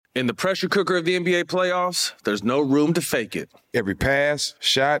In the pressure cooker of the NBA playoffs, there's no room to fake it. Every pass,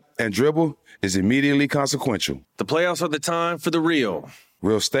 shot, and dribble is immediately consequential. The playoffs are the time for the real.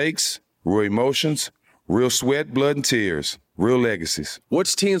 Real stakes, real emotions, real sweat, blood, and tears, real legacies.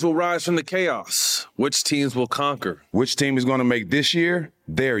 Which teams will rise from the chaos? Which teams will conquer? Which team is going to make this year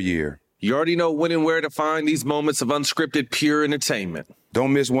their year? You already know when and where to find these moments of unscripted, pure entertainment.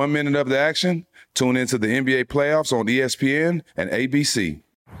 Don't miss 1 minute of the action. Tune into the NBA playoffs on ESPN and ABC.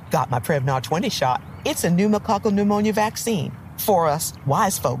 Got my Prevnar 20 shot. It's a pneumococcal pneumonia vaccine. For us,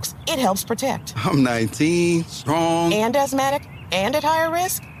 wise folks, it helps protect. I'm 19, strong. And asthmatic, and at higher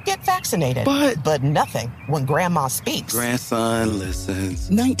risk. Get vaccinated. But nothing when grandma speaks. Grandson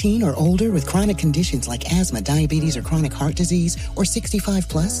listens. 19 or older with chronic conditions like asthma, diabetes, or chronic heart disease, or 65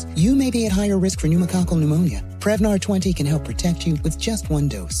 plus, you may be at higher risk for pneumococcal pneumonia. Prevnar 20 can help protect you with just 1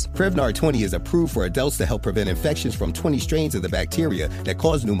 dose. Prevnar 20 is approved for adults to help prevent infections from 20 strains of the bacteria that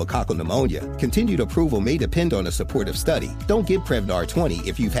cause pneumococcal pneumonia. Continued approval may depend on a supportive study. Don't get Prevnar 20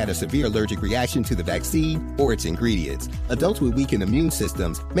 if you've had a severe allergic reaction to the vaccine or its ingredients. Adults with weakened immune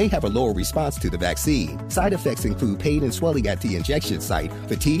systems may have a lower response to the vaccine. Side effects include pain and swelling at the injection site,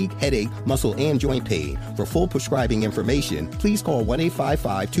 fatigue, headache, muscle, and joint pain. For full prescribing information, please call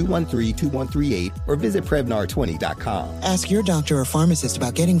 1-855-213-2138 or visit Prevnar20.com. Ask your doctor or pharmacist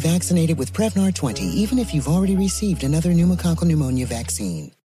about getting vaccinated with Prevnar 20, even if you've already received another pneumococcal pneumonia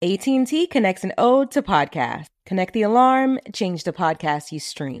vaccine. AT&T connects an ode to podcast. Connect the alarm, change the podcast you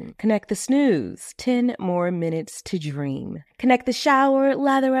stream. Connect the snooze, 10 more minutes to dream. Connect the shower,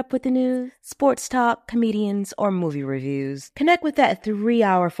 lather up with the news, sports talk, comedians, or movie reviews. Connect with that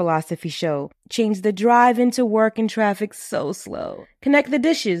 3-hour philosophy show. Change the drive into work and traffic so slow. Connect the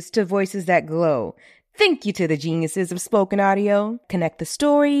dishes to voices that glow. Thank you to the geniuses of spoken audio. Connect the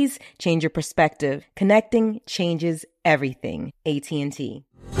stories, change your perspective. Connecting changes everything. AT&T.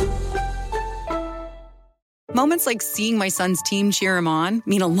 Moments like seeing my son's team cheer him on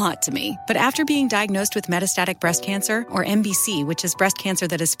mean a lot to me. But after being diagnosed with metastatic breast cancer, or MBC, which is breast cancer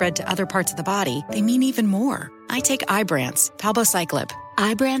that has spread to other parts of the body, they mean even more. I take Ibrance, palbociclib.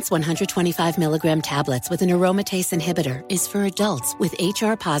 Ibrance 125 milligram tablets with an aromatase inhibitor is for adults with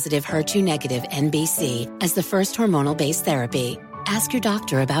HR-positive, HER2-negative MBC as the first hormonal-based therapy. Ask your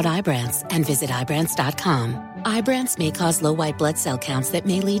doctor about Ibrance and visit Ibrance.com. Ibrance may cause low white blood cell counts that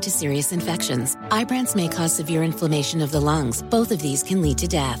may lead to serious infections. Ibrance may cause severe inflammation of the lungs. Both of these can lead to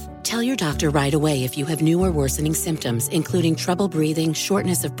death. Tell your doctor right away if you have new or worsening symptoms, including trouble breathing,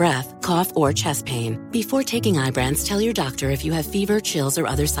 shortness of breath, cough, or chest pain. Before taking Ibrance, tell your doctor if you have fever, chills, or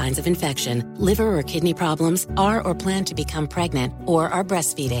other signs of infection, liver or kidney problems, are or plan to become pregnant, or are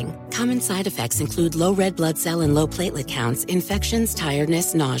breastfeeding. Common side effects include low red blood cell and low platelet counts, infections,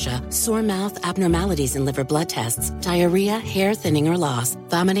 tiredness, nausea, sore mouth, abnormalities in liver blood tests, diarrhea, hair thinning or loss,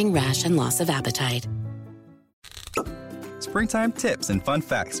 vomiting, rash, and loss of appetite. Springtime tips and fun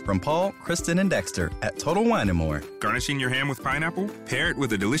facts from Paul, Kristen, and Dexter at Total Wine & More. Garnishing your ham with pineapple? Pair it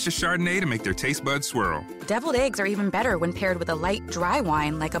with a delicious Chardonnay to make their taste buds swirl. Deviled eggs are even better when paired with a light, dry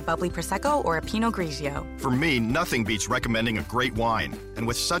wine like a bubbly Prosecco or a Pinot Grigio. For me, nothing beats recommending a great wine. And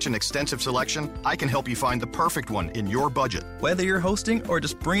with such an extensive selection, I can help you find the perfect one in your budget. Whether you're hosting or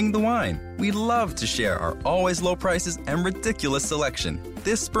just bringing the wine, we love to share our always low prices and ridiculous selection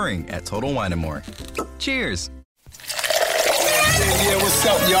this spring at Total Wine & More. Cheers! Yeah, what's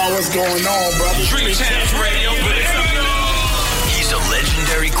up, y'all? What's going on, brother? Street Champs Radio, He's a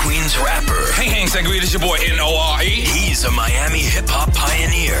legendary Queens rapper. Hey, Sangria, this your boy N.O.R.E. He's a Miami hip-hop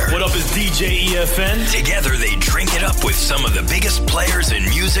pioneer. What up, is DJ EFN? Together, they drink it up with some of the biggest players in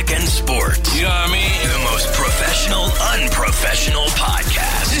music and sports. You know what I mean? The most professional, unprofessional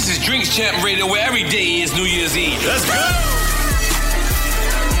podcast. This is Drinks Champ Radio, where every day is New Year's Eve. Let's go!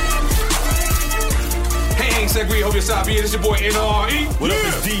 Hey, Sangria, hope you're happy. This is your boy N.O.R.E. What up,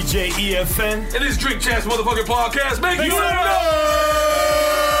 is DJ EFN? And this is Drink Champs motherfucking podcast. Make you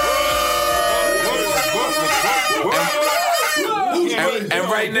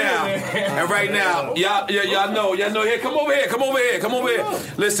And right now, y'all know, here, come over here.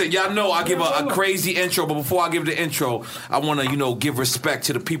 Listen, y'all know I give a crazy intro, but before I give the intro, I want to, give respect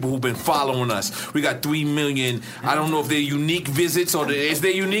to the people who've been following us. We got 3 million, I don't know if they're unique visits or is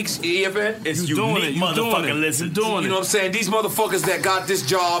they unique, EFN? It's you unique, doing it, motherfucker, listen, doing it. You know what I'm saying? These motherfuckers that got this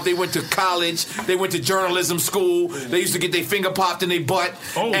job, they went to college, they went to journalism school, they used to get their finger popped in their butt,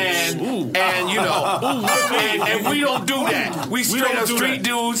 and we don't do that. We straight up street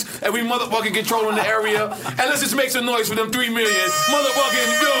dudes, and we motherfucking controlling the area. And let's just make some noise for them 3 million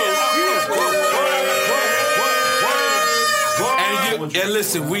motherfucking dudes. And And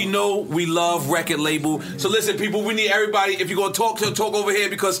listen, we know we love record label. So listen, people, we need everybody. If you're gonna talk over here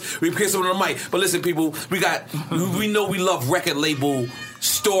because we put someone on the mic. But listen, people, we know we love record label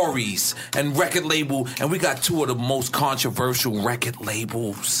stories and record label, and we got two of the most controversial record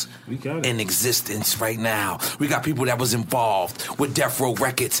labels in existence right now. We got people that was involved with Death Row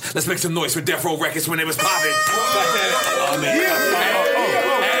Records. Let's make some noise for Death Row Records when it was popping.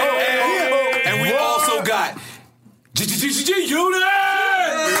 And we also got Unit.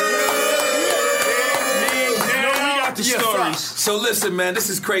 Stories. So listen, man, this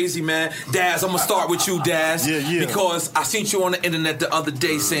is crazy, man. Daz, I'm gonna start with you, Daz. Yeah. Because I seen you on the internet the other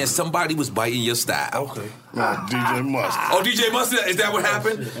day saying somebody was biting your style. Okay. DJ Mustard. Oh, DJ Mustard? Is that what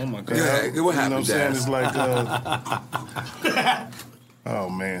happened? Oh my God. Yeah, what happened, You know what I'm Daz? saying? It's like, oh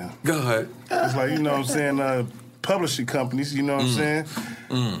man. Go ahead. It's like, you know what I'm saying, publishing companies, you know what I'm saying?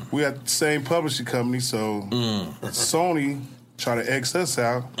 We got the same publishing company, so Sony try to X us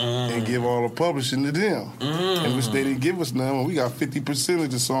out and give all the publishing to them. And which they didn't give us none. We got 50%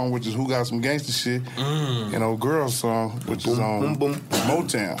 of the song, which is Who Got Some Gangsta Shit, and Old Girl's song, which is on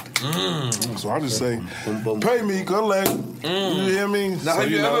Motown. So I just say, pay me, collect. You hear me? Now,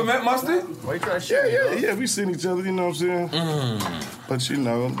 have you ever met Mustard? Yeah, we seen each other, you know what I'm saying? But you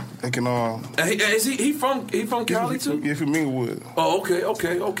know, they can all... Is he from Cali too? Yeah, from Inglewood. Oh,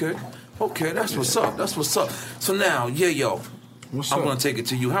 okay. That's what's up. So now, yo. I'm gonna take it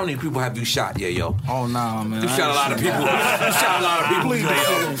to you. How many people have you shot, yo? Oh, nah, man. You shot a lot of people. Please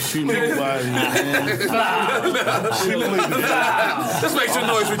don't shoot nobody, man. Let's make some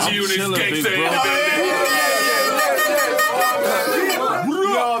noise with you, this gangsta. You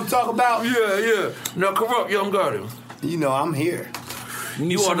know what I'm talking about? Yeah. Now, Corrupt, Young Garden. You know, I'm here. We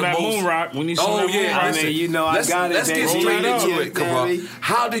need some of that moon rock. We need some of that moon rock. Listen, you know, I got it. Let's get straight into it, Corrupt.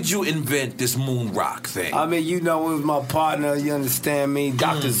 How did you invent this moon rock thing? I mean, you know, it was my partner, you understand me,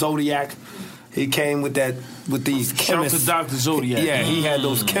 Dr. Zodiac. He came with these chemists. Shout out to Dr. Zodiac. Yeah, he had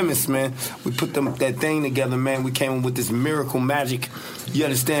those chemists, man. We put that thing together, man. We came with this miracle magic. You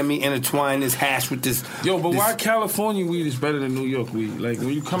understand me? Intertwine this hash with this. Yo, but why California weed is better than New York weed? Like when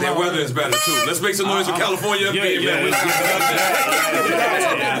you come Their out, weather is better too. Let's make some noise for California being better.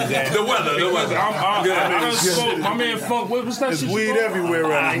 The weather. I done spoke. My man Funk. What's that shit? There's weed everywhere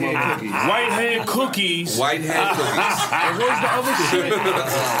around here. Whitehead cookies. Whitehead cookies. And what's the other shit?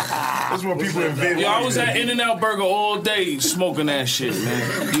 That's what people invent. Yo, I was at In-N-Out Burger all day smoking that shit,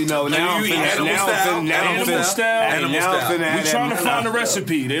 man. You know, now I'm Animal style. We trying to find a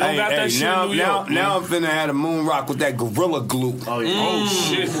recipe. They don't got that shit in New York. Now I'm finna have a moon rock with that Gorilla Glue. Oh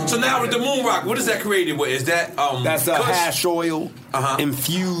shit. So now with the moon rock, what is that created with? Is that that's a hash oil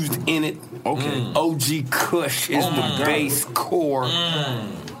infused in it. Okay. OG Kush is the base core.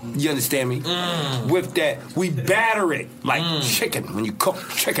 You understand me? With that, we batter it like chicken when you cook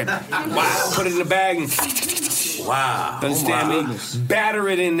chicken. Wow. Put it in the bag and wow. Understand me? Batter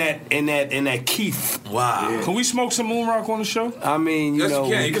it in that Keith. Wow. Yeah. Can we smoke some moon rock on the show? I mean, you know,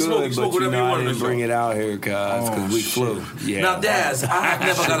 you can smoke but whatever you I want. didn't bring it out here, because we flew. Yeah. Now, Daz, I have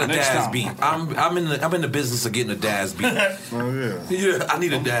never got a Daz beat. I'm in the business of getting a Daz beat. Yeah, I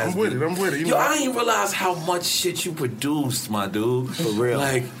need a Daz beat. I'm with it. Yo, I didn't realize how much shit you produced, my dude. For real.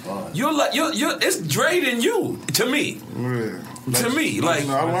 Like, you're it's Dre than you, to me. Yeah. To me, like,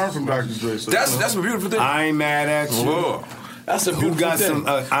 I learned from Dr. Dre. So that's a beautiful thing. I ain't mad at you. Whoa. That's a beautiful thing.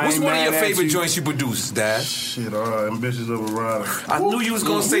 What's one of your favorite joints you produced, Dad? Shit, Ambitious of a Rider. I knew you was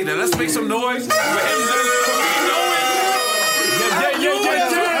gonna say that. Let's make some noise.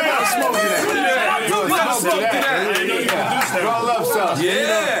 Roll up some.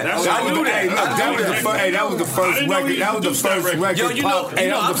 Yeah. That was the first record. That was the first record.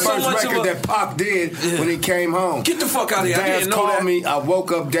 That was the first record that Pac did when he came home. Get the fuck out of here. Daz called me. I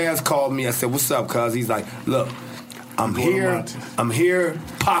woke up. Daz called me. I said, "What's up, cuz?" He's like, "Look, I'm here.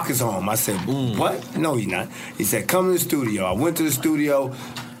 Pac is home." I said, "What? No, he's not." He said, "Come to the studio." I went to the studio.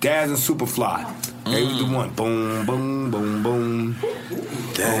 Daz and Superfly. They was the one. Boom, boom, boom, boom.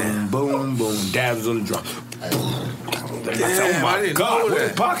 Boom, boom, boom. Daz was on the drum. I said, "Oh my God,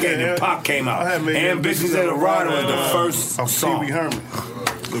 where's Pac at?" And Pac came out. Ambitions of the Rider was the first song. Pee Wee Herman.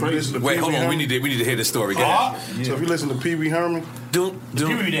 Wait, hold on. We need to hear this story. Go ahead. So if you listen to Pee Wee Herman, Pee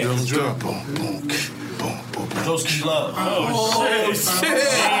Wee dance. boom, boom, boom. Toasty Love. Oh shit.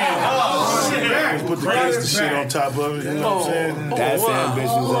 Put the gangsta shit on top of it. You know what I'm saying? That's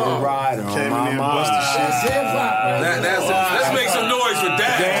Ambitions of the Rider. Came in there and bust the shit. That's it. Let's make some noise for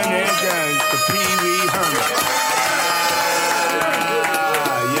that. The Pee Wee Herman.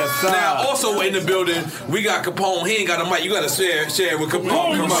 Yes, Now, also in the building, we got Capone. He ain't got a mic. You got to share with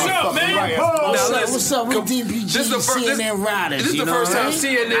Capone. What's up, man? What's up with DPG CNN Riders? This is the first time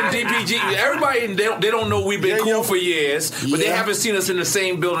CNN, DPG. Everybody, they don't know we've been cool for years, but they haven't seen us in the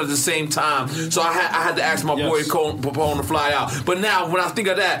same building at the same time. So I had to ask my boy Capone to fly out. But now, when I think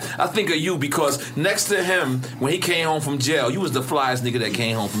of that, I think of you because next to him, when he came home from jail, you was the flyest nigga that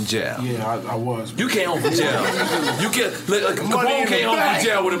came home from jail. Yeah, I was. You came home from jail. Capone came home from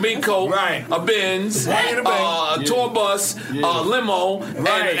jail with a mink coat, a Benz, a tour bus, a limo,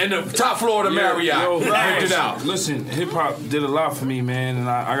 and the top floor of the Marriott. Ripped it out. Listen, hip hop did a lot for me, man, and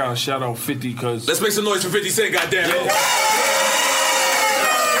I got to shout out 50 because. Let's make some noise for 50 Cent, goddamn it.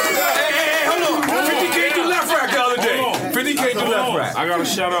 Hey, hold on. 50 came through left rack the other day. 50 came through left rack. I got to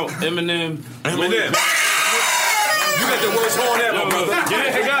shout out Eminem. You got the worst horn ever, brother.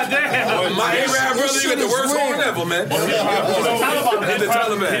 Yeah, goddamn. My A-Rap brother, you got the worst horn ever, man.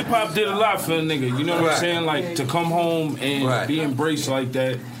 Hip hop did a lot for a nigga. You know what I'm saying? Like to come home and be embraced like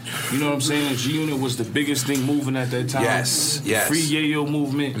that. You know what I'm saying? G-Unit was the biggest thing moving at that time. Yes. The Free Yayo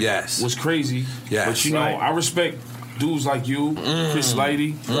movement was crazy. Yes. But you know, I respect dudes like you, Chris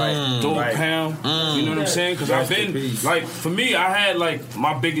Lighty, Dog Pound. You know what I'm saying? Because I've been, like, for me, I had, like,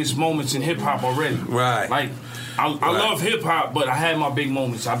 my biggest moments in hip-hop already. Right. Like, I love hip-hop, but I had my big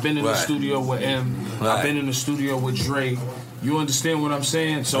moments. I've been in the studio with M. I've been in the studio with Dre. You understand what I'm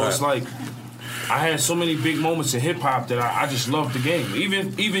saying? So it's like, I had so many big moments in hip-hop that I just love the game.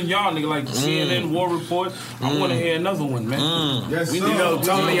 Even y'all, nigga, like CNN War Report, I want to hear another one, man. Yes, you know,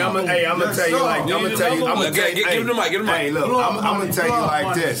 Tony, I'm gonna tell you like, give him the mic, Hey, look, I'm gonna tell you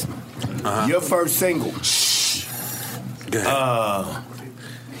like this. Your first single,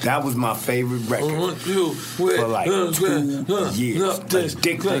 that was my favorite record for like 2 years.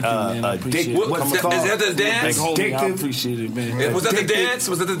 Addicted. What's it called? Is that the dance? Addicted. I appreciate it, man. Was that the dance?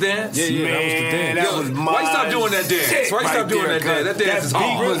 Was that the dance? Yeah, that was my why you stop doing that dance? Why you stop doing that dance? That dance is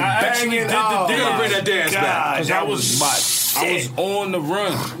hard. I actually did the dance. You gotta bring that dance back. Because I was on the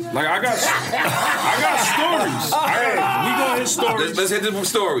run. Like I got stories. We gonna hit stories. Let's hit the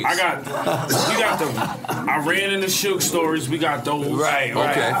stories. I ran into Shook stories. We got those. Right.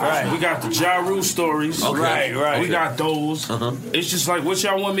 We got the Ja Rule stories. Okay. Right. We got those. It's just like what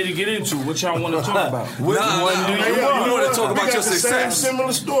y'all want me to get into. What y'all want to talk about. You want to talk about your success?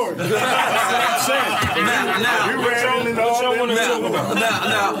 Similar story. Now,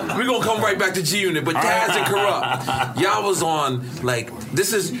 we're going to come right back to G-Unit, but Daz and Corrupt, y'all was on, like,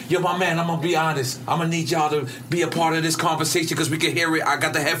 this is, my man, I'm going to be honest. I'm going to need y'all to be a part of this conversation because we can hear it. I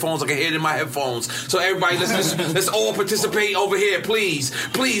got the headphones. I can hear it in my headphones. So everybody, let's all participate over here, please.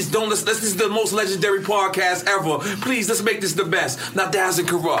 Please, this is the most legendary podcast ever. Please, let's make this the best. Now, Daz and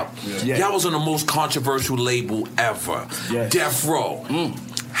Corrupt, y'all was on the most controversial label ever, Death Row.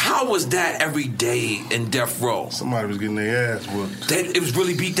 How was that every day in Death Row? Somebody was getting their ass whooped. It was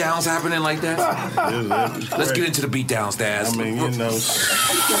really beatdowns happening like that? Let's get into the beatdowns, Daz. I mean, you know.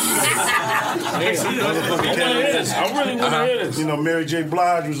 I really want to hear this. You know, Mary J.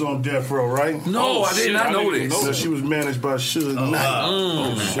 Blige was on Death Row, right? No, I did not know this. So she was managed by Suge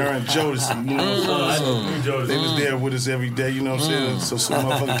Knight. Sharon Jodeci, you know what I'm saying? They was there with us every day, you know what I'm saying? So some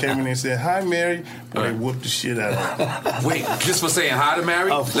motherfucker came in there and said, "Hi, Mary." But they whooped the shit out of her. Wait, just for saying hi to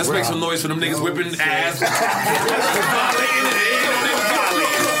Mary? Let's make some noise for them niggas whipping ass.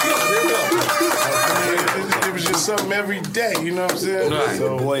 It was just something every day, you know what I'm saying? Right.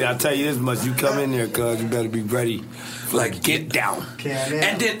 So, boy, I tell you this much: you come in there, cuz you better be ready. Like get down.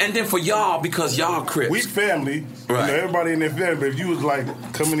 And then for y'all, because y'all Crips. We family. Right. You know, everybody in their family. But if you was like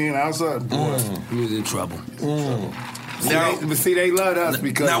coming in outside, boy, you was in trouble. They loved us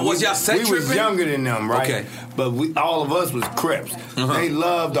because was y'all set we was younger than them, right? Okay. But all of us was Crips. They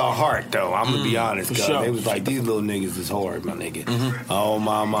loved our heart, though. I'm gonna be honest, cuz they was like, these little niggas is hard, my nigga. Oh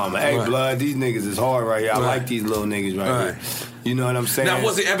my mama, hey blood, these niggas is hard right here. I like these little niggas right here. You know what I'm saying? Now,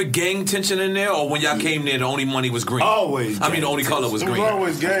 was it ever gang tension in there, or when y'all came there, the only money was green? Always. I mean, the only color was green. It was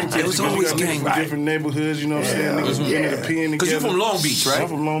always gang tension. It was always gang. From different neighborhoods, you know what I'm saying? Niggas beginning to pen together. Because you from Long Beach, right? I'm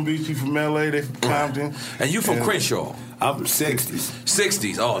from Long Beach. You from LA. They from Compton. And you from Crenshaw. I'm from 60s.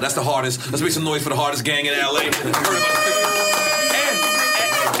 60s. Oh, that's the hardest. Let's make some noise for the hardest gang in LA.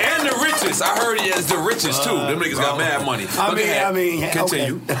 And the richest. I heard it as the richest too. Them niggas got mad money. I mean,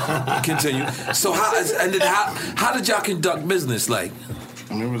 continue. Okay. Continue. So how did y'all conduct business like?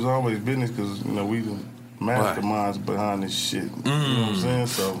 I mean, it was always business because, you know, we the masterminds behind this shit. You know what I'm saying?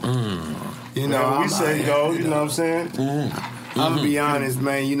 So, you know, we say go, you know what I'm saying? I'm gonna be honest,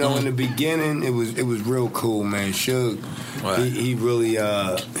 man. You know, in the beginning, it was real cool, man. Suge he really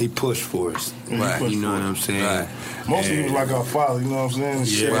he pushed for us. Right. You know what I'm saying? Right. Mostly he was like our father, you know what I'm saying? And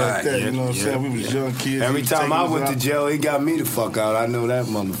shit like that, you know what I'm saying? We was young kids. Every time I went to jail, he got me the fuck out. I know that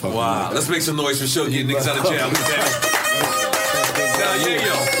motherfucker. Wow. Let's make some noise for sure. Get niggas out of jail.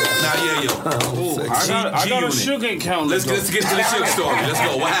 Now, I got a sugar encounter. Let's get to the sugar story. Let's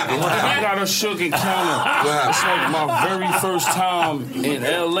go. What happened? I got a sugar encounter. It's like my very first time in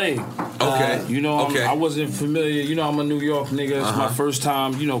L.A. Okay. You know, I wasn't familiar. You know, I'm a New York nigga. It's my first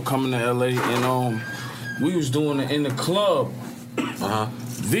time, you know, coming to L.A. And we was doing it in the club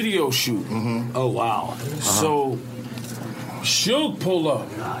video shoot. Oh, wow. So Suge pull up,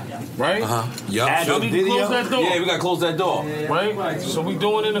 right? Yup. So we need to close that door. Yeah, we gotta close that door. Right? So we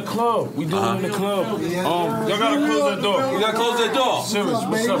doing it in the club. Y'all gotta close that door. You gotta close that door. Serious,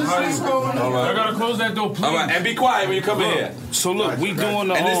 what's up? How you? All right. Y'all gotta close that door, please. All right, and be quiet when you come in here. So look, we doing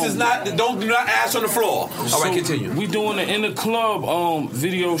the and this is not. Do not ash on the floor. All right, continue. We doing the in the club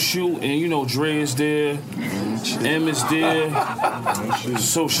video shoot, and you know Dre is there, M is there.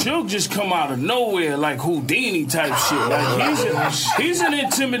 So Suge just come out of nowhere like Houdini type shit. Like he's an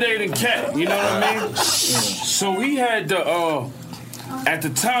intimidating cat. You know what I mean? So he had the at the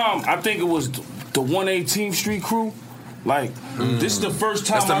time I think it was the 118th Street crew. Like this is the first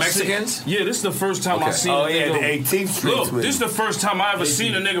time. That's the Mexicans? Yeah, this is the first time I seen. Oh yeah, the 18th Street. Look, this is the first time I ever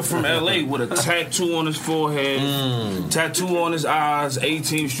seen a nigga from LA with a tattoo on his forehead, tattoo on his eyes,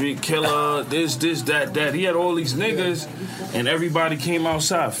 18th Street killer, this, that. He had all these niggas, and everybody came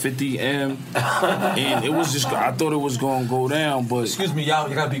outside, 50 M, and it was just. I thought it was gonna go down, but excuse me, y'all,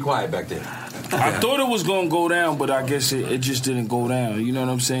 you gotta be quiet back there. I thought it was gonna go down, but I guess it just didn't go down. You know what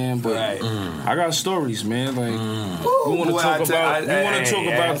I'm saying? But I got stories, man. Like we want to talk about. We want to talk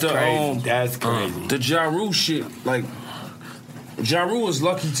about the That's crazy. The Ja Rule shit. Like Ja Rule is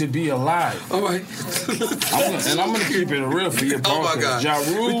lucky to be alive. All right. And I'm gonna keep it real for you, bro. Oh my God. Ja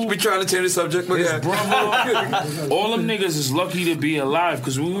Rule. We trying to change the subject, but his brother. All them niggas is lucky to be alive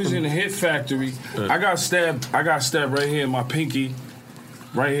because we was in the Hit Factory. I got stabbed right here in my pinky,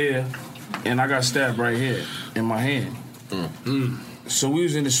 right here. And I got stabbed right here in my hand. So we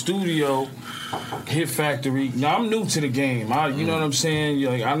was in the studio, Hit Factory. Now I'm new to the game. You know what I'm saying?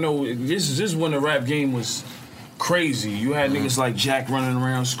 Like I know this is when the rap game was crazy. You had niggas like Jack running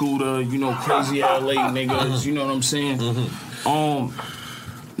around, Scooter. You know, crazy LA niggas. You know what I'm saying?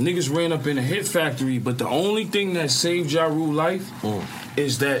 Niggas ran up in the Hit Factory, but the only thing that saved Ja Rule's life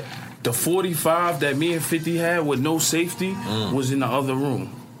is that the 45 that me and 50 had with no safety was in the other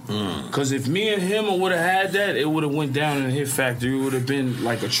room. Because if me and him would have had that, it would have went down in the Hit Factory. It would have been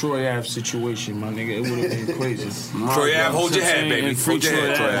like a Troy Ave situation, my nigga. It would have been crazy. Troy Ave, hold your head, baby. Hold your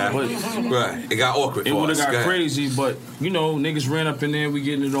head, Troy Ave. Right. It got awkward. It would have got crazy, but you know, niggas ran up in there, we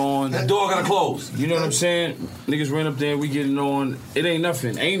getting it on. That door gotta close. You know what I'm saying? Niggas ran up there, we getting it on. It ain't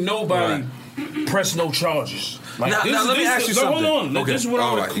nothing. Ain't nobody press no charges. Like now let me ask you something. Hold on. Okay. This is what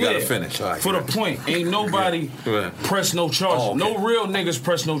I want to clear. You gotta finish. For the point, ain't nobody press no charges. No real niggas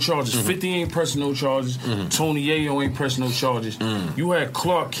press no charges. 50 ain't pressing no charges. Tony Yayo ain't pressing no charges. You had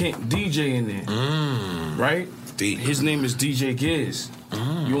Clark Kent DJ in there, right? His name is DJ Giz.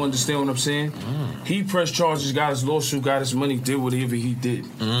 You understand what I'm saying? He pressed charges, got his lawsuit, got his money, did whatever he did.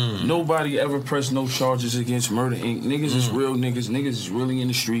 Nobody ever pressed no charges against Murder Inc. Niggas is real niggas. Niggas is really in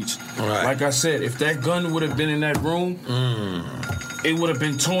the streets. Like I said, if that gun would have been in that room, it would have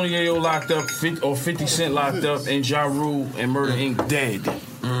been Tony Ayo locked up or 50 Cent locked up and Ja Rule and Murder Inc. dead.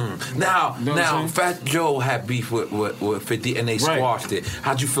 Now, Fat Joe had beef with 50 and they squashed it.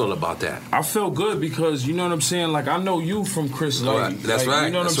 How'd you feel about that? I felt good because, you know what I'm saying, like I know you from Chris Lady. That's like, right.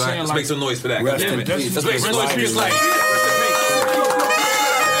 You know what I'm saying? Let's like, make some noise for that. Let's make some noise for his life.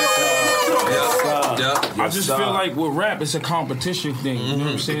 I just feel like with rap, it's a competition thing. You know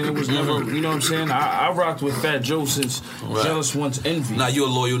what I'm saying? It was never, you know what I'm saying? I rocked with Fat Joe since Jealous Wants Envy. Now, you a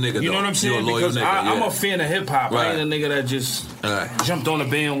loyal nigga, though. You know what I'm saying? Because I'm a fan of hip-hop. I ain't a nigga that just jumped on the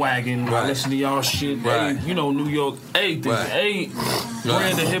bandwagon. I listen to y'all shit. Hey, you know, New York, everything. Hey,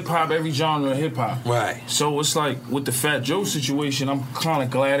 brand of hip-hop, every genre of hip-hop. So it's like, with the Fat Joe situation, I'm kind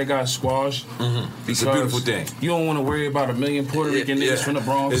of glad it got squashed. It's a beautiful thing. You don't want to worry about a million Puerto Rican niggas from the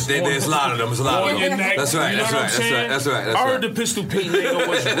Bronx. There's a lot of them. There's a lot of them. That's right. You know what I'm saying? That's right. I heard the Pistol Pete nigga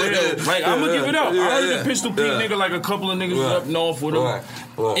was real. Like, I'm gonna give it up. I heard the Pistol Pete nigga, like a couple of niggas was up north with him.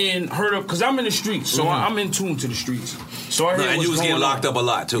 And heard of, because I'm in the streets, so I'm in tune to the streets. So I heard and you was getting locked up a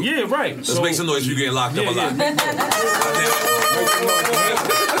lot, too. Yeah, right. Let's make some noise if you getting locked up a lot.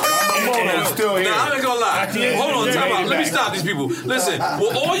 Still here. Now, I ain't gonna lie. Hold on, time out. Let me stop these people. Listen,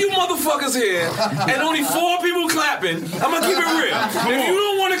 well, all you motherfuckers here, and only 4 people clapping, I'm gonna keep it real. If you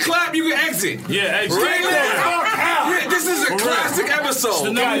don't want to clap, you can exit. Yeah, exit. Right now. Yeah, this is a classic episode. It's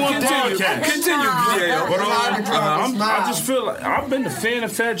the number one podcast. Continue, I just feel like I've been a fan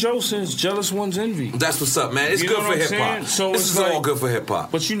of Fat Joe since Jealous One's Envy. That's what's up, man. It's You good know for what I'm hip hop. saying? So This it's is like- all good for hip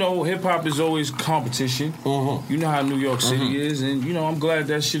hop. But you know, hip hop is always competition. You know how New York City is, and you know I'm glad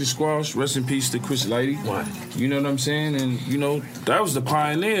that shit is squashed. Rest in peace to Chris Lighty. You know what I'm saying? And you know that was the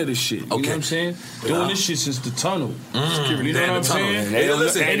pioneer of this shit. You know what I'm saying? Doing this shit since the tunnel. You know what I'm saying? Hey,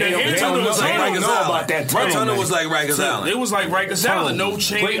 listen, the tunnel was like Rikers Island. Tunnel, Tunnel was like Rikers So Island. It was like Rikers Island. No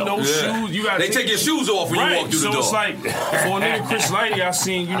chain, no shoes. You gotta They take your shoes off when you walk through the door. So it's like, for a nigga Chris Lighty, I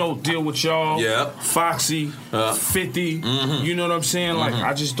seen, you know, Deal With Y'all, Foxy, 50, you know what I'm saying? Like,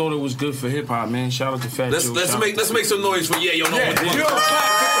 I just thought it was good for hip hop, man. Shout out to Fat Joe. Let's make some noise for Yo No One.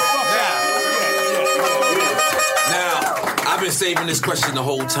 Now, I've been saving this question the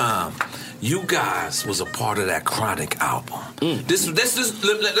whole time. You guys was a part of that Chronic album. This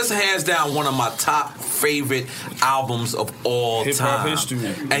hands down one of my top favorite albums of all Hip-hop time. history.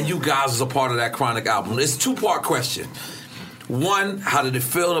 And you guys was a part of that Chronic album. It's a two-part question. One, how did it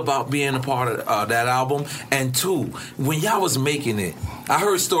feel about being a part of that album? And two, when y'all was making it, I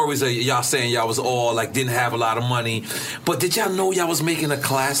heard stories of y'all saying y'all was all like didn't have a lot of money, but did y'all know y'all was making a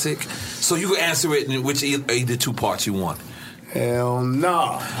classic? So you can answer it in which either two parts you want. Hell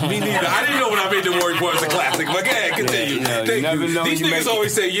no. Me neither. I didn't know when I made the word for it's a classic. But go ahead, continue. Thank you. These niggas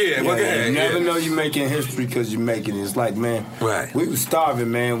always say but go ahead. You never know you're making history because you're making it. It's like, man, we was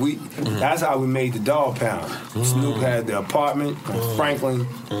starving, man. That's how we made the Dog Pound. Snoop had the apartment in Franklin.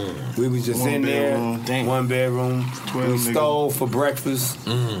 We was just in there, one bedroom. We stole for breakfast.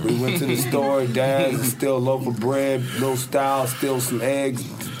 We went to the store. Dad still a loaf of bread, no style, still some eggs,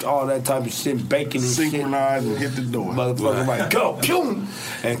 all that type of shit, bacon and synchronized and hit the door. Motherfucker like, go, pew!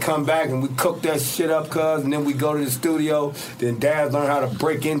 And come back and we cook that shit up, cuz, and then we go to the studio. Then Dad learned how to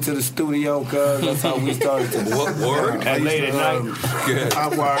break into the studio, cuz. That's how we started to work. And late at night.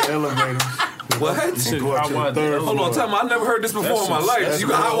 Hot wire elevator. What? Hold on, tell me. I never heard this before in my life. You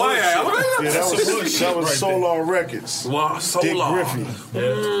got hot wire elevator? Yeah, that was Solar Records. Wow, Solar. Dick Griffey.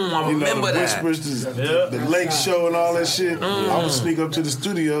 I remember the that. Whispers, the Lake Show and all that shit. I would sneak up to the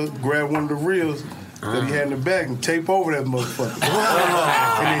studio, grab one of the reels that he had in the back and tape over that motherfucker.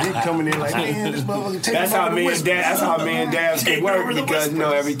 And then he coming in like, man, this motherfucker tape That's how me and Dad could work because, you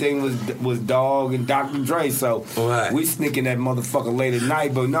know, everything was Dog and Dr. Dre. So we sneaking that motherfucker late at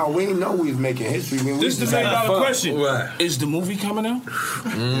night. But no, we didn't know we was making history. This is the $1 question. Is the movie coming out?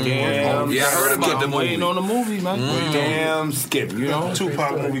 Yeah, I heard about the movie. Waiting on the movie, man. Damn, Skip. You know,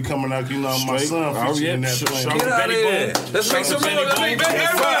 Tupac movie coming out. You know, my son featured in that plane. Get out of here. Let's make some more. Let's make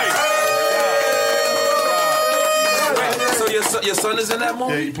everybody. So your son is in that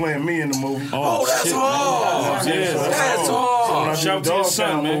movie? Yeah, he playing me in the movie. Oh, that's hard. That's hard. Shout out to your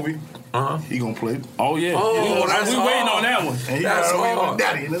son, man. He gonna play. Oh yeah. Oh, we waiting on that one. And he That's got hard.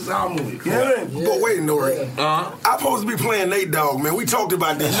 Daddy, and this is our movie. Yeah, but wait, Nori. I'm supposed to be playing Nate Dogg, man. We talked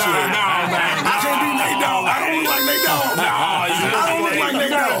about this shit. man. I can't be Nate Dogg. I don't look like Nate Dogg. I don't look like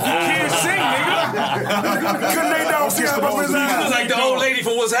Nate Dogg. You can't sing, nigga. Couldn't Nate Dogg sing up his ass? It's like the old lady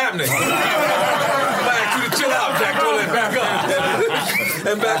from What's Happening. Like, you to chill out, Jack. Go ahead, back up.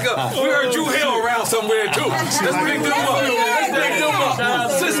 And back up. We heard Drew Hill around somewhere, too. Let's pick them up. Let's pick them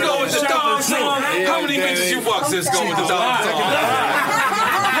up. Cisco with the dog song. How many bitches you fuck, Cisco, with the dog song?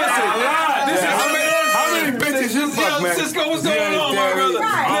 Listen, this is how many bitches you fuck, man? Cisco, what's going on, my brother?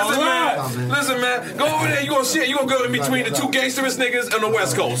 Listen, man. Go over there. You gonna shit. You gonna go in between the two gangsterest niggas on the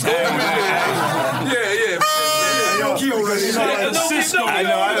West Coast. Go over there. Yeah. I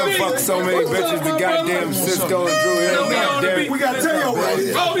know, I done fucked so many bitches to goddamn Cisco and Drew Hill. We got Tayo right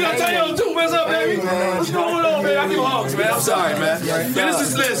here. Oh, we got Tayo too. What's up, baby? What's going on, man? I give hugs, man. I'm sorry, man.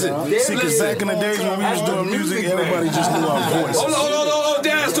 Listen. See, because back in the days when we was doing music, everybody just knew our voice. Hold.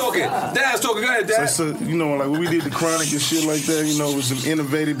 Dad's talking. Go ahead, Dad. So, you know, like when we did the Chronic and shit like that, you know, it was some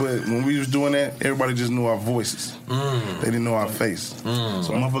innovative, but when we was doing that, everybody just knew our voices. They didn't know our face.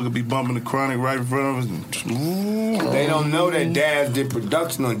 So motherfucker be bumping the Chronic right in front of us. They don't know that Daz did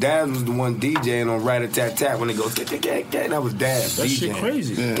production on. Daz was the one DJing on Rat-a-tat-tat when it goes, that was Daz That DJing. shit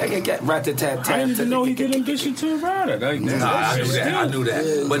crazy. Rat-a-tat-tat. I didn't even know he could ambition to a rider. I knew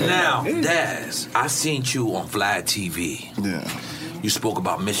that. But now, Daz, I seen you on Vlad TV. Yeah. You spoke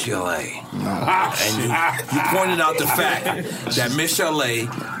about Miss Chalet. And you pointed out the fact that Miss Chalet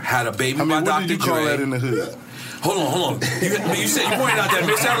had a baby by Dr. Dre. What did you call that in the hood? Hold on. You said you pointed out that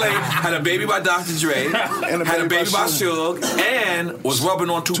Miss LA had a baby by Dr. Dre, had a baby by Suge, and was rubbing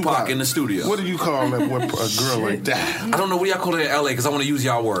on Tupac in the studio. What do you call a girl like that? I don't know. What do y'all call it in LA? Because I want to use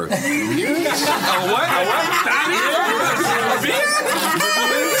y'all word. What?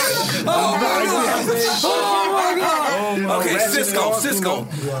 Oh my God. Okay,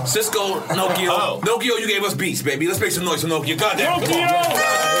 Cisco, Nokio, you gave us beats, baby. Let's make some noise for Nokio. Goddamn.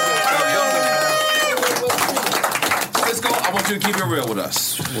 Cisco, I want you to keep it real with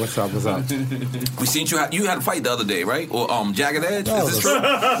us. What's up? We seen you had a fight the other day, right? Or Jagged Edge? No, is this true?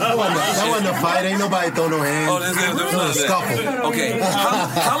 That wasn't a fight. Ain't nobody throw no hands. Oh, there was a scuffle. Okay.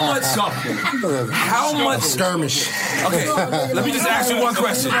 How much skirmish? Okay. Let me just ask you one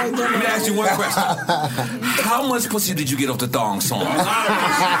question. How much pussy did you get off the thong song? A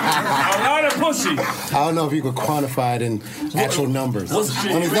lot of pussy. I don't know if you could quantify it in actual numbers. They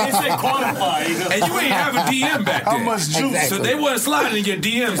say quantify. And you ain't have a DM back then. How much juice? Exactly. So they weren't sliding in your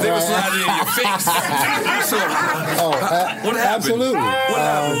DMs. They were sliding in your face. So, what happened? Absolutely. What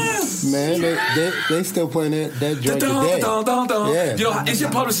happened? Man, they still playing that joint today. Yeah. Yo, is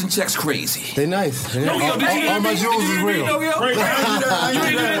your publishing checks crazy? They nice. No, yo, did you all my jewels is real. I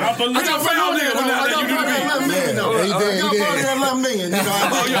got found there when $11 million. I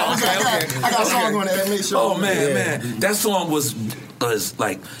got a song on that. Make sure. Oh man, that song was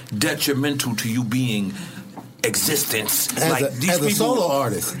like detrimental to you being existence. As a solo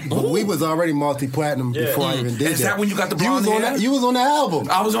artist. But we was already multi-platinum before I even did that. Is that when you got the bronze hair? You was on the album.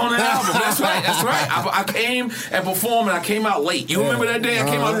 I was on the album. That's right. I came and performed and I came out late. You remember that day? I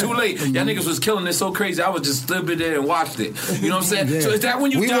came out too late. Y'all niggas was killing it so crazy. I was just stood there and watched it. You know what I'm saying? Yeah. So is that when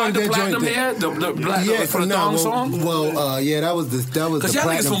you dyed the platinum hair? The for the thong song? Well, that was the platinum. Because y'all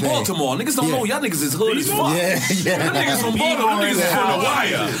niggas from Baltimore. Niggas don't know. Y'all niggas is hood as fuck. Yeah. Y'all niggas from Baltimore. Them niggas is from the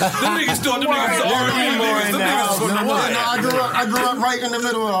wire. Them niggas thought them niggas was R&B niggas. From the wire. I grew up right in the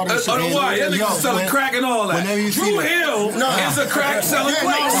middle of all this shit. On the wire. That niggas selling crack and all that. Drew Hill is a crack selling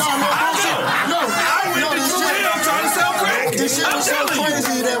place. No. I went to Drew Hill trying to sell crack. This shit was so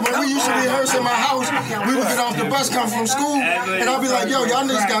crazy that when we used to rehearse in my house, we would get off the bus, come from school, and I'd be like, yo, y'all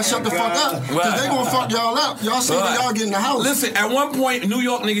niggas gotta shut the fuck up. Because they gonna fuck y'all up. Y'all see that y'all get in the house. Listen, at one point, New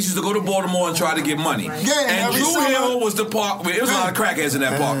York niggas used to go to Baltimore and try to get money. Yeah, and Drew Hill was the park. It was a lot of crackheads in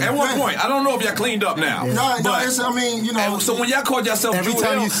that park. At one point, I don't know if y'all cleaned up now. So when y'all called yourself Drew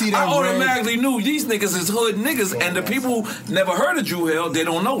Hill, I automatically knew these niggas is hood niggas, and the people who never heard of Drew Hill, they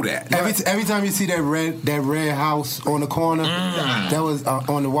don't know that. Every time you see that red house on the corner, that was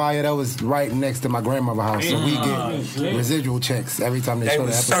on the wire. That was right next to my grandmother's house. So we get residual checks every time they show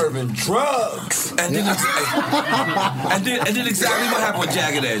that. Serving drugs, and then exactly what happened with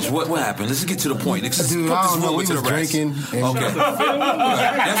Jagged Edge. What happened? Let's get to the point. Dude, I don't know. We was drinking. Okay,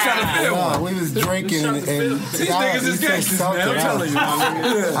 that's not a film. We was drinking and these niggas is gangsters, man. I'm telling you.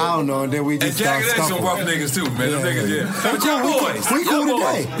 I don't know. And then we just Jagged Edge some rough niggas too, man. Them niggas, But y'all boys, we cool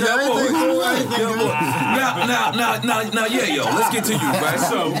today. Now, yo, let's get to you, right?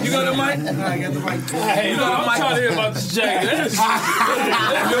 So, you got the mic? Hey, I'm trying to hear about this Jagged Edge. I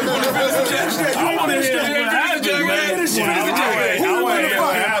want to hear about Jagged Edge. Who won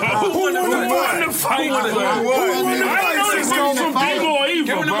the fight? I know this goes from big or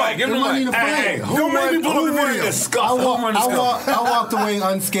evil, bro. Give him the mic. Hey, who won the scuffle? I walked away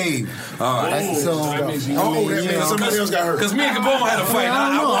unscathed. All right. So, somebody else got hurt. Because me and Kaboma had a fight.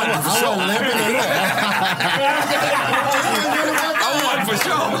 I won for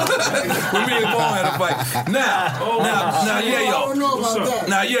sure. When me and Kaboma had a fight. Now,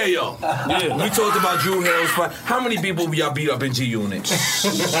 we talked about Drew Hill's fight. How many people y'all beat up in G Unit?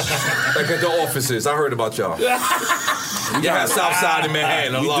 Like at the offices. I heard about y'all. Y'all had Southside in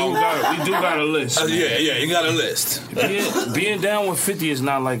Manhattan. We do got a list. Yeah, you got a list. Being down with 50 is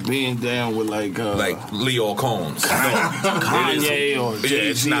not like being down with like Leo Combs. Kanye or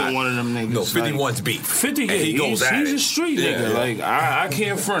Jay-Z or one of them niggas. No, 50 wants beef. 50, he's a street nigga. Like I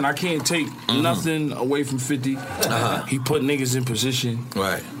can't front. I can't take nothing away from 50. He put niggas in position.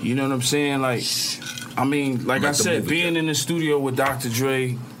 Right. You know what I'm saying? Like, I mean, like I said, being in the studio with Dr.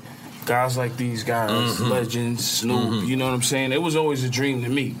 Dre, guys like these guys, legends, Snoop, you know what I'm saying? It was always a dream to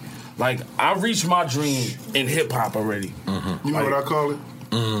me. Like, I reached my dream in hip-hop already. You know what I call it?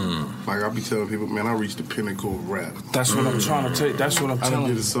 Like, I be telling people, man, I reached the pinnacle of rap. That's what I'm trying to tell you. That's what I'm telling you. I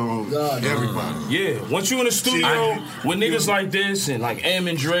did a song, everybody. Yeah, once you in the studio with niggas like this and like M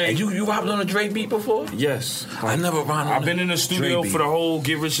and Dre. And you robbed on a Dre beat before? Yes. I never robbed on I've been in the studio for the whole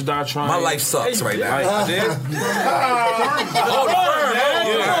Get Rich or Die Trying. My life sucks right now. I did? Hold on,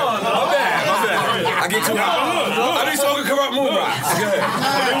 man. My bad. I get too hot. I be smoking corrupt moon rock.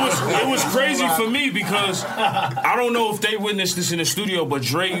 It was crazy for me because I don't know if they witnessed this in the studio, but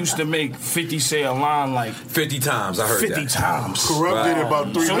Dre used to make 50 say a line like 50 times. I heard 50 that. times. Corrupt did it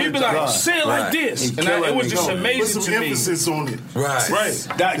about 300 So he'd be like, say it like this. And it was just amazing Put some to me. emphasis on it.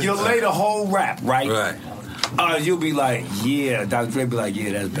 Right. You'll lay the whole rap, right? Right. You'll be like, yeah, Dr. Dre be like,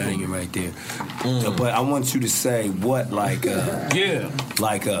 yeah, that's banging right there. But I want you to say what, what?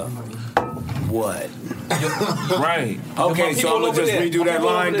 Right. Okay, so I'm gonna just redo that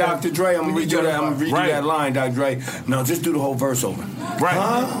line, Dr. Dre. I'm gonna redo that line, Dr. Dre. No, just do the whole verse over. Right.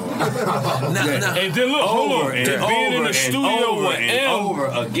 And then look, hold on. Being in the studio with M, over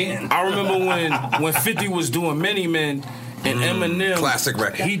again. I remember when 50 was doing Many Men. And Eminem, classic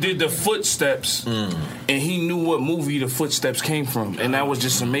record. He did the Footsteps, and he knew what movie the Footsteps came from, and that was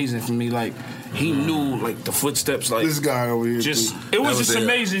just amazing for me. Like he knew like the Footsteps. Like this guy over here. It was just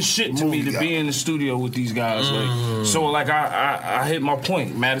amazing shit to me to be in the studio with these guys. Like so, like I hit my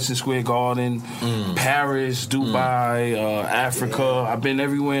point. Madison Square Garden, Paris, Dubai, Africa. I've been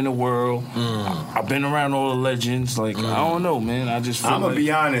everywhere in the world. I've been around all the legends. Like I don't know, man. I just feel I'm gonna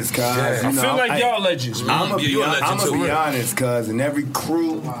be honest, cuz. I feel like y'all legends, man. I'm gonna be honest, cuz. In every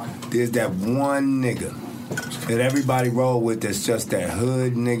crew, there's that one nigga that everybody roll with that's just that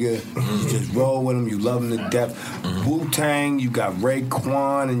hood nigga. You just roll with him, you love him to death. Wu-Tang, you got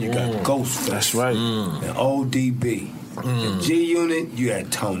Raekwon, and you got Ghostface. That's right. And ODB. In G-Unit, you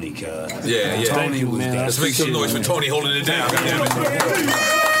had Tony, cuz. Yeah. Tony was man. there. Let's make some noise for Tony holding it down.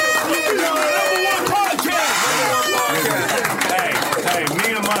 Hey,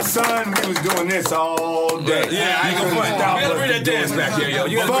 me and my son, we was doing this all day. Yeah, I ain't gonna front. You gotta bring that dance back here, yo.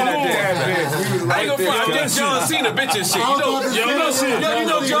 You gotta bring that dance back. We was I ain't gonna front. I'm just John Cena bitch and shit. You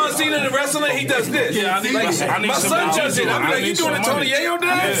know John Cena in the wrestling, he does this. Yeah, I need my son does it. I'm like, you doing the Tony Yayo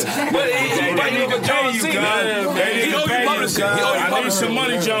dance? But he biting over John Cena. He owe you publishing. I need some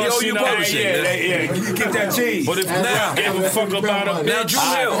money, John Cena. Yeah, you get that cheese. But if now give a fuck about a now Drew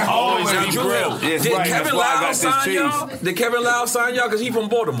Hill. always Now be Drew grilled. Hill. Did Kevin Lau sign y'all? Did Kevin Lau sign y'all? Because he from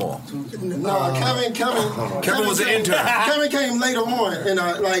Baltimore. No, Kevin was an intern. Kevin came later on, and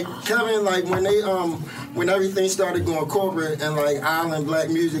Kevin, when they when everything started going corporate and like Island Black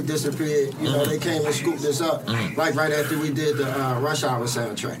music disappeared, you know, they came and scooped this up like right after we did the Rush Hour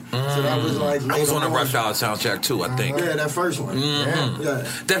soundtrack. So that was like I was on the Rush Hour soundtrack too, I think. Yeah, that first one. Yeah.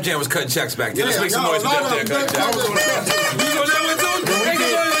 Def Jam was cutting checks back then. Let's Yeah, make some no, noise for no, Def Jam cutting checks. You know that one too? Make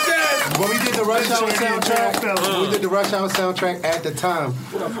some noise for that. When we did the Rush Hour soundtrack, at the time,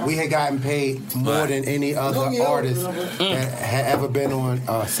 we had gotten paid more than any other artist that had ever been on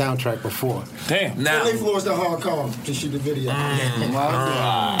a soundtrack before. Damn. Now they flew us to Hong Kong to shoot the video.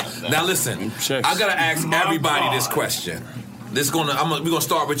 Now listen, I gotta ask everybody this question. We're gonna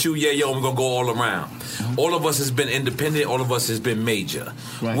start with you, and we're gonna go all around. All of us has been independent. All of us has been major.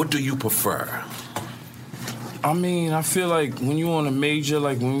 Right. What do you prefer? I mean, I feel like when you on a major,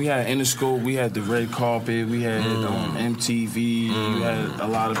 like when we had Interscope, we had the red carpet, we had MTV, you had a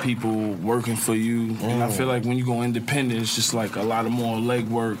lot of people working for you. And I feel like when you go independent, it's just like a lot of more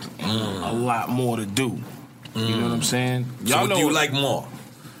legwork and a lot more to do. You know what I'm saying? So what do you like more?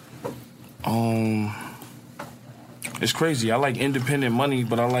 It's crazy. I like independent money,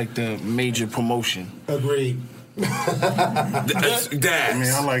 but I like the major promotion. Agreed. Dad. I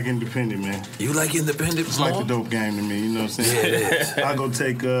mean, I like independent, man. You like independent? It's like the dope game to me, you know what I'm saying? I go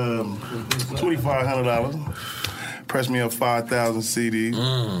take $2,500, press me up 5,000 CDs,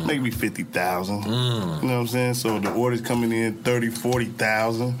 make me 50,000. You know what I'm saying? So the orders coming in 30,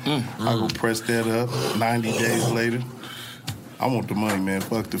 40,000. I go press that up 90 days later. I want the money, man.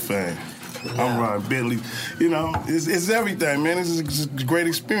 Fuck the fame. I'm riding Bentley. You know, it's everything, man. It's a great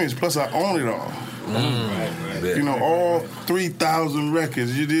experience. Plus, I own it all. You know, all 3,000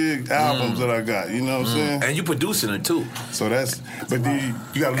 records, you dig, albums that I got, you know what I'm saying? And you producing it too. So but then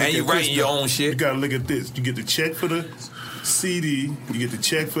you gotta look and you writing your own shit. You gotta look at this. You get the check for the CD, you get the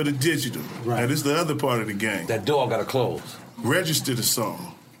check for the digital. Right. Now this is the other part of the game. That door gotta close. Register the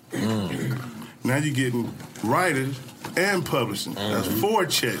song. Now you're getting writers and publishing. That's 4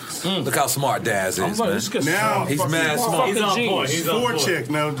 checks. Look how smart Daz is, man. Now he's mad smart. He's on point. He's 4 check.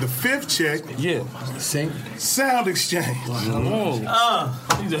 Now the 5th check. Yeah. Sound exchange.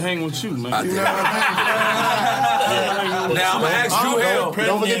 Need to hang with you, man. You know what I mean? Now I'm gonna ask Drew Hill.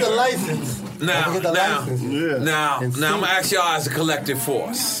 Don't forget the license. Now I'm gonna ask y'all as a collective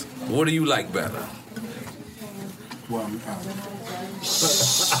force. What do you like better?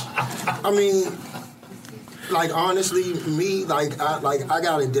 I mean, like honestly, me, I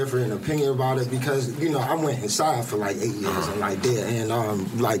got a different opinion about it because, you know, I went inside for like 8 years and like there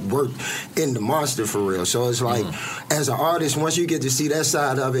and like worked in the monster for real. So it's like, as an artist, once you get to see that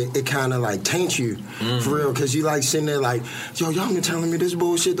side of it, it kind of like taints you for real, because you like sitting there like, yo, y'all been telling me this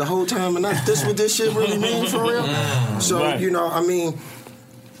bullshit the whole time, and this what this shit really means for real. So you know, I mean,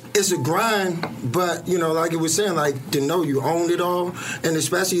 it's a grind, but, you know, like it was saying, like, to know you owned it all, and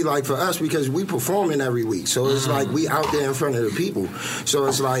especially, like, for us, because we performing every week, so it's like we out there in front of the people, so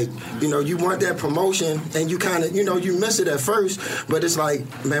it's like, you know, you want that promotion, and you kind of, you know, you miss it at first, but it's like,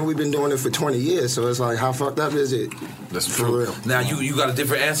 man, we've been doing it for 20 years, so it's like, how fucked up is it? That's true. For real. Now, you got a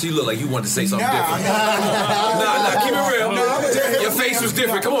different answer? You look like you wanted to say something different. Nah, keep it real. Your face was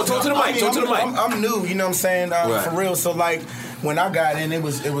different. Come on, talk to the mic, talk to the mic. I'm new, you know what I'm saying, for real, so, like, when I got in, it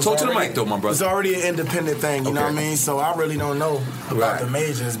was talk to the mic though, my brother. It's already an independent thing, you know what I mean? So I really don't know about the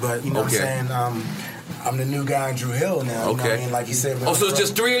majors, but you know what I'm saying? I'm the new guy in Drew Hill now. You know what I mean? Like you said. So it's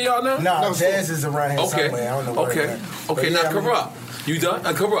just 3 of y'all now? No, Jazz is around here somewhere. I don't know where. Okay, now Corrupt. You done?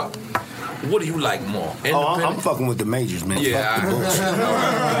 Corrupt. What do you like more? I'm fucking with the majors, man. Yeah. Fuck the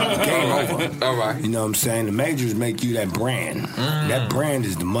bullshit. Game over. All right. You know what I'm saying? The majors make you that brand. That brand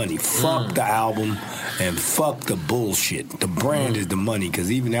is the money. Fuck the album and fuck the bullshit. The brand is the money,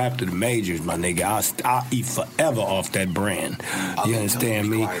 because even after the majors, my nigga, I'll eat forever off that brand. You understand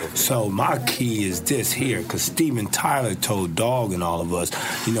me? So my key is this here, because Steven Tyler told Dog and all of us,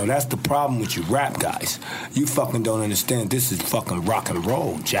 you know, that's the problem with you rap guys. You fucking don't understand. This is fucking rock and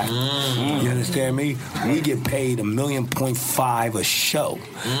roll, Jack. You understand me? We get paid $1.5 million a show.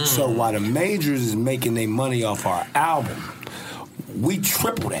 So while the majors is making their money off our album, we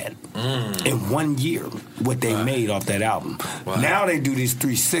triple that in 1 year, what they made off that album. Now they do these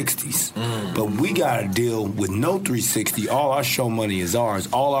 360s, but we got to deal with no 360. All our show money is ours.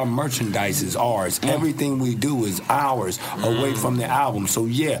 All our merchandise is ours. Everything we do is ours, away from the album. So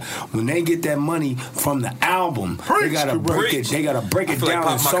yeah, when they get that money from the album, they gotta break it. They gotta break it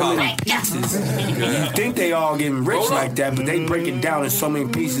down in so many pieces. You think they all getting rich like that, but they break it down in so many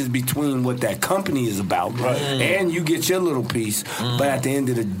pieces between what that company is about, and you get your little piece. But at the end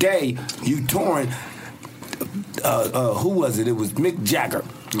of the day, you touring. Who was it? It was Mick Jagger.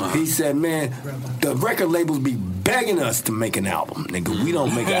 He said, man, the record labels be begging us to make an album, nigga. We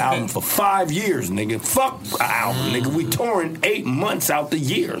don't make an album for 5 years, nigga. Fuck an album, nigga. We touring 8 months out the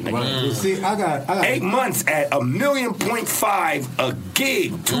year, nigga. See, I got 8 months at $1.5 million a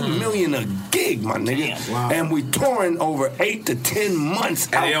gig, $2 million a gig, my nigga. And we touring over 8 to 10 months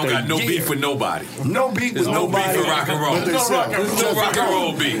out the year. And they don't got no beef with nobody. No beef with nobody. There's no beef with rock and roll. No rock and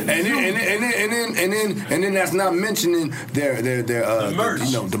roll beef. And then that's not mentioning their merch.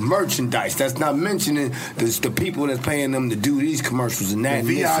 You know, the merchandise. That's not mentioning the people that's paying them to do these commercials and that and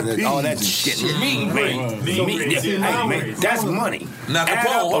this and all that shit. That's money. Now, add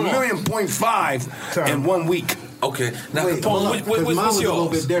up $1.5 million in 1 week. Okay. Now, Wait, Capone, mine what's was yours? a little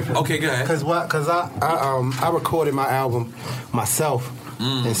bit different. Okay, go ahead. Because I recorded my album myself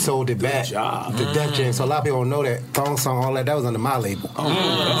and sold it back to Def Jam. So a lot of people don't know that Thong Song, all that was under my label. So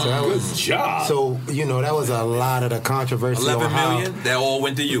that was, job. So, you know, that was a lot of the controversy. 11 million? That all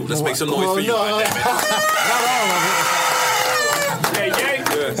went to you. Let's make some noise for you. Not all of it.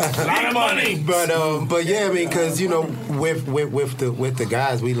 A lot of money. But yeah, I mean, because, you know, with the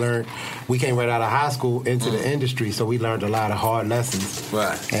guys, we came right out of high school into the industry, so we learned a lot of hard lessons.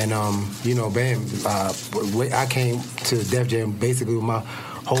 Right. And you know, bam, I came to Def Jam basically with my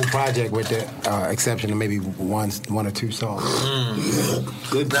whole project, with the exception of maybe one or two songs.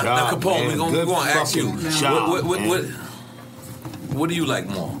 Good job. Now, Capone, we're going to ask you, what do you like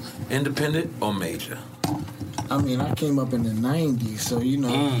more, independent or major? I mean, I came up in the 90s, so, you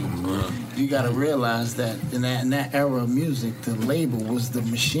know, you got to realize that in that era of music, the label was the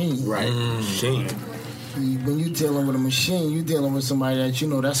machine. Right. Machine. When you're dealing with a machine, you're dealing with somebody that you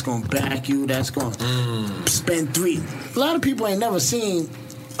know that's going to back you, that's going to spend A lot of people ain't never seen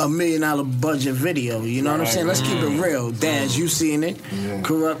 $1 million budget video, you know what I'm saying? Let's keep it real. Daz, you seen it? Yeah.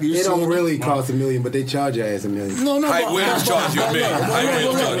 Corrupt, you seen it? It don't really cost $1 million, but they charge your ass $1 million. No, Hype Williams charge you $1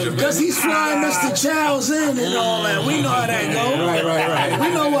 million. Because he's flying Mr. Childs in and all that. We know how that go. Right. We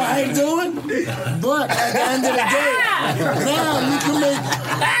know what Hype doing. But at the end of the day, now you can make...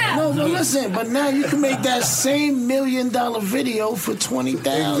 No, listen. But now you can make that same $1 million video for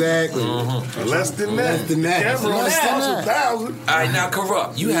 $20,000. Exactly. Less than that. Less than that. All right, now,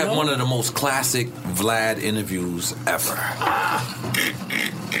 Corrupt, you have one of the most classic Vlad interviews ever.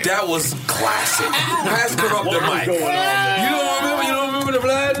 That was classic. Pass Corrupt the mic. You don't remember remember the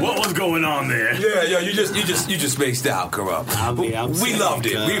Vlad? What was going on there? Yeah, you just spaced out, Corrupt. We loved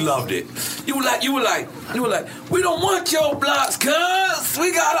it. We loved it. You were like, we don't want your blocks, cuz.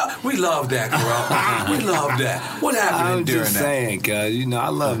 We love that, Corrupt. We love that. What happened during that? I'm just saying, cuz, I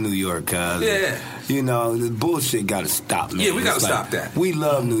love New York, cuz. Yeah. The bullshit got to stop, man. Yeah, we got to stop that. We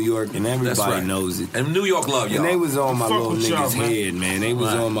love New York, and everybody knows it. And New York love y'all. And they was on my little nigga's head, man. They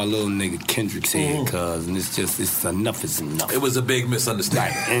was on my little nigga Kendrick's head, cuz. And it's enough is enough. It was a big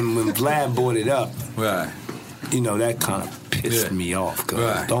misunderstanding. And when Vlad brought it up, right, that kind of pissed me off, cuz.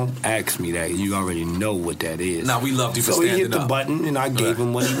 Right. Don't ask me that. You already know what that is. Nah, we loved you for standing up. So he hit the up. button, and I gave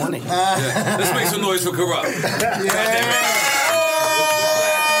him what he wanted. Let's make some noise for Corrupt.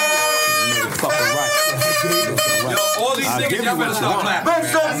 Fucking right. Yo, all these niggas, y'all better stop clapping. Make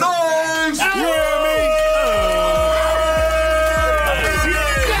some noise! You hear me?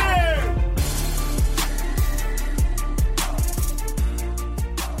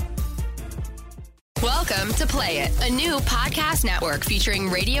 Welcome to Play It, a new podcast network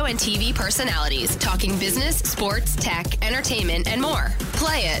featuring radio and TV personalities talking business, sports, tech, entertainment, and more.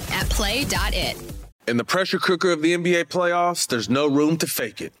 Play it at play.it. In the pressure cooker of the NBA playoffs, there's no room to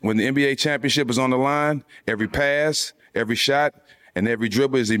fake it. When the NBA championship is on the line, every pass, every shot, and every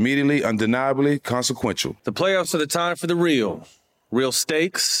dribble is immediately, undeniably consequential. The playoffs are the time for the real. Real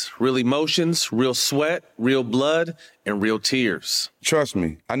stakes, real emotions, real sweat, real blood, and real tears. Trust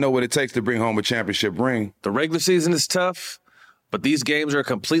me, I know what it takes to bring home a championship ring. The regular season is tough, but these games are a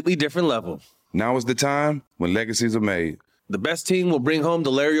completely different level. Now is the time when legacies are made. The best team will bring home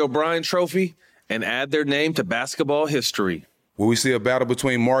the Larry O'Brien Trophy and add their name to basketball history. Will we see a battle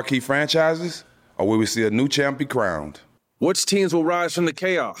between marquee franchises, or will we see a new champ be crowned? Which teams will rise from the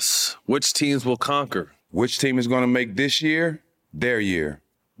chaos? Which teams will conquer? Which team is going to make this year their year?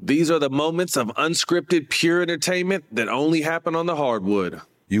 These are the moments of unscripted, pure entertainment that only happen on the hardwood.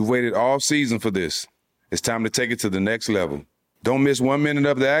 You've waited all season for this. It's time to take it to the next level. Don't miss 1 minute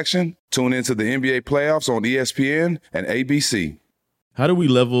of the action. Tune into the NBA playoffs on ESPN and ABC. How do we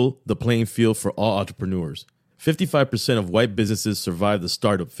level the playing field for all entrepreneurs? 55% of white businesses survive the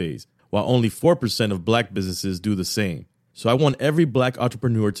startup phase, while only 4% of black businesses do the same. So I want every black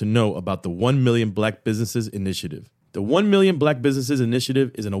entrepreneur to know about the 1 Million Black Businesses Initiative. The 1 Million Black Businesses Initiative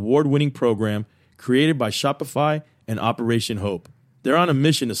is an award-winning program created by Shopify and Operation Hope. They're on a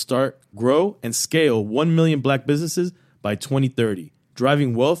mission to start, grow, and scale 1 million black businesses by 2030,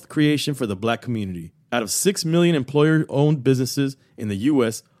 driving wealth creation for the black community. Out of 6 million employer-owned businesses in the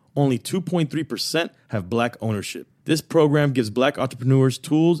U.S., only 2.3% have black ownership. This program gives black entrepreneurs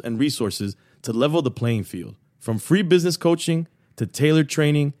tools and resources to level the playing field, from free business coaching to tailored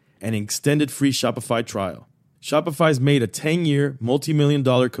training and an extended free Shopify trial. Shopify's made a 10-year,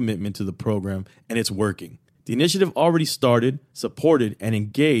 multi-million-dollar commitment to the program, and it's working. The initiative already started, supported, and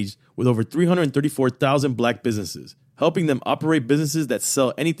engaged with over 334,000 black businesses, helping them operate businesses that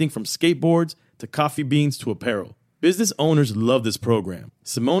sell anything from skateboards to coffee beans to apparel. Business owners love this program.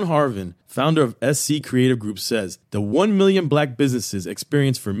 Simone Harvin, founder of SC Creative Group, says, "The 1 million black businesses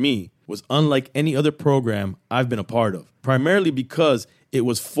experience for me was unlike any other program I've been a part of, primarily because it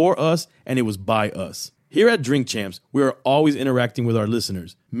was for us and it was by us." Here at Drink Champs, we are always interacting with our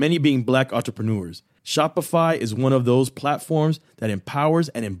listeners, many being black entrepreneurs. Shopify is one of those platforms that empowers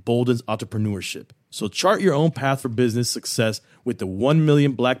and emboldens entrepreneurship. So chart your own path for business success with the 1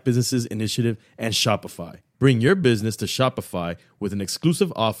 Million Black Businesses Initiative and Shopify. Bring your business to Shopify with an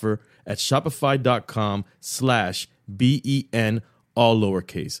exclusive offer at shopify.com/BEN, all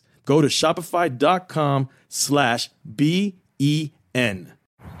lowercase. Go to shopify.com/BEN.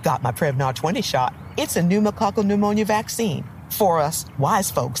 Got my Prevnar 20 shot. It's a pneumococcal pneumonia vaccine. For us,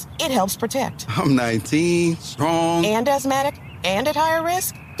 wise folks, it helps protect. I'm 19, strong. And asthmatic, and at higher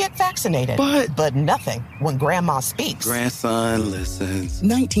risk. Get vaccinated. But nothing when grandma speaks. Grandson listens.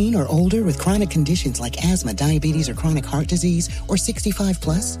 19 or older with chronic conditions like asthma, diabetes, or chronic heart disease, or 65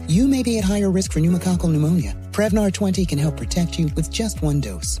 plus, you may be at higher risk for pneumococcal pneumonia. Prevnar 20 can help protect you with just one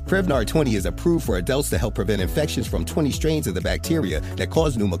dose. Prevnar 20 is approved for adults to help prevent infections from 20 strains of the bacteria that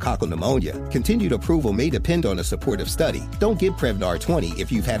cause pneumococcal pneumonia. Continued approval may depend on a supportive study. Don't give Prevnar 20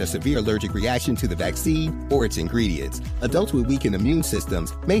 if you've had a severe allergic reaction to the vaccine or its ingredients. Adults with weakened immune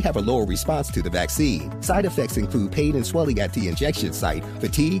systems may have a lower response to the vaccine. Side effects include pain and swelling at the injection site,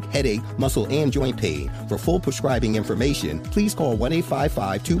 fatigue, headache, muscle, and joint pain. For full prescribing information, please call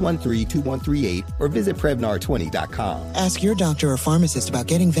 1-855-213-2138 or visit Prevnar20.com. Ask your doctor or pharmacist about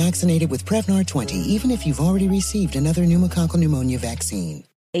getting vaccinated with Prevnar 20, even if you've already received another pneumococcal pneumonia vaccine.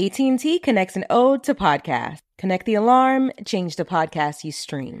 AT&T connects an ode to podcast. Connect the alarm, change the podcast you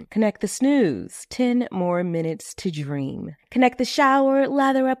stream. Connect the snooze, 10 more minutes to dream. Connect the shower,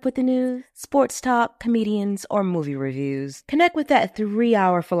 lather up with the news, sports talk, comedians, or movie reviews. Connect with that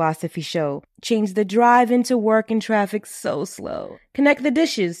 3-hour philosophy show. Change the drive into work and traffic so slow. Connect the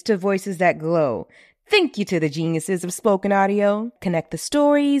dishes to voices that glow. Thank you to the geniuses of spoken audio. Connect the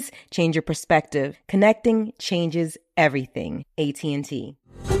stories, change your perspective. Connecting changes everything. AT&T.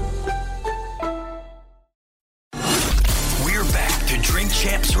 Drink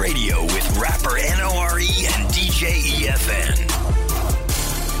Champs Radio with rapper NORE and DJ EFN.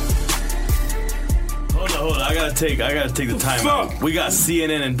 Hold on. I gotta take the time out. We got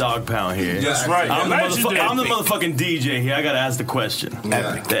CNN and Dog Pound here. That's right. I'm the motherfucking DJ here. I gotta ask the question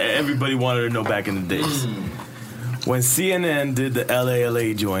that everybody wanted to know back in the days. When CNN did the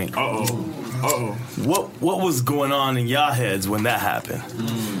LA joint, what was going on in y'all heads when that happened?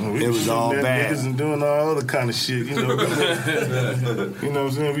 It was all bad. Niggas and doing all other kind of shit, you know. You know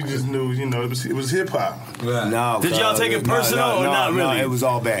what I'm saying? We just knew, you know, it was hip hop. Right. No, did y'all take it personal or not really? No, it was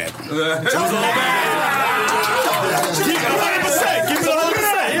all bad. It was all bad. Keep it 100%. Keep it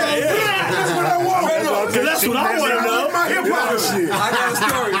 100%. Yeah. That's what I want. That's what I want to know. My hip hop shit. I got a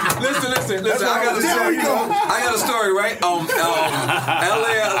story. Listen. I got a story, right?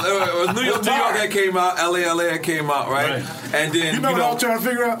 New York had came out. LA had came out, right? And then you know what I was trying to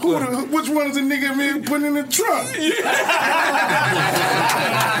figure out? Which one is the nigga me putting in the trunk?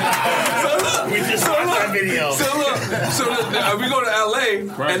 We just watched that video. So we go to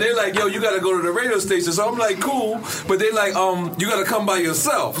LA, and they're like, "Yo, you got to go to the radio station." So I'm like, "Cool," but they like, "You got to come by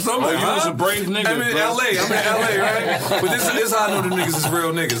yourself." So I'm like, "You was a brave nigga." I'm in LA, right? But this is how I know the niggas is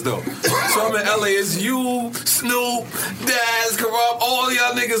real niggas, though. So I'm in LA. It's you, Snoop, Daz, Corrupt, all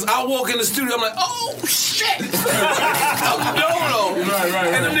y'all niggas. I walk in the studio. I'm like, "Oh shit!" I'm Dono.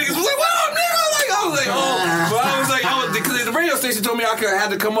 Right. And them niggas was like, "What up, nigga?" I was like, "Oh," but I was like, because the radio station told me I had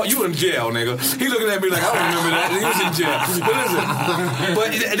to come up. You in jail, nigga. He looking at me like, I don't remember that. He was in jail. But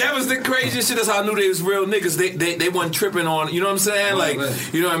listen, that was the craziest shit. That's how I knew they was real niggas. They wasn't tripping on, you know what I'm saying? Like,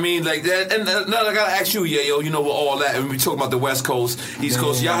 you know what I mean? Like that. And now I gotta ask you, Yayo, you know, with all that, and we talk about the West Coast, East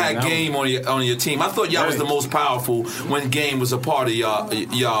Coast, y'all had Game on your team. I thought y'all was the most powerful when Game was a part of y'all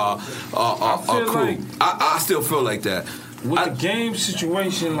crew. I still feel like that. With the Game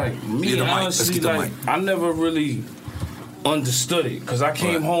situation, like me, honestly, like I never really understood it because I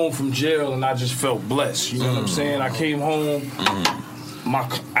came home from jail and I just felt blessed. You know what I'm saying? I came home. I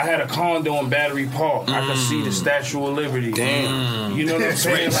had a condo in Battery Park. I could see the Statue of Liberty. Damn. You know what I'm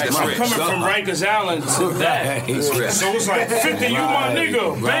saying? Like, I'm coming from Rikers Island to that. So it's like, 50, you my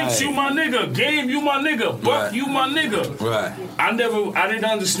nigga. Banks, you my nigga. Game, you my nigga. Buck, you my nigga. Right. I didn't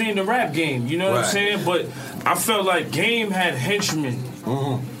understand the rap game. You know what I'm saying? But I felt like Game had henchmen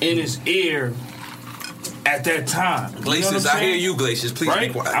in his ear at that time. Glaciers, I hear you, Glaciers. Please be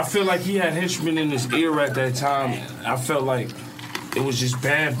quiet. I feel like he had henchmen in his ear at that time. I felt like it was just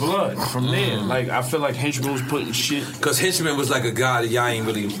bad blood from there. Like, I feel like Henchman was putting shit. Because Henchman was like a guy that y'all ain't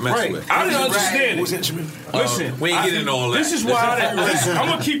really messing with. I didn't understand it. Listen, we ain't getting all that. This is why I'm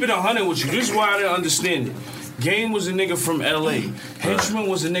going to keep it 100 with you. This is why I didn't understand it. Game was a nigga from LA. Henchman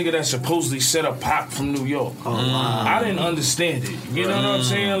was a nigga that supposedly set up Pop from New York. I didn't understand it. You know what I'm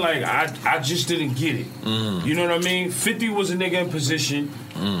saying? Like, I just didn't get it. You know what I mean? 50 was a nigga in position.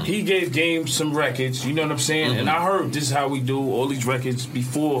 He gave Game some records. You know what I'm saying? And I heard this is how we do all these records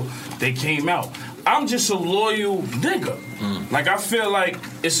before they came out. I'm just a loyal nigga. Like, I feel like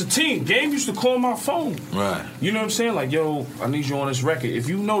it's a team. Game used to call my phone. Right. You know what I'm saying? Like, yo, I need you on this record. If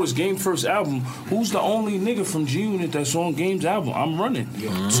you notice Game's first album, who's the only nigga from G-Unit that's on Game's album? I'm running.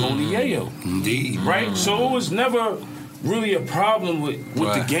 Tony Yayo. Indeed. Right? So it was never really a problem with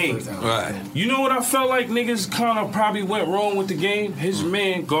the Game. Right. You know what I felt like niggas kind of probably went wrong with the Game? His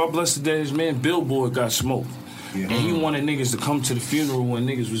man, God bless the dead, his man Billboard got smoked. And he wanted niggas to come to the funeral when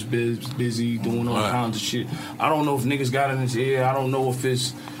niggas was busy doing all kinds of shit. I don't know if niggas got in his ear. I don't know if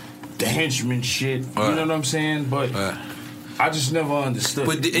it's the henchman shit. You know what I'm saying? But I just never understood.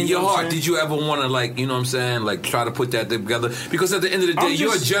 But in your heart, did you ever want to, like, you know what I'm saying, like, try to put that together? Because at the end of the day,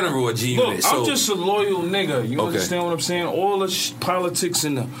 you're a general at G-Unit. Look, I'm just a loyal nigga. You understand what I'm saying? All the politics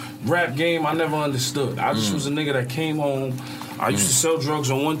in the rap game, I never understood. I just was a nigga that came home. I used to sell drugs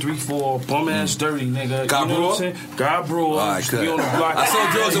on 134, bum ass dirty nigga. God you know what I'm saying? God Brewer. I used to be on the block. I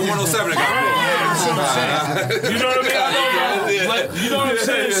sold drugs on 107 at God Brewer. You know what I mean? You know what I'm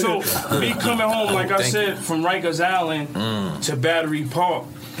saying? So me coming home, like I said, from Rikers Island to Battery Park,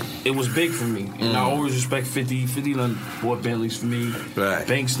 it was big for me. And I always respect 50. 50 done bought Bentleys for me. Right.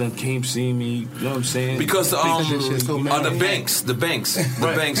 Banks done came see me. You know what I'm saying? Because the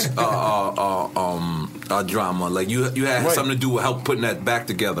banks are drama. Like you had something to do with help putting that back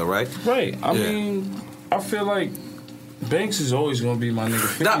together, right? Right. I mean, I feel like Banks is always gonna be my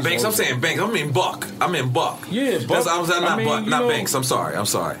nigga. Not Banks. I'm saying Banks. I mean Buck. Yeah, Buck. Not Banks. I'm sorry.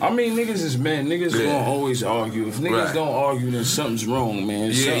 I mean, niggas is men. Niggas gonna always argue. If niggas don't argue, then something's wrong,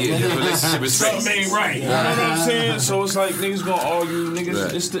 man. Yeah. Relationship is something ain't right. You know what I'm saying? So it's like niggas gonna argue.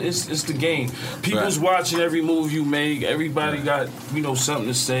 Niggas, it's the game. People's watching every move you make. Everybody got something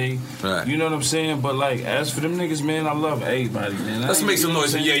to say. Right. You know what I'm saying? But like, as for them niggas, man, I love everybody, man. Let's make some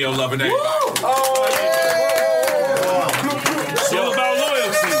noise for Yayo loving everybody. It's all about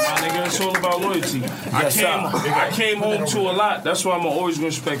loyalty, my nigga. It's all about loyalty. I came home to a lot. That's why I'm always going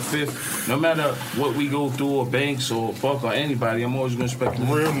to respect Fifth. No matter what we go through, or Banks, or Buck, or anybody, I'm always going to respect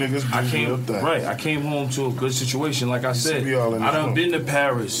them. Real niggas. I came home to a good situation. Like I said, I done been to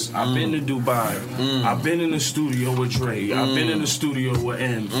Paris. I've been to Dubai. I've been in the studio with Dre. I've been in the studio with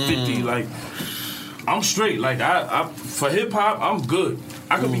M. 50. Like, I'm straight. Like, I for hip hop, I'm good.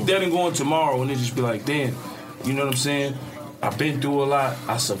 I could be dead and going tomorrow, and it just be like, damn. You know what I'm saying? I've been through a lot.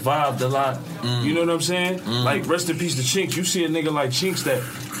 I survived a lot. You know what I'm saying? Like, rest in peace to Chinks. You see a nigga like Chinks that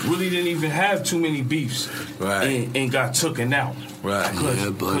really didn't even have too many beefs and got taken out. Right.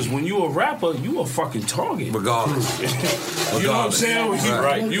 Because when you a rapper, you a fucking target. Regardless. You know what I'm saying?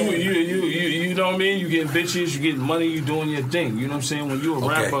 Right. You know what I mean? You getting bitches, you getting money, you doing your thing. You know what I'm saying? When you a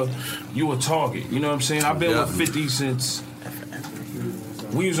rapper, you a target. You know what I'm saying? I've been with 50 since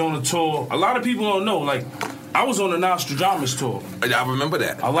we was on a tour. A lot of people don't know, like, I was on the Nostradamus tour. I remember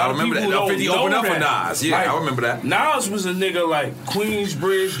that. A lot of people don't 50 know opened up that. for Nas. Yeah, like, I remember that. Nas was a nigga like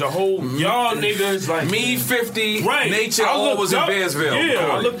Queensbridge, the whole y'all niggas like me, 50, right. Nature, all was in Bearsville. Yeah,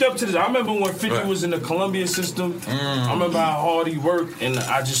 I looked up to this. I remember when 50 was in the Columbia system. I remember how hard he worked, and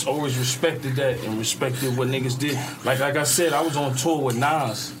I just always respected that and respected what niggas did. Like I said, I was on tour with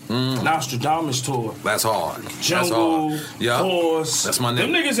Nas. Nostradamus tour. That's hard. Jungle, Horse. That's my nigga.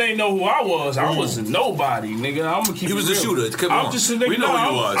 Them niggas ain't know who I was. I wasn't nobody, nigga. I'm gonna keep He was a shooter. Come I'm on. just a nigga. We know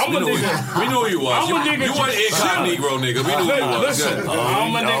who you was. I'm a nigga. We know who you was. I'm a nigga. You weren't incognito, nigga. We knew who you was. Listen,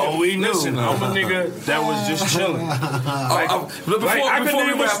 I'm a nigga. Listen, I'm a nigga that was just chilling. I can tell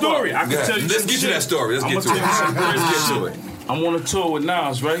you a story. I can tell you. Let's get to that story. Let's get to it. I'm on a tour with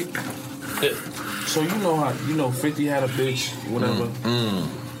Nas, right? So you know how 50 had a bitch, whatever.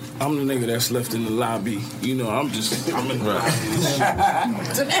 I'm the nigga that's left in the lobby. You know, I'm in the lobby.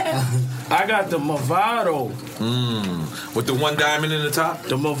 I got the Movado. With the one diamond in the top?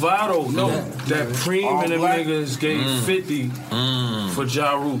 The Movado. No, that Preem and them niggas gave 50 for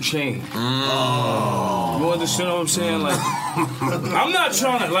Ja Rule chain. You understand what I'm saying? Like, I'm not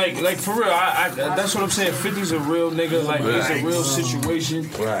trying to, like for real, I that's what I'm saying. 50's a real nigga. Like, it's a real situation.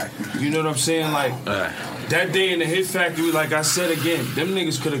 Right. You know what I'm saying? Like, that day in the Hit Factory, like I said again, them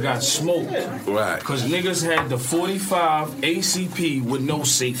niggas could have got smoked. Right. Because niggas had the 45 ACP with no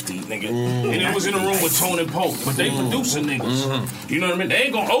safety, nigga. And it was in a room with Tone and Pope. But they producing niggas. You know what I mean? They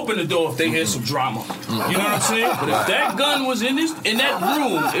ain't gonna open the door if they hear some drama. You know what I'm saying? But if that gun was in that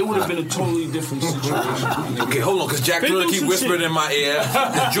room, it would have been a totally different situation. Okay, hold on, because Jack Thriller keep whispering in my ear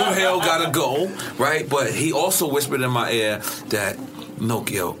that Drew Hill gotta go, right? But he also whispered in my ear that,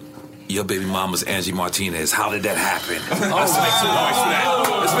 Nokio, your baby mama's Angie Martinez. How did that happen? Let's make some noise for that.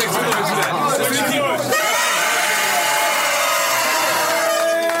 Let's make some noise for that.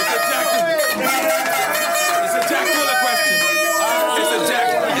 It's a Jack Thriller question. It's a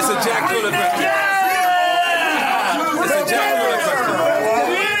Jack Thriller question. It's a Jack Thriller question.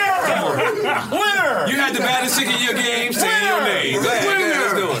 Winner! You had the baddest chick in your game. Say your name. Go ahead,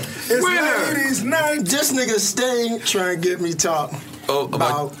 let's do it. It's ladies' night. This nigga staying trying to get me talk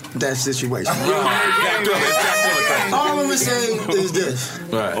about that situation. All I'm gonna say is this.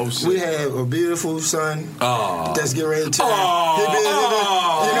 Right. We have a beautiful son that's getting ready to you know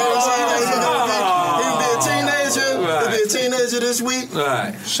what I'm saying? Like, he'll be a teenager this week.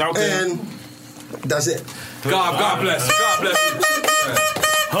 Right. Shout and that's it. God bless you. God bless you.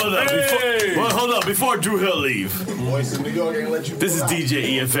 Hold up. Before Drew Hill leave. This is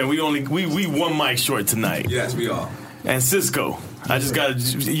DJ EFN. We one mic short tonight. Yes, we are. And Cisco, I just got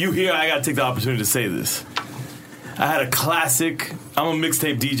you here. I got to take the opportunity to say this. I had a classic. I'm a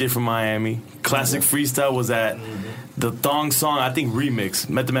mixtape DJ from Miami. Classic freestyle was at the Thong Song, I think remix.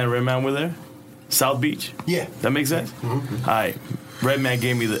 Method Man and Redman were there. South Beach. Yeah, that makes sense. All right. Redman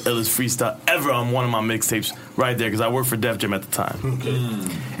gave me the illest freestyle ever on one of my mixtapes right there because I worked for Def Jam at the time.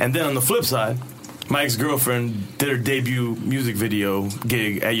 And then on the flip side, My ex-girlfriend did her debut music video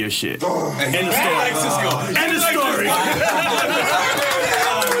gig at your shit. End of story. End of story. I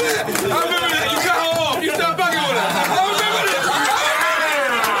remember that. You got her off. You stopped fucking with her. I remember that.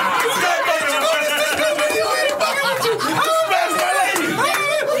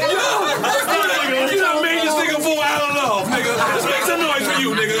 You done made this nigga fall out of love, nigga. Let's make some noise for you,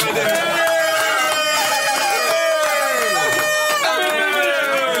 nigga. Right there.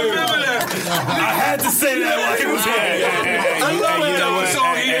 Say that while he was here.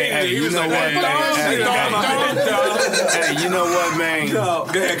 Hey, you know what, man? Go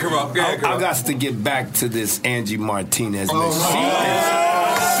ahead, Corrupt. I got to get back to this Angie Martinez, man. She is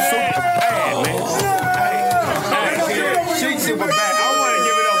super bad, man. She's super bad. I want to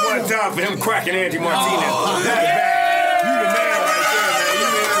give it up one time for him cracking Angie Martinez. That's bad. You the man right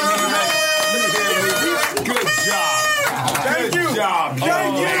there, man. Good job. Good job.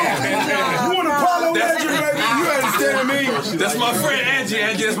 Thank you. You want to follow Angie, baby? You understand me? That's my friend, Angie.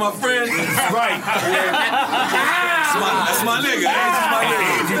 Angie, that's my friend. Right. That's my nigga. Angie's my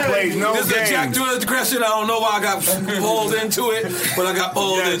nigga. Angie plays no games. This is a Jack Driller's question. I don't know why I got pulled into it, but I got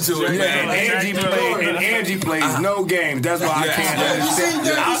pulled into it. Yeah, and Angie plays no games. That's why I can't understand.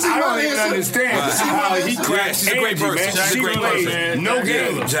 I don't even understand how he cracks. She's a great person. She plays no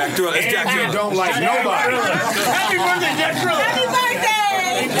games. Jack Driller. It's Jack Driller. Don't like nobody. Happy birthday, Jack Driller. Happy birthday.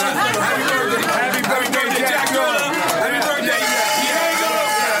 Happy birthday, Jack Driller. Happy birthday.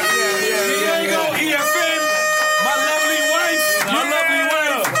 Diego, EFN, my lovely wife.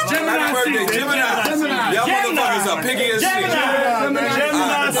 Happy birthday, Gemini. Y'all motherfuckers are piggy as shit.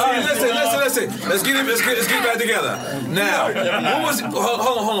 Listen. Let's get back together. Now,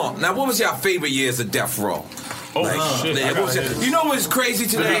 hold on. Now, what was your favorite years of Death Row? Oh, shit. You know what's crazy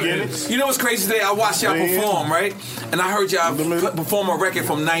today? I watched y'all perform, right? And I heard y'all perform a record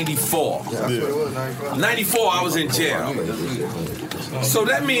from 94. 94, I was in jail. So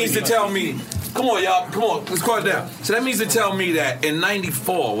that means to tell me, come on, y'all, let's call it down. So that means to tell me that in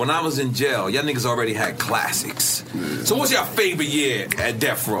 94, when I was in jail, y'all niggas already had classics. So what's your favorite year at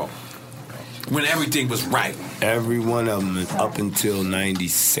Death Row? When everything was right. Every one of them is up until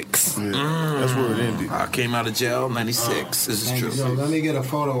 96. Yeah. That's where it ended. I came out of jail 96. This is true. Yo, let me get a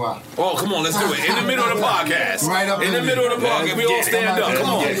photo out. Oh, come on, let's do it. In the middle of the podcast. Right up in the middle of the podcast. We all stand up. Come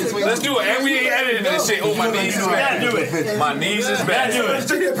on. Let's do it. And we ain't editing this shit. Oh, my knees is bad. My knees is bad.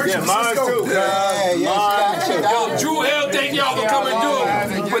 Yeah, mine too. Yo, Drew Hill, thank y'all for coming through.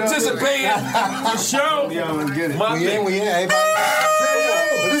 Participating. The show. We in.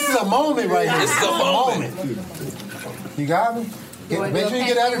 This is a moment right here. This is a moment. You got me? Make sure you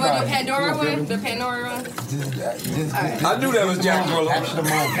get everybody. You want the Pandora one? The Pandora one? I knew that was Jack Driller. Extra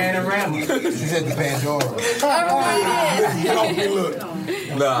moment. Panorama. She said the Pandora.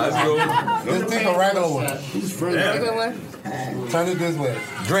 Nah, that's good. Let's take a regular one. Regular one? Turn it this way.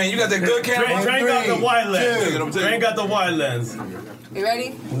 Drain, you got that good camera? Drain got the wide lens. Drain got the wide lens. You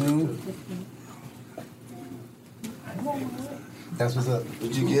ready? That's what's up.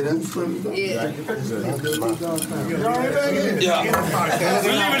 Did you get it? Yeah.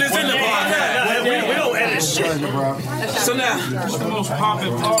 We're leaving this in the podcast. We don't edit shit. So now, It's the most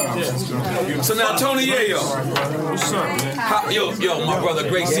popular podcast. So now, Tony Yayo. What's up, man? Yo, my brother,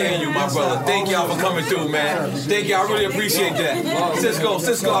 great seeing you, my brother. Thank y'all for coming through, man. Thank y'all, I really appreciate that. Cisco,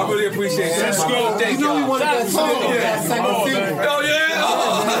 I really appreciate that. Cisco, thank y'all. Oh yeah.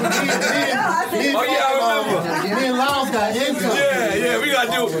 Oh yeah, I remember. Me and Lyles got into it. Yeah, we're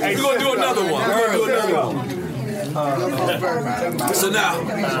gonna do another one. So now,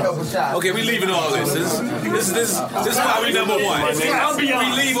 okay, we leaving all this. This is why we number one. We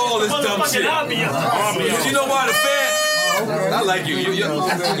leave all this dumb shit. Because you know why the fan. I like you.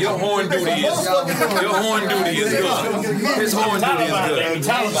 Your horn duty is good. His horn duty is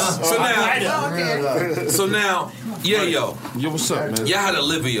good. So now, yo, what's up, man? y'all had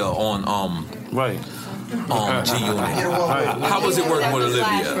Olivia on Right. G-Unit. How was it working with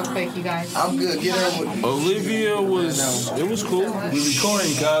Olivia? Real quick, you guys. I'm good. Get on with it. Olivia was cool. We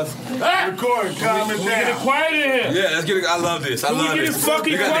recording, cuz. Recording, calm it We get it down. quiet in here. Yeah, let's get it. I love this. I Can we love get this. it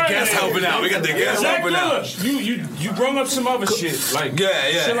fucking We got the quiet? guests helping out. We got the guests Jack helping out. Driller, you brung up some other shit. Like,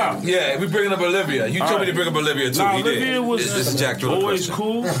 Yeah. chill out. Yeah, we bringing up Olivia. You told me to bring up Olivia too. Nah, He did. Olivia was This is Jack Driller always question.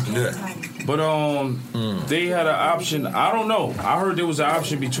 cool. Yeah. But they had an option. I don't know. I heard there was an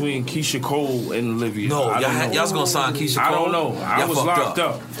option between Keisha Cole and Olivia. No, I don't know. y'all was gonna sign Keisha Cole. I don't know. I Y'all was fucked locked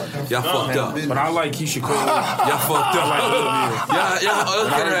up. Y'all fucked up. But I like Keisha Cole. Y'all fucked up. I like Olivia. Y'all I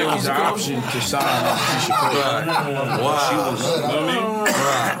heard there was an Keisha Cole. option to sign Keisha Cole. Wow. She was, you know what I mean?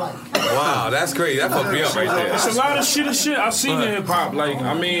 Wow, that's crazy. That fucked me up right there. It's a lot of shit I've seen in hip hop. Like,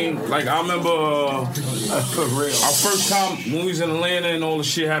 I mean, like I remember our first time when we was in Atlanta and all the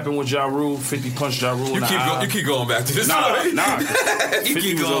shit happened with Ja Rule. 50 punched Ja Rule in the eye. You keep going back to this. Nah. You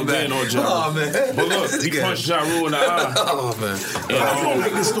keep going back. Oh man. But look, he punched Ja Rule in the eye. Oh man. I'm gonna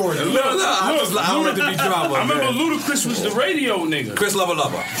make this story. I want it to be drama. I remember Ludacris was the radio nigga. Chris Lover.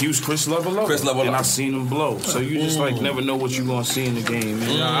 He was Chris Lover. And I seen him blow. So you just like never know what you gonna see in the game.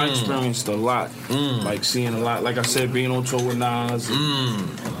 Man. I experienced a lot. Like seeing a lot. Like I said, being on tour with Nas.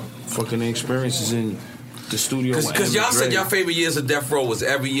 Fucking experiences in the studio. Because y'all said your favorite years of Death Row was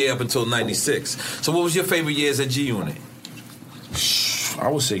every year up until '96. So what was your favorite years at G Unit? I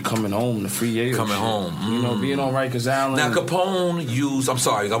would say coming home, the free years. Coming home. You know, being on Rikers Island. Now, Capone used, I'm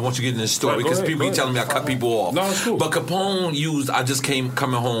sorry, I want you to get in this story because people be telling me I cut people off. No, it's cool. But Capone used, I just came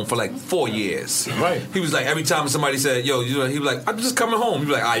coming home for like 4 years. Right. He was like, every time somebody said, yo, he was like, I'm just coming home. He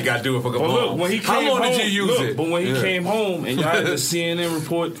was like, you got to do it for Capone. But look, when he came How long home, did you use it? But when he came home and y'all had the CNN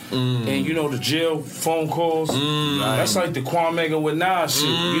report and you know the jail phone calls, that's like the Kwame with Nas shit.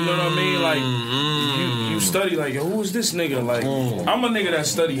 You know what I mean? Like, you study like, yo, who is this nigga? Like, I'm a nigga that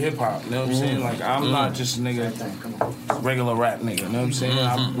study hip hop. You know what I'm saying? Like, I'm not just a nigga, regular rap nigga. You know what I'm saying?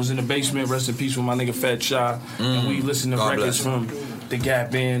 I was in the basement, rest in peace with my nigga Fat Shy, and we listened to God records from the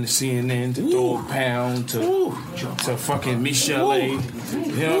Gap Band, to CNN, to Dog Pound, to fucking Michelle A. You know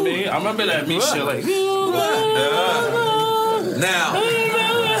what I mean? I remember that Michelle A. Now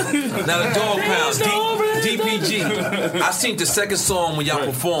the Dog Pound, DPG. I seen the second song when y'all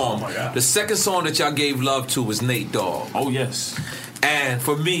performed. The second song that y'all gave love to was Nate Dogg. Oh, yes. And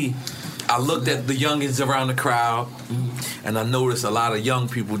for me, I looked at the youngins around the crowd, and I noticed a lot of young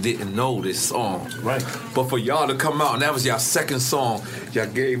people didn't know this song. Right. But for y'all to come out, and that was y'all second song, y'all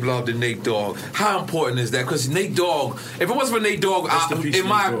gave love to Nate Dogg. How important is that? Because Nate Dogg, if it wasn't for Nate Dogg, in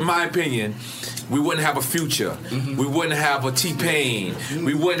my opinion, we wouldn't have a Future. We wouldn't have a T-Pain.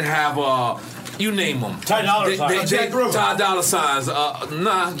 We wouldn't have a... You name them. Ty Dolla Sign. Ty Dolla Signs.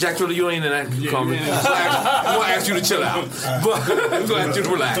 Nah, Jack Thriller, you ain't in that comment. I'm gonna ask you to chill out. But I'm gonna ask you to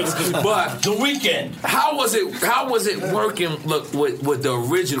relax. But The Weeknd. How was it working? Look with the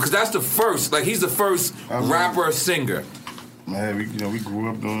original? Because that's the first. Like he's the first rapper singer. Man, we grew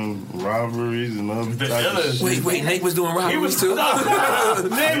up doing robberies and other types of shit. Wait, Nate was doing robberies too?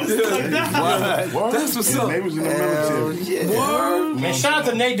 Nate was doing that. What? That's what's up. Nate was in the military. Word? Man, shout out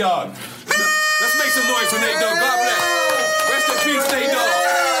to Nate Dogg. Let's make some noise for Nate Dogg. God bless. Rest in peace, Nate Dogg.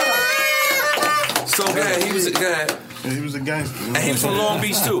 So good. He was a guy. And he was a gangster. And he was from Long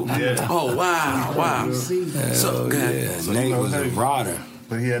Beach too. Yeah. Oh wow. So good. Nate was a rodder.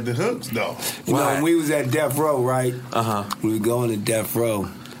 But he had the hooks though. You know, when we was at Death Row, right? We were going to Death Row.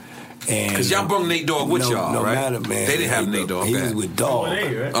 Because y'all brought Nate Dogg with y'all, no right? matter, man. They didn't have Nate Dogg. He was with Dogg.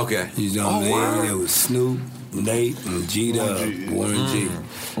 Okay. You know what I mean? There was Snoop, Nate, and G-Dub, Warren G.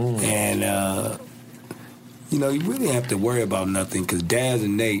 And, you know, you really have to worry about nothing because Daz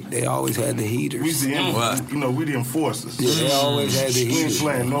and Nate, they always had the heaters. We the enforcers. Yeah, they always had the heaters. We ain't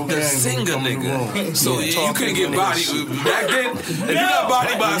playing no The games. singer nigga. So you couldn't get bodied. Back then, if you got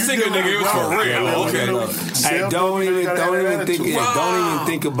bodied by a singer nigga, it was for real. Okay. Hey, don't even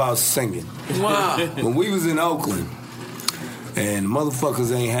think about singing. Wow. When we was in Oakland, and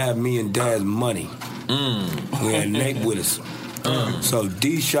motherfuckers ain't have me and Dad's money, we had Nate with us. So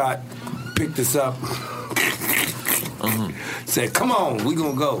D-Shot picked us up. Said, come on, we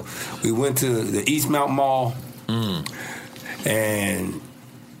gonna go. We went to the Eastmount Mall, and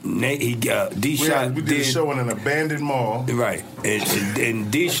Nate, D-Shot we did a show in an abandoned mall. Right.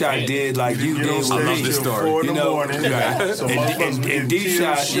 And D-Shot did like you did with I love me. this story. 4 in the morning. Right. So And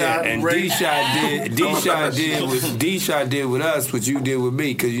D-Shot did with us what you did with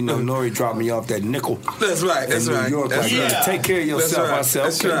me, because you know Nori dropped me off that nickel. That's right. In New York, like, take care of yourself. Right. I said,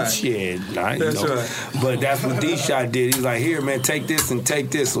 That's okay, right. shit. Nah, That's right. But that's what D-Shot did. He was like, here, man, take this and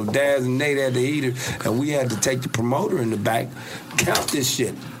take this. So Daz and Nate had the heater, and we had to take the promoter in the back, count this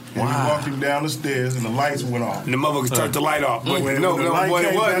shit. And we walked him down the stairs, and the lights went off. And the motherfuckers turned the light off. But When no, the light what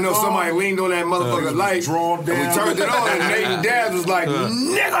it came was, back no, on, somebody leaned on that motherfucker's light, drawn down. and we turned it on, and Nate and Daz was like,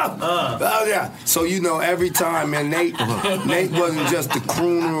 nigga! Oh, yeah. So, you know, every time, man, Nate wasn't just a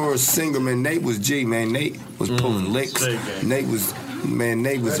crooner or a singer, man. Nate was G, man. Nate was pulling licks. Nate was a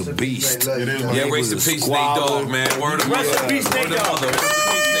beast. Yeah, race in peace, Nate Dogg, man. Word of mother. Rest in peace, Nate Dogg.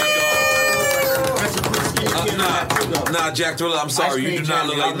 Nah, Jack Thriller, I'm sorry. You do not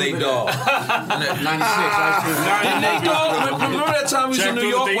look like Nate Dogg. 96. Nate Dogg, remember that time we was in New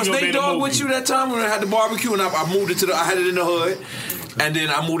York? Was Nate Dogg with you that time when I had the barbecue and I moved it to I had it in the hood? And then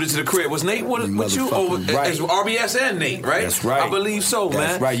I moved into the crib. Was Nate with you? Or it's RBS and Nate, right? That's right. I believe so, man.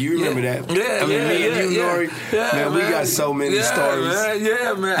 That's right. You remember that? Yeah, I mean, me and you, Nori, man, we got so many stories. Man.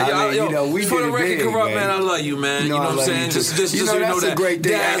 Yeah, man. I mean, you know, we for did the it record, big, Corrupt, man. I love you, man. You know what I'm saying? Just so you know that's that. a great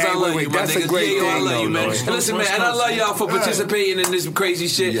thing. Daz, I love you, my That's a nigga. great Yeah, I thing, love you, man. Nori. And listen, man, and I love y'all for participating in this crazy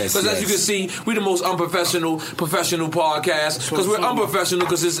shit. Yes, Because as you can see, we the most professional podcast. Because we're unprofessional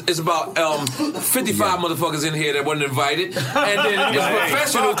because it's about 55 motherfuckers in here that wasn't invited. And then it's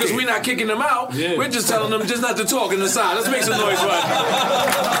professional because we're not kicking them out. We're just telling them just not to talk in the side. Let's make some noise, right?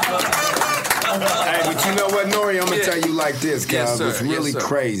 Hey, but you know what, Nori? I'm gonna tell you like this, Cal. Yes, sir. What's really Yes, sir.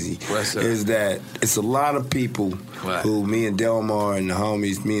 crazy is that it's a lot of people who me and Delmar and the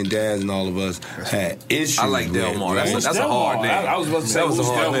homies, me and Daz and all of us had issues. I like Delmar. With, That's a hard name. I was about to say, that was a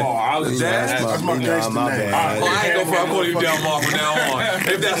who's hard name. Delmar? I was That's my gangster name. my bad. Oh, I ain't gonna call you Delmar from now on.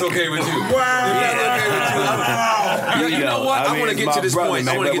 If that's okay with you. You know what? I want to get to this point.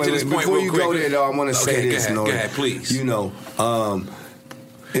 I want to get to this point Before real you quick. go there, though, I want to say this, Go Nori. ahead, please. You know,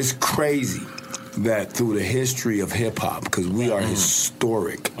 it's crazy that through the history of hip-hop, because we are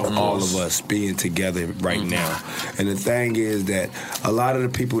historic, all of us being together right now. And the thing is that a lot of the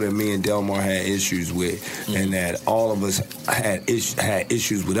people that me and Delmar had issues with, and that all of us had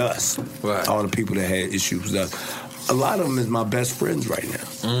issues with us, all the people that had issues with us, a lot of them is my best friends right now.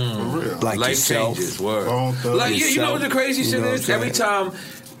 For real. Like Life yourself. changes, word. Like, you know what the crazy shit is? Every time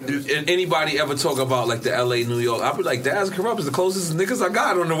anybody ever talk about like the LA, New York, I'll be like, Daz Corrupt is the closest niggas I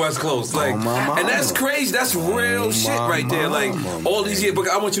got on the West Coast. Like, and that's crazy. That's real shit right there. Like, all these years. But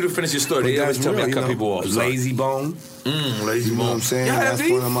I want you to finish your story. They always tell me I cut people off. Lazy Bone. Lazy You know what I'm saying? Yeah, That's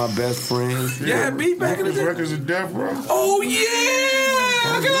one of my best friends. Yeah, beat back in the day. Records of Death Row. Oh, yeah!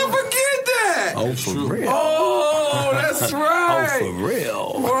 How can I forget that? Oh, for real. Oh, that's right. Oh, for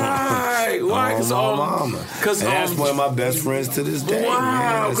real. Right. Because mama. And that's one of my best friends to this day. Wow,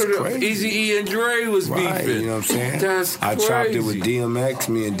 man. That's crazy. Easy E and Dre was Right, beefing. you know what I'm saying? That's I chopped it with crazy. DMX.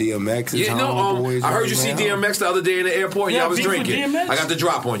 Me and DMX is Yeah, no, homeboys. I heard right you see now. DMX the other day in the airport. Yeah, Y'all was beef with drinking. DMX? I got the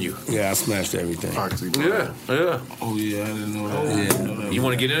drop on you. Yeah, I smashed everything. Yeah. Oh yeah, I didn't know that. Yeah. You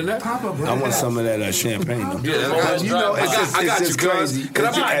want to get in there? I want some of that champagne. Though. Yeah, you know, I got you, just cuz. crazy. Can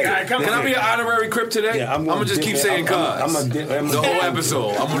I be an honorary Crip today? Yeah, I'm gonna just keep saying cuz. The whole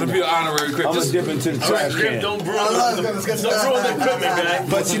episode. I'm gonna be an honorary Crip. I'm gonna dip into the trash can. Don't ruin the equipment, man.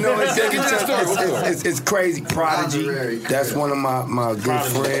 But you know, it's crazy. Prodigy, that's one of my good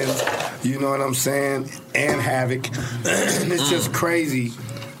friends. You know what I'm saying? And Havoc. It's just crazy.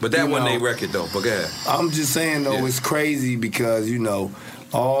 But that wasn't a record though. But go ahead. I'm just saying though, it's crazy because you know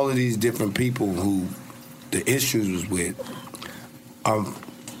all of these different people who the issues was with.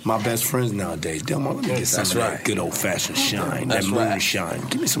 My best friends nowadays. Delmar, let me get some of that good old fashioned shine, that moonshine.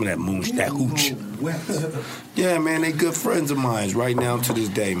 Give me some of that that hooch. Yeah, man, they good friends of mine right now to this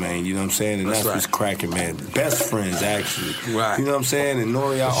day, man. You know what I'm saying? And that's what's cracking, man. Best friends, actually. Right. You know what I'm saying? And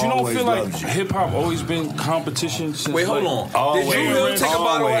Nori, I But you don't always feel like loved you. hip hop always been competition since? Wait, hold on. Always, Did Drew Hill take a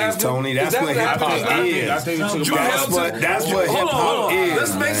bottle always, after? Tony. That's what hip hop is. I think it took Drew about. Hill That's what hip hop is.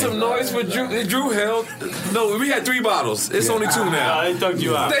 Let's make some noise for Drew Hill. No, we had 3 bottles. It's only 2 now. They dug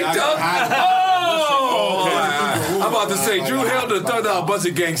you out. They dug. I'm about to say Drew Hill done thugged out a bunch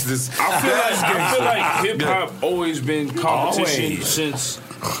of gangsters. I feel like hip hop always been competition since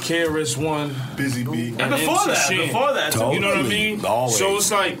KRS-One, Busy Bee, and Before that, you know what I mean? Always. So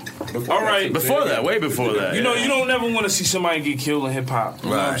it's like, all right, Before that, way before that. you know, you don't never want to see somebody get killed in hip hop. You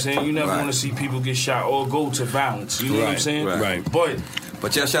know what I'm saying? You never want to see people get shot or go to violence. You know what I'm saying? Right.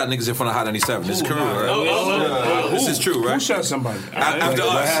 But y'all shot niggas in front of Hot 97. This is true, right? This is true, who right? shot somebody? After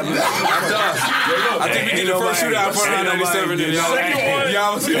us. After us. I think we did the first shootout in front of Hot 97.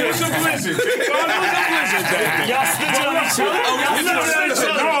 Y'all was It was a blizzard. Y'all snitching on each other?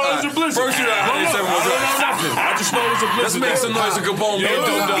 No, it was a blizzard. First shootout in Hot 97 was us. I just know it was a blizzard. Let's make some noise of Capone being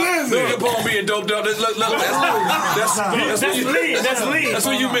doped up. Capone being doped up. That's lean. That's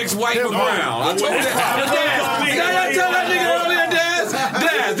when you mix white with brown. I told that. Did I not tell that nigga earlier, Daz,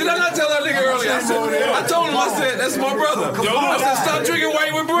 did I not tell that nigga earlier? I told him, I said, that's my brother. I said, stop drinking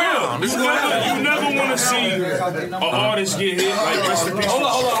white with brown. This is what happened. You never want to see an artist get hit like rest in peace. Hold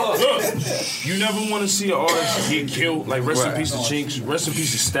on. Look, you never want to see an artist get killed like rest in peace to Chinks, rest in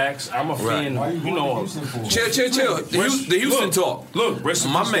peace to Stacks. I'm a fan. You know, chill. The Houston talk. Look, rest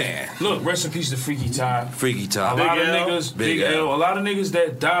in my peace man. Look, rest in peace to Freaky Ty. Freaky Ty. A lot of niggas, Big L. A lot of niggas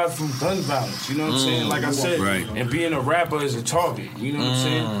that died from gun violence. You know what I'm saying? Like I said, and being a rapper is a target. You know what I'm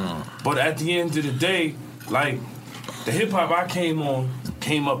saying? But at the end of the day, like the hip hop I came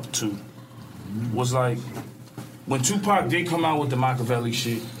up to was like when Tupac did come out with the Machiavelli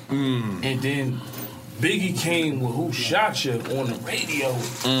shit, and then Biggie came with Who Shot Ya on the radio,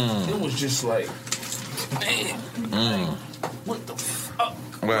 it was just like, man, like, what the fuck?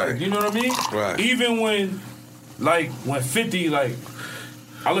 Right. Like, you know what I mean? Right. Even when 50, like,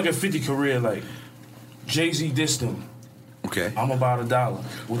 I look at 50 career, like, Jay-Z dissed him. Okay. I'm about $1.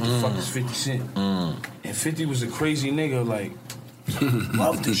 What the fuck is 50 Cent? And 50 was a crazy nigga, like,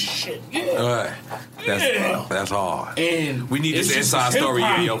 love this shit. Yeah. Right. That's hard. And we need it's this just inside story,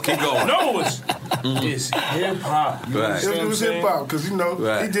 hip-hop. yo. Keep going. No, it's hip hop. Right. It was hip hop because he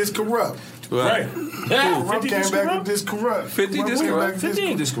did Corrupt. Right. Corrupt came back with this Corrupt. 50 did Corrupt. 50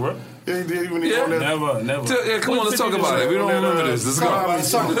 ain't this Corrupt. Yeah, he did when he on that. Never. Come on, let's talk about it. We don't remember this. Let's go.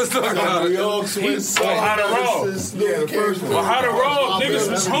 Let's talk about it. How to Raw. Well, How to Raw, niggas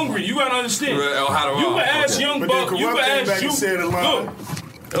was hungry. You gotta understand. How to Raw. You can ask Young Buck. You can ask you.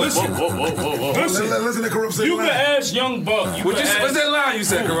 Listen. Listen to Corrupt say You can ask Young Buck. What's that line you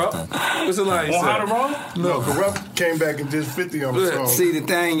said, Corrupt? What's the line you said? On How to Raw? No, Corrupt came back and did 50 on the song. See, the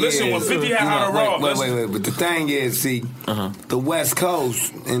thing Listen, is... when 50 had How to Raw... Wait. But the thing is, see, the West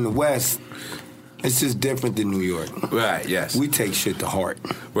Coast in the West... It's just different than New York. Right, yes. We take shit to heart.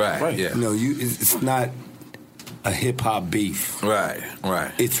 Right, yeah. You know, it's not a hip-hop beef. Right.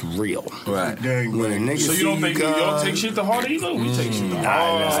 It's real. Right. When a nigga So you don't think you don't take shit to heart either? We take shit to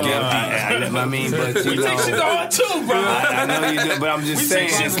heart. I mean, but we take shit to heart too, bro. I know you do, but I'm just saying,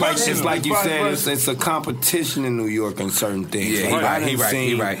 it's like you said, personal. it's a competition in New York on certain things. Yeah, Like, he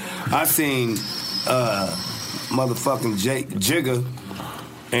right. I seen motherfucking Jigga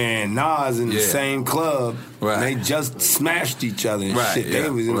and Nas in the same club. Right. They just smashed each other and shit. They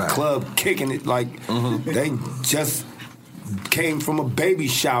was in the club kicking it like they just came from a baby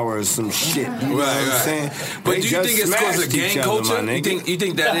shower or some shit. You know what I'm saying? But They do you just think it's because of smashed each gang other, culture? my nigga. You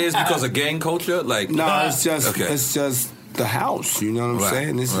think that is because of gang culture? Like No, it's just the house. You know what I'm Right,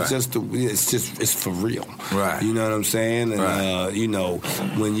 saying? This right. is just it's for real. Right. You know what I'm saying? And you know,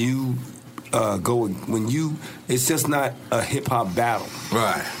 when you it's just not a hip hop battle.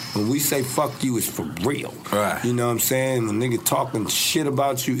 Right. When we say fuck you, it's for real. Right. You know what I'm saying? When nigga talking shit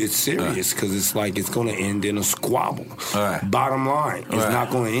about you, it's serious because it's like it's gonna end in a squabble. Right. Bottom line, it's Right. not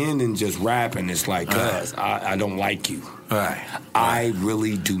gonna end in just rapping. It's like, cuz I don't like you. Right. I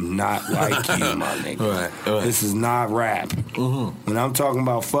really do not like you, my nigga. Right. This is not rap. When I'm talking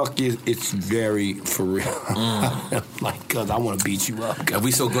about fuck you, it's very for real. Like, cuz I want to beat you up. Are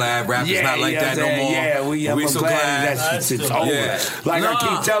we so glad rap is not like that no more? Yeah, I'm so glad that shit's over. Yeah. Like I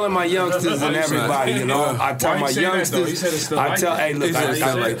keep telling my youngsters and everybody, you know, I tell my youngsters, hey, look,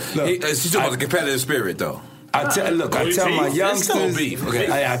 she's talking about the competitive spirit, though. I tell my youngsters.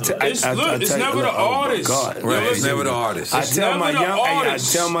 It's never the artist. Right, it's never the artist. I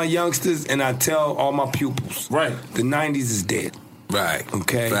tell my youngsters and I tell all my pupils. Right. The 90s is dead. Right.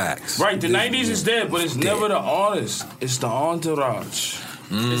 Okay. Facts. Right, the 90s is dead, but it's never the artist. It's the entourage.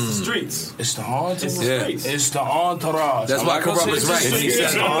 It's the streets. It's the entourage. It's the entourage. That's why Corrupt is right.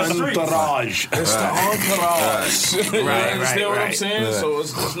 It's the entourage. It's the entourage. You understand what I'm saying? Right. So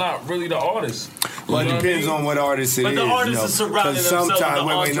it's not really the artist. Well, it depends on what artist it is. But the artist is surrounding themselves with the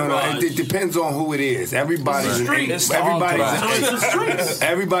entourage. It depends on who it is. Everybody's an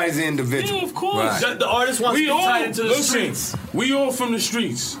individual. Yeah, of course. The artist wants to be tied into the streets. We all from the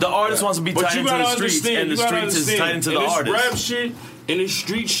streets. The artist wants to be tied into the streets, and the streets is tied into the artist. Rap shit and this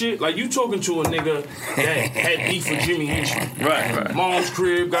street shit, like you talking to a nigga that had beef with Jimmy Henson. Right. Mom's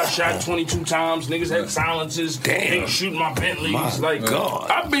crib got shot 22 times. Niggas had silences. Niggas shooting my Bentleys.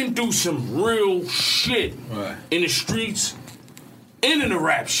 I've been through some real shit in the streets and in the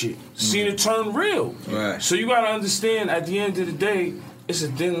rap shit. Seen it turn real. Right. So you gotta understand, at the end of the day, it's a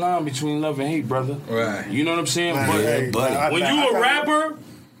thin line between love and hate, brother. Right. You know what I'm saying? But when you a rapper,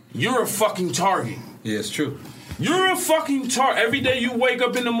 you're a fucking target. Yeah, it's true. You're a fucking target. Every day you wake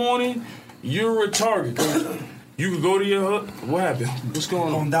up in the morning, you're a target. You could go to your hood. What happened? What's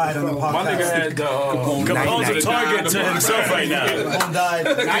going on? Died on the podcast. My nigga had Capone's a target to himself right now. Capone died.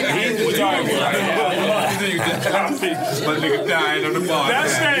 He's a target right now. My nigga dying on the bar.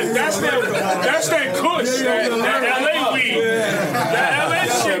 That's that kush. That LA weed. That LA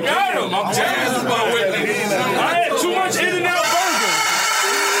shit got him. I'm telling you. I had too much In-N-Out burger.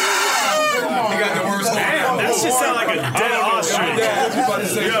 He got the worst. Damn, that shit sound like a dead ostrich.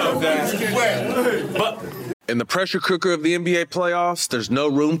 But in the pressure cooker of the NBA playoffs, there's no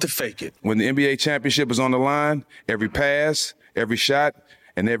room to fake it. When the NBA championship is on the line, every pass, every shot,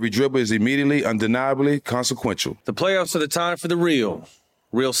 and every dribble is immediately, undeniably consequential. The playoffs are the time for the real.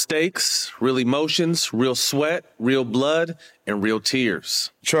 Real stakes, real emotions, real sweat, real blood, and real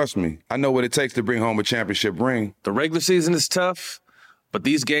tears. Trust me, I know what it takes to bring home a championship ring. The regular season is tough, but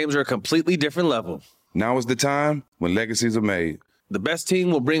these games are a completely different level. Now is the time when legacies are made. The best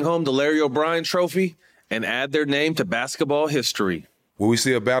team will bring home the Larry O'Brien Trophy and add their name to basketball history. Will we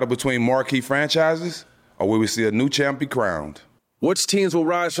see a battle between marquee franchises, or will we see a new champ be crowned? Which teams will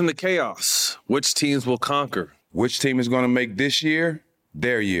rise from the chaos? Which teams will conquer? Which team is going to make this year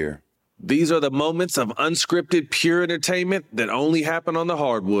their year? These are the moments of unscripted, pure entertainment that only happen on the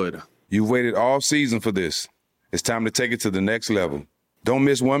hardwood. You've waited all season for this. It's time to take it to the next level. Don't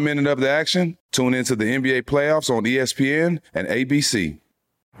miss 1 minute of the action. Tune into the NBA playoffs on ESPN and ABC.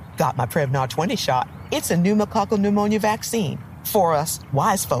 Got my Prevnar 20 shot. It's a pneumococcal pneumonia vaccine. For us,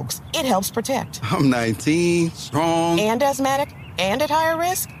 wise folks, it helps protect. I'm 19, strong. And asthmatic, and at higher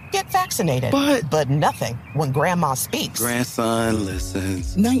risk? Get vaccinated. But nothing when grandma speaks. Grandson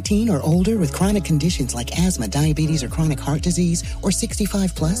listens. 19 or older with chronic conditions like asthma, diabetes, or chronic heart disease, or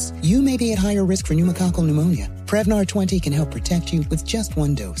 65 plus, you may be at higher risk for pneumococcal pneumonia. Prevnar 20 can help protect you with just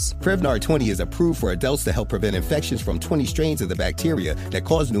one dose. Prevnar 20 is approved for adults to help prevent infections from 20 strains of the bacteria that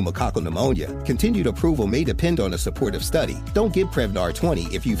cause pneumococcal pneumonia. Continued approval may depend on a supportive study. Don't give Prevnar 20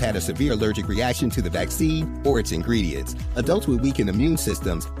 if you've had a severe allergic reaction to the vaccine or its ingredients. Adults with weakened immune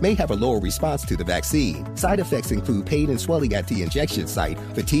systems may have a lower response to the vaccine. Side effects include pain and swelling at the injection site,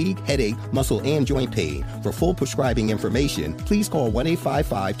 fatigue, headache, muscle, and joint pain. For full prescribing information, please call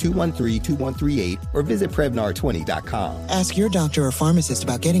 1-855-213-2138 or visit Prevnar20.com. Ask your doctor or pharmacist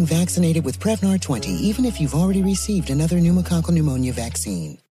about getting vaccinated with Prevnar 20, even if you've already received another pneumococcal pneumonia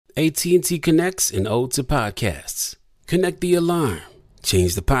vaccine. AT&T connects an ode to podcasts. Connect the alarm.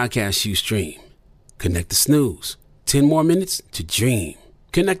 Change the podcast you stream. Connect the snooze. 10 more minutes to dream.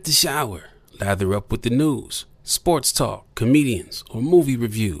 Connect the shower. Lather up with the news, sports talk, comedians, or movie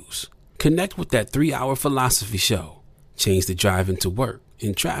reviews. Connect with that 3-hour philosophy show. Change the drive into work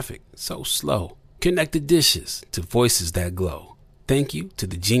in traffic so slow. Connect the dishes to voices that glow. Thank you to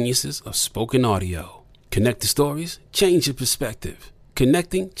the geniuses of spoken audio. Connect the stories, change your perspective.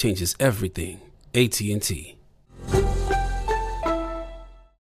 Connecting changes everything. AT&T.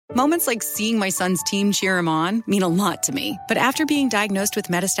 Moments like seeing my son's team cheer him on mean a lot to me. But after being diagnosed with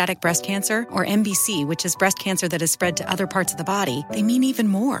metastatic breast cancer, or MBC, which is breast cancer that has spread to other parts of the body, they mean even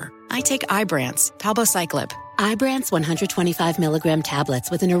more. I take Ibrance, palbociclib. Ibrance 125 milligram tablets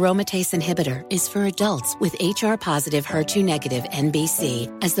with an aromatase inhibitor is for adults with HR-positive, HER2-negative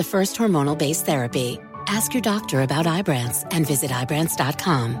MBC as the first hormonal-based therapy. Ask your doctor about Ibrance and visit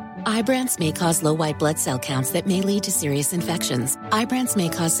Ibrance.com. Ibrance may cause low white blood cell counts that may lead to serious infections. Ibrance may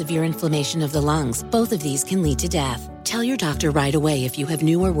cause severe inflammation of the lungs. Both of these can lead to death. Tell your doctor right away if you have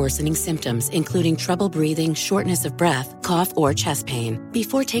new or worsening symptoms, including trouble breathing, shortness of breath, cough, or chest pain.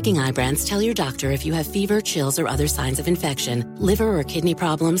 Before taking Ibrance, tell your doctor if you have fever, chills, or other signs of infection, liver or kidney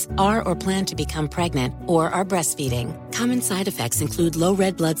problems, are or plan to become pregnant, or are breastfeeding. Common side effects include low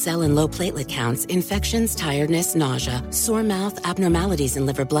red blood cell and low platelet counts, infections, tiredness, nausea, sore mouth, abnormalities in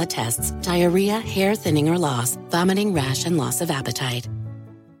liver blood tests, diarrhea, hair thinning or loss, vomiting, rash, and loss of appetite.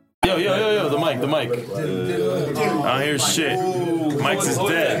 Yo, the mic. I don't hear shit. Mike's is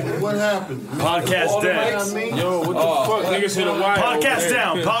dead. What happened? Podcast dead. Yo, what the fuck? Niggas hit a wire.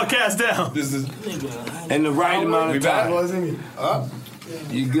 Podcast down. This is in the right amount of time. Wasn't he?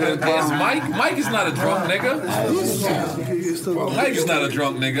 You good, Hey, Mike is not a drunk nigga. Mike is not a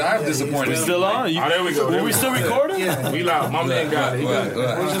drunk nigga. I'm disappointed. We still on? There we go. Are we still recording? Yeah. We loud. My man got it.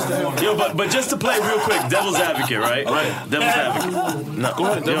 Yo, but just to play real quick, devil's advocate, right? Devil's advocate. No,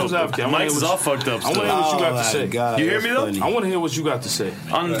 go ahead, devil's advocate. Mike's is all fucked up I still. want to hear what you got to say. You hear me though? I want to hear what you got to say.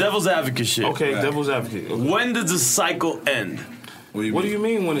 On the devil's advocate shit. Okay, devil's advocate. Okay. When does the cycle end? What do you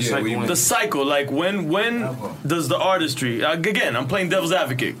mean when the cycle ends? The cycle, like when does the artistry? Again, I'm playing devil's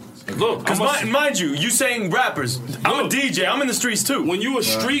advocate. Look, because mind you saying rappers. I'm a DJ. I'm in the streets too. When you a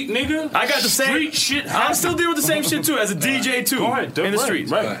street nigga, I got the same street shit. I'm still dealing with the same shit too as a DJ too. Go ahead, in the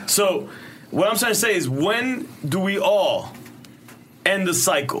streets. Right. So what I'm trying to say is, when do we all end the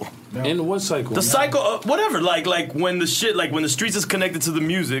cycle? End what cycle? The cycle of whatever. Like when the shit, like when the streets is connected to the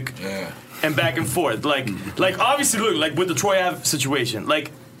music. Yeah. And back and forth. Like obviously, look, like with the Troy Ave situation,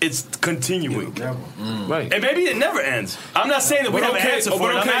 like it's continuing. Right. And maybe it never ends. I'm not saying that we have an answer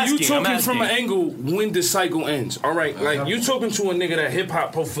for it. I'm asking. You talking from an angle when the cycle ends. All right. Like you talking to a nigga that hip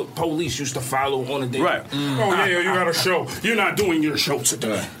hop police used to follow on a day. Right. Oh yeah, you got a show. You're not doing your show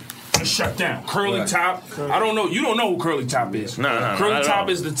today. Shut down. Curly Top. I don't know. You don't know who Curly Top is. No. Curly Top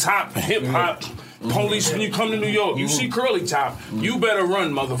is the top hip hop Police, when you come to New York, you see Curly Top, you better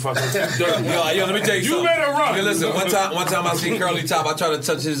run, motherfucker. Yo, let me tell you something. You better run. Hey, listen, one time I seen Curly Top, I tried to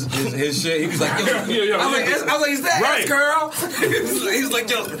touch his shit. He was like, yo. I was like, is that right, girl? He was like,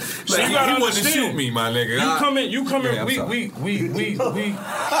 yo. So you gotta he wanted to shoot me, my nigga. You come in. We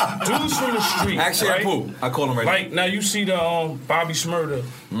dudes from the street. Actually, right? I call him right now. Like now, you see the Bobby Shmurda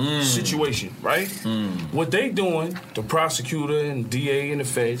situation, right? What they doing? The prosecutor and DA and the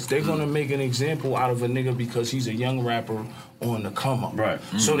feds, they're gonna make an example out of a nigga because he's a young rapper on the come up. Right.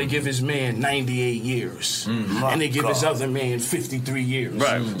 So they give his man 98 years, and they give his other man 53 years.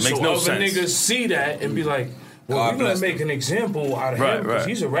 Right. So Makes no other sense. niggas see that and be like, well, we're gonna make an example out of him because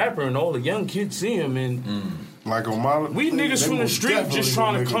he's a rapper and all the young kids see him and. Like on my, we niggas from the street just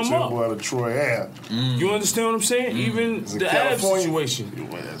trying to come up. Out of Troy Ave. You understand what I'm saying? Even the Ave situation.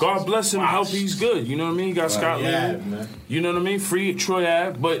 God bless him. I hope he's good. You know what I mean? He got Scott Lee. You know what I mean? Free Troy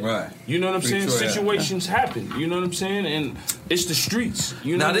Ave. But you know what I'm saying? Situations happen. You know what I'm saying? And it's the streets.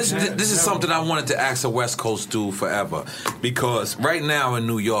 You know now this is something I wanted to ask a West Coast dude forever, because right now in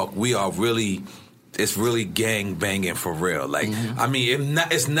New York we are really. It's really gang banging for real. Like I mean,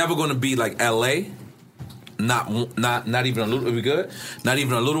 it's never going to be like L.A. Not even a little bit good. Not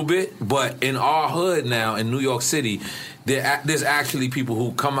even a little bit. But in our hood now in New York City, there's actually people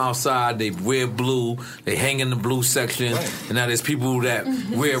who come outside. They wear blue. They hang in the blue section. And now there's people that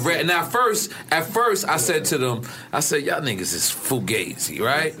wear red. And at first, I said to them, I said, y'all niggas is fugazi,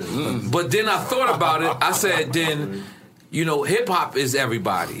 right? But then I thought about it. I said, then, you know, hip hop is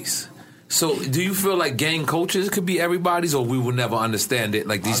everybody's. So, do you feel like gang culture could be everybody's, or we will never understand it?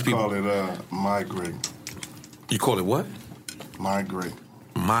 Like these people. I call it migrate. You call it what? Migrate.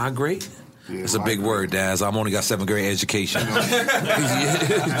 Migrate? Yeah, it's a big word, Daz. I've only got 7th grade education.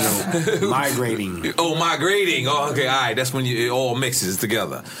 Migrating. Oh, migrating. Oh, okay. All right. That's when it all mixes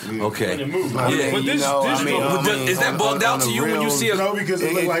together. Yeah. Okay. But is that bugged out to you when you see a? No, because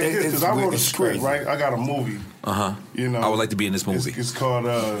it look like this. Because I wrote a script, right? I got a movie. You know, I would like to be in this movie. It's called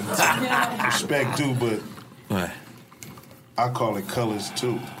Respect Due, but I call it Colors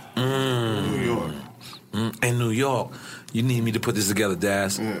Too. New York. In New York. You need me to put this together,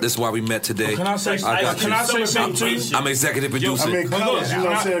 Daz. This is why we met today. Can I say something to you? I'm executive producer. I mean, Colors, you know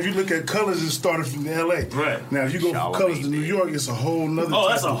what I'm saying? If you look at Colors, it started from L.A. Right. Now, if you go from Colors to New York, it's a whole nother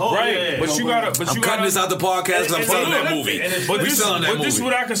that's a whole... Right. But you gotta... I'm cutting this out the podcast because I'm selling that movie. But this is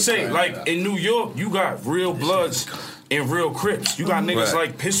what I can say. Like, in New York, you got real Bloods and real Crips. You got niggas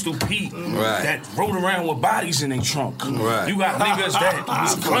like Pistol Pete that rode around with bodies in their trunk. Right. You got niggas that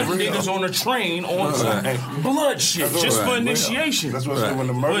was cutting niggas on the train on some blood shit just for initiation. That's what's when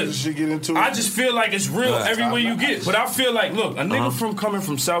the murder shit get into it. I just feel like it's real everywhere you get. But I feel like, look, a nigga from coming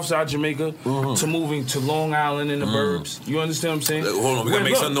from Southside Jamaica to moving to Long Island in the burbs. You understand what I'm saying? Hold on, we gotta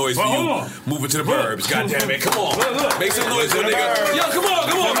make some noise for you. Moving to the burbs. God damn it. Come on. Make some noise for the nigga. Yo, come on.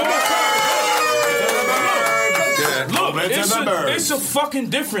 Look, it's a fucking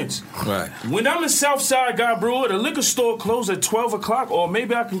difference. Right. When I'm in Southside God Brewer, the liquor store closed at 12 o'clock, or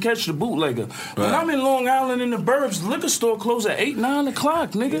maybe I can catch the bootlegger. When I'm in Long Island in the burbs, the liquor store closed at 8, 9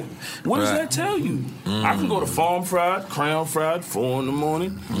 o'clock, nigga. What does that tell you? I can go to Farm Fried, Crown Fried, 4 in the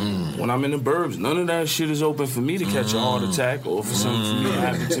morning. When I'm in the burbs, none of that shit is open for me to catch a heart attack or for something for me to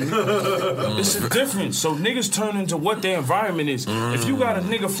happen to me. It's a difference. So niggas turn into what their environment is. If you got a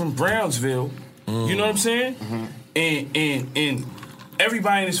nigga from Brownsville, you know what I'm saying? And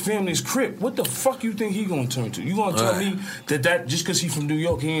everybody in his family is Crip. What the fuck you think he gonna turn to? You gonna tell me that just because he from New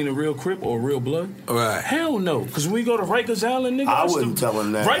York, he ain't a real Crip or a real Blood? Right. Hell no. Because when we go to Rikers Island, nigga, I wouldn't tell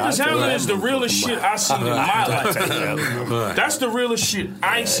him that. Rikers Island is the realest shit I seen in my life. That's the realest shit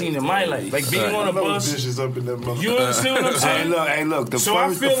I seen in my life. Like being on a bus. Up in that you understand what I'm saying? Hey, look. The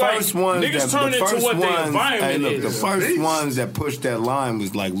first ones niggas turn into what their environment is. The first ones that pushed that line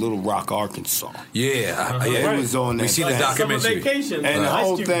was like Little Rock, Arkansas. Yeah. It was on that. We see the documentary. And the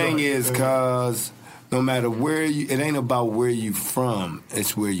whole thing is because no matter where you, it ain't about where you from,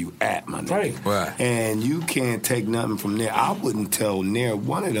 it's where you at, my nigga. Right. And you can't take nothing from there. I wouldn't tell near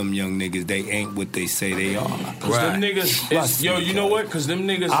one of them young niggas they ain't what they say they are. Cause them niggas, you know what? Because them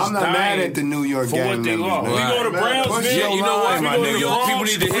niggas I'm not mad at the New York gang members. We go to Brownsville, you know what? New York people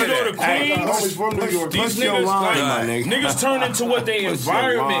need to hear that. We go to Queens. From New York. These niggas turn into what their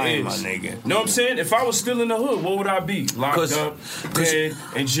environment is. Know what I'm saying? If I was still in the hood, what would I be? Locked up, dead,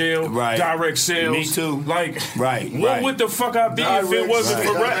 in jail, direct sales. Me too. Like, what would the fuck I be if it wasn't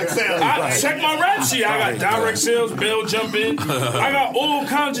for rap? I check my rap sheet. I got direct sales, bail jumping. I got all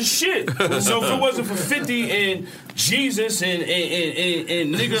kinds of shit. So if it wasn't for 50 and Jesus and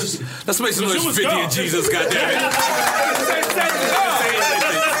niggas, let's make some noise for 50 and Jesus, goddammit.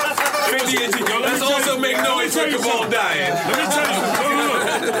 50 TNT. Let's also make noise for Kamal dying. Let me tell you.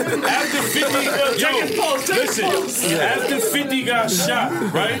 After 50, after 50 got shot,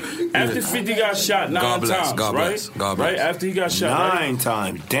 right? After 50 got shot 9 times, right? Right? After he got shot 9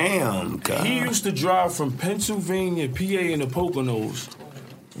 times. Damn, God. He used to drive from Pennsylvania, PA, and the Poconos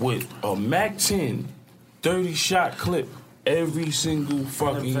with a Mac 10 30-shot clip every single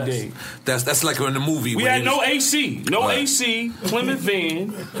fucking day. That's like in the movie. We had no AC. No AC, Plymouth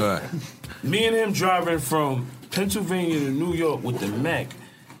van. Right. Me and him driving from Pennsylvania to New York with the Mac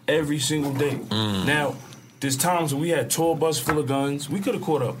every single day. Now, there's times when we had a tour bus full of guns. We could have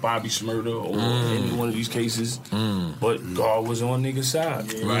caught up Bobby Shmurda or any one of these cases, but God was on niggas'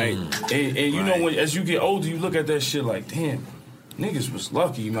 side. Right. And you know, when as you get older, you look at that shit like, damn, niggas was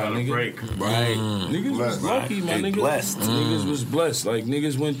lucky, my nigga. Right. Niggas was lucky, my nigga. Blessed. Niggas was blessed. Like,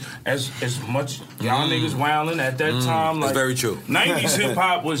 niggas went as much, y'all niggas wildin' at that time. Like, that's very true. 90s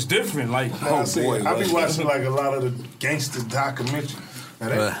hip-hop was different. Like, I be watching like a lot of the gangster documentaries. Now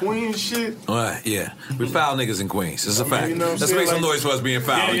that Queen shit. Right, yeah. We foul niggas in Queens. It's a fact. You know what I'm Let's saying? make some Like- noise for us being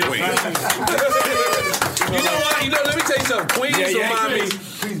foul in Yeah, Queens. yeah. You know what? Let me tell you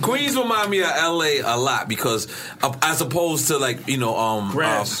something. Queens remind me of LA a lot because as opposed to like,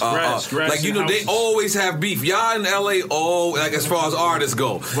 grass like, you know, they houses. always have beef. Y'all in LA, like as far as artists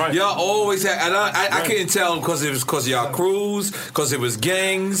go, y'all always have, and I couldn't tell because it was because y'all crews, because it was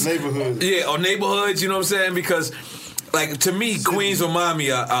gangs. Neighborhoods. Yeah, or neighborhoods, you know what I'm saying? Because like, to me, Queens remind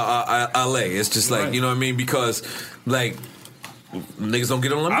me of LA. It's just like, you know what I mean? Because, like, niggas don't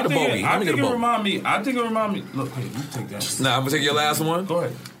get on. Let me get a bogey. I think it remind me. Look, hey, you take that. Nah, I'm gonna take your last one. Go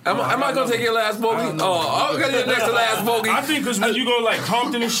ahead. Am I gonna take your last bogey? Oh, I'm gonna take your next to last bogey. I think because when you go like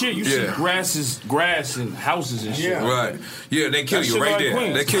Compton and shit, you see Yeah. grass and houses and shit. Right. Yeah, they kill That you shit right like there.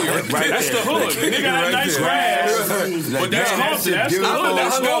 Queens. They kill you right there. Right, that's the hood. They kill Nigga you got right nice there. grass, but that's Compton. That's the I hood.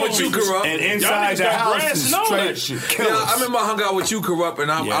 That's hung the out hood. with you, Corrupt. And Y'all inside niggas the got house grass is and all straight that shit. Yeah, I remember I hung out with you, Corrupt,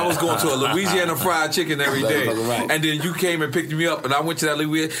 and I was going to a Louisiana fried chicken every day. Right. And then you came and picked me up, and I went to that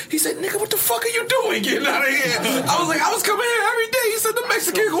Louisiana. He said, "Nigga, what the fuck are you doing getting out of here?" I was like, "I was coming here every day." He said, "The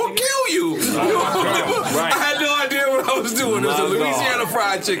Mexican gonna kill you." Right. I had no idea what I was doing. It was a Louisiana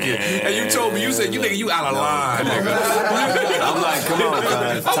fried chicken, and you told me, you said, "You out of line, nigga." I'm like, come on,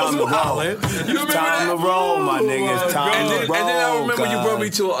 guys. It's time to roll. It's time to roll, my nigga. It's time to roll. And then I remember you guys. brought me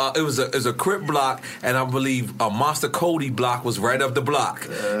to it was a Crip block, and I believe a Monster Cody block was right up the block.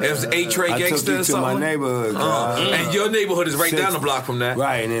 It was A-Tray I Gangsta took you or to something. my neighborhood, guys. And your neighborhood is right down the block from that.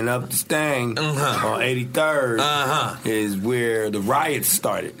 Right, and then up the Stang on 83rd is where the riots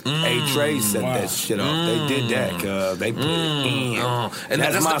started. A-Tray set that shit up. They did that, cuz. They put it in. And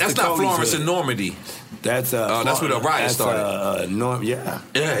that's not Florence and Normandy. That's that's where the riot started. Yeah.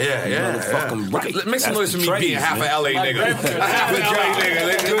 Motherfucking right. Make some noise for me Trace, being half an man. LA nigga. A half an LA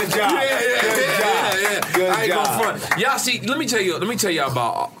nigga. Good job. Yeah. Good I ain't job. gonna front. Y'all see, let me tell you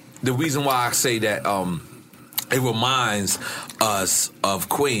about the reason why I say that it reminds us of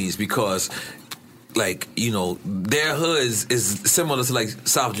Queens because, like, you know, their hood is similar to like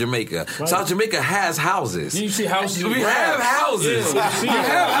South Jamaica. Right. South Jamaica has houses. You see houses. We have houses. Yeah, you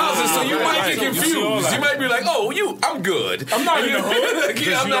have houses, so you might right. get You see all confused. that. You might be like, "Oh, I'm good. I'm not in the hood.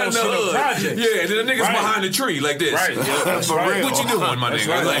 Yeah, I'm not in the hood." Project. Yeah, then the niggas Right. behind the tree like this. Right. Yeah, that's For right. real. What you doing, my That's nigga?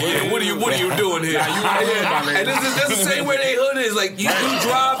 right. Like, yeah, what are you doing here? And that's the same way they hood is. Like, you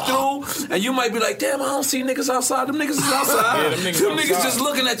drive through, and you might be like, "Damn, I don't see niggas outside. Them niggas is outside. Yeah, them niggas Them niggas outside. just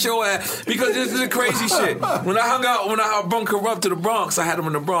looking at your ass because this is the crazy shit." When I brought Corrupt to the Bronx, I had them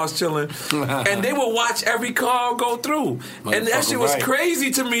in the Bronx chilling, and they would watch every car go through, and that shit was right.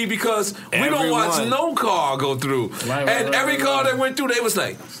 crazy to me because we don't watch Everyone. no car go through, and every car that went through, they was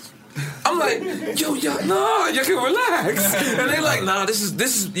like. I'm like, yo, nah, you can relax. And they like, nah, this is,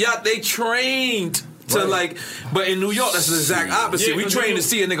 they trained to like, but in New York, that's the exact opposite. Yeah, we trained to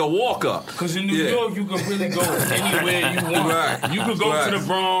see a nigga walk up. Because in New York, you can really go anywhere you want. Right. You could go to the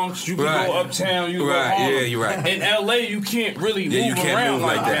Bronx. You could Right. go uptown. You could go Right. Harlem. Yeah, you're right. In L.A., you can't really move you can't around move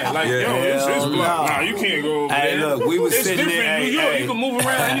like like that. that. Like, Yeah. yo, this Hell block. no. Nah, you can't go over Hey, there. look, we was it's sitting different there, in New hey, York. hey. You can move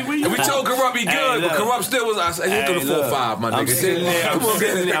around anywhere you And we want. told Corrupt be good, but look. Corrupt still was. I hit through the 4-5, my nigga. I'm sitting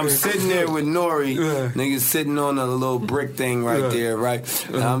there. I'm sitting there with Nori. Niggas sitting on a little brick thing right there, right?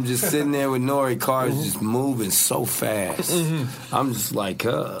 And I'm just sitting there with Nori. Cars just moving so fast. I'm just like,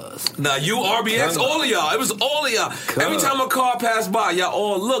 Now you, RBX, all of y'all. It was all of y'all. Every time a car passed by, y'all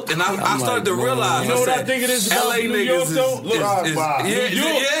all looked, and I started to realize. You know what I think it is about LA New York, though? Look, I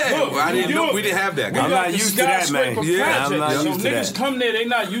didn't know we didn't have that. I'm not used to that, man. Yeah, I'm not used to niggas that. come there, they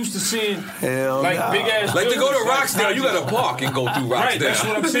not used to seeing big ass. Like to go to Rocksdale, you got to park and go through Rocksdale. Right, that's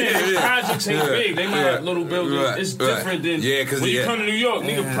what I'm saying. Projects ain't big. They might have little buildings. It's different than when you come to New York.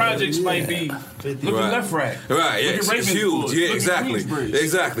 Nigga, projects might be. Look at Left Rack. Right, yeah, it's huge. Yeah, exactly.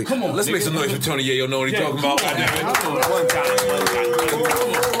 Exactly. Come on, let's make some noise for Tony Yayo. Know what he's talking about?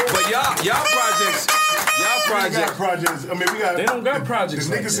 But y'all projects. I mean, we got. They don't got projects.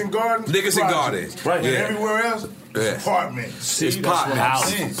 The Nickerson Gardens. Nickerson Gardens. Right. Yeah. And everywhere else, it's apartments. It's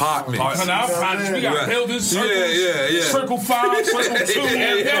apartments. On our projects, we got buildings, circles, Circle 5, Circle 2. Y'all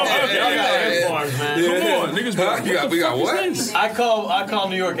got ant farms, man. Come on, niggas. We got what? I call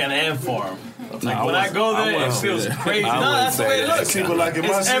New York an ant farm. Like when I go there, it feels crazy. No, that's the way it looks. See, but like in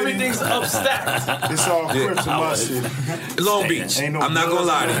my city, everything's upstacked. It's all Crips in my city. Long Beach. I'm not gonna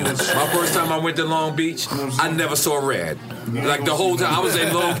lie to you. My first time I went to Long Beach, I never saw red. Like the whole time I was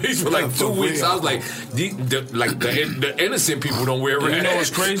in Long Beach for like 2 weeks, I was like, the innocent people don't wear red. You know what's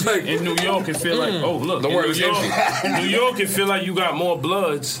crazy? In New York, it feel like, oh look, Don't worry, in New York, it feel like you got more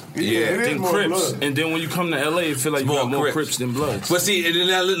Bloods than Crips, and then when you come to LA, it feel like you got more Crips than Bloods. But see,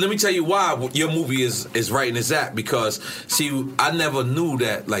 let me tell you why your movie is right in its act, because see, I never knew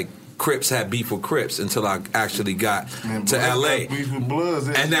that like Crips had beef with Crips until I actually got to LA.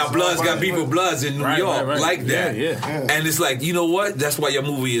 And now Bloods got beef with Bloods in New York like that. And it's like, you know what? That's why your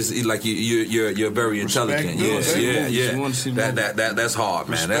movie is like you're very intelligent. That's hard,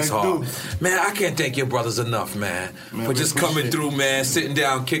 man. That's hard. Man, I can't thank your brothers enough, man, for just coming through, man, sitting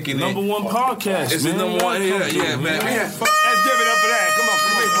down, kicking it. Number one podcast. It's the number one. Yeah, man. Let's give it up for that. Come on.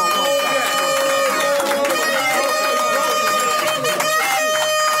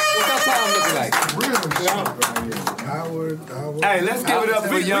 Hey, let's give it up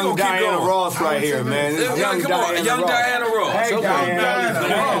for young Diana Ross right here, man. Young Diana Ross. Hey,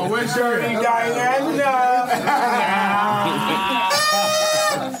 Diana. Where's your Diana?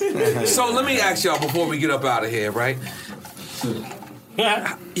 So let me ask y'all before we get up out of here, right?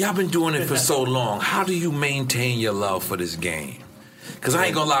 Y'all been doing it for so long. How do you maintain your love for this game? Because I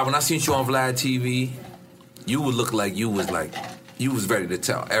ain't gonna lie, when I seen you on Vlad TV, you would look like you was ready to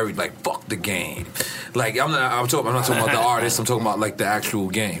tell Eric, like, fuck the game. Like, I'm not talking about the artist, I'm talking about like the actual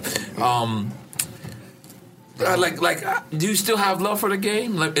game. Do you still have love for the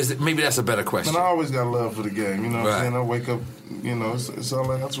game? Like, maybe that's a better question. And I always got love for the game. You know what I'm saying? I wake up, you know, it's all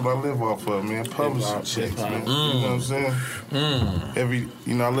like, that's what I live off of, man. Publishing checks, man. You know what I'm saying?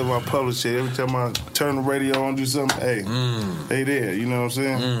 I live off publishing. Every time I turn the radio on and do something, hey, they there. You know what I'm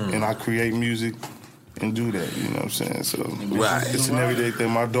saying? And I create music and do that, you know what I'm saying? So it's an everyday thing.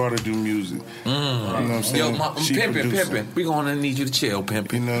 My daughter do music. You know what I'm saying? Yo, pimping. We gonna need you to chill,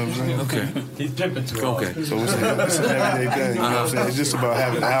 pimping. You know what I'm saying? Okay. He's pimping too. Okay. So it's an everyday thing, you know what I'm saying? It's just about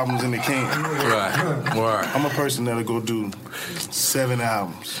having albums in the can. Right. I'm a person that'll go do 7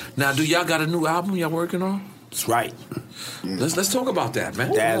 albums. Now, do y'all got a new album y'all working on? That's right. Let's talk about that,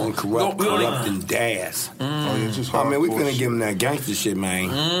 man. Daz and Corrupt and Daz. I mean, we finna give him that gangster shit, man.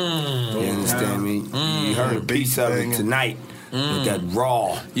 You understand me? You heard a piece of it tonight. With that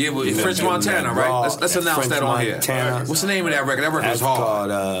raw. Yeah, with French Montana, right? Let's announce that on here. What's the name of that record? That record was hard.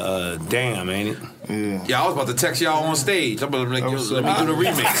 Called Damn, ain't it? Yeah, I was about to text y'all on stage. I'm about to let me do the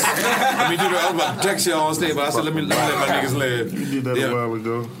remix. I was about to text y'all on stage, but I said let me let my niggas live. You did that a while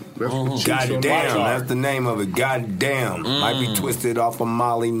ago. Goddamn, that's the name of it. Goddamn. Might be twisted off of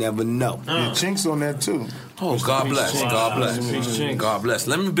Molly, never know. Yeah, Chink's on that too. Oh, God bless. God bless.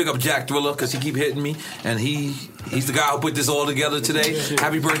 Let me pick up Jack Thriller, because he keep hitting me, and he's the guy who put this all together today.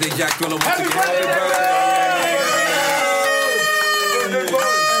 Happy birthday, Jack Thriller. Happy birthday!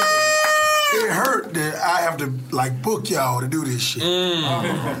 It hurt that I have to book y'all to do this shit.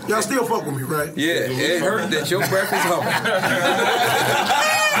 Y'all still fuck with me, right? Yeah, it hurt that your breath is humble.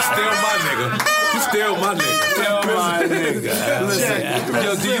 You still my nigga. Listen,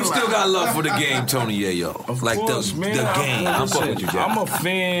 yo, do you still got love for the game, Tony Yayo? Of course, man. The game. I'm fucking with you, Jack. I'm a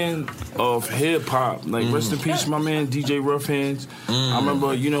fan of hip hop. Like, rest in peace, my man DJ Rough Hands. I remember,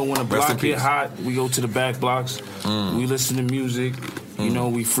 when the block get hot, we go to the back blocks. We listen to music.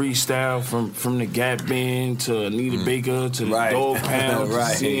 We freestyle from the Gap Band to Anita Baker to the Dog Pound to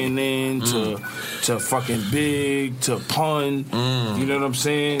CNN to fucking Big to Pun. You know what I'm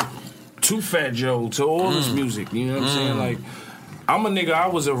saying? To Fat Joe, to all this music. You know what I'm saying? Like, I'm a nigga, I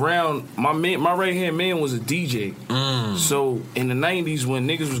was around, my right hand man was a DJ. So in the 90s, when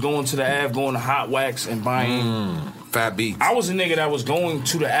niggas was going to the Ave, going to Hot Wax and buying Fat Beats, I was a nigga that was going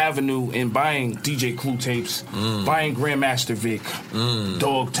to the Avenue and buying DJ Clue tapes, buying Grandmaster Vic,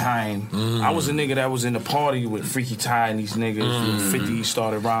 Dog Time. I was a nigga that was in the party with Freaky Ty and these niggas. With 50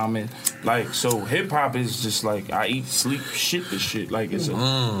 started rhyming. Like, so hip hop is just like I eat, sleep, shit this shit. Like it's a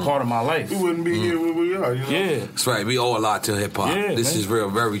part of my life. We wouldn't be here where we are. You know? Yeah, that's right. We owe a lot to hip hop. Yeah, this man. is real,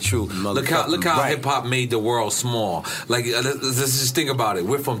 very true. Look how hip hop made the world small. Like let's just think about it.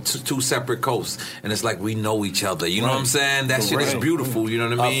 We're from two separate coasts, and it's like we know each other. You know what I'm saying? That shit is beautiful. You know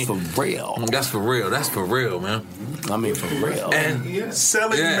what I mean? For real. That's for real. That's for real, man. I mean, for real. And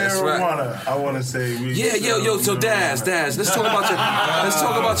selling marijuana. Right. I want to say. Yo. So Daz, let's talk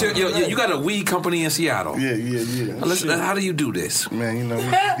about your. You got a weed company in Seattle. Yeah. How do you do this, man? You know, we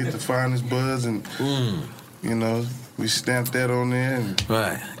get the finest buzz, and you know, we stamp that on there, and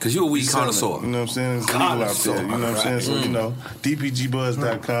right? Because you're a weed connoisseur. You know what I'm saying? It's legal out there. You know what I'm saying? So you know,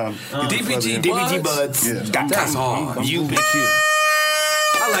 DPGBuzz.com. DPG Buds. Yeah. That's hard.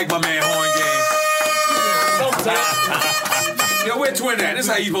 I like my man Horn Game. Yo, where Twin at? This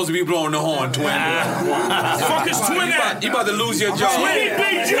is how you supposed to be blowing the horn, Twin. Fuck is Twin at? You about to lose your job.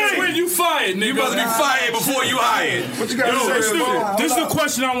 Twin, you fired, nigga. You about to be fired before you hired. What you got to say, this is the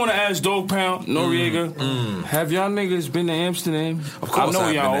question I want to ask Dog Pound, Noriega. Have y'all niggas been to Amsterdam? Of course, I know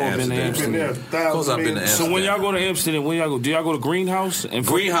y'all all been to Amsterdam. Of course, I've been to Amsterdam. So when y'all go to Amsterdam, where y'all go? Do y'all go to Greenhouse?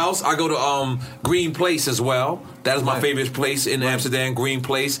 Greenhouse. I go to Green Place as well. That is my favorite place in Amsterdam, Green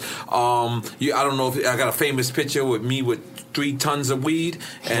Place. I don't know if I got a famous picture with me with 3 tons of weed,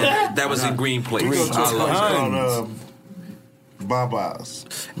 and that was in Green Place. I love Baba's.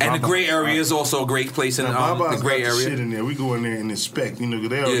 And the gray area is also a great place in the gray area. Shit in there. We go in there and inspect, you know,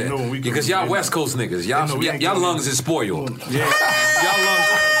 they already know when we go. Because y'all West Coast niggas, y'all lungs is spoiled.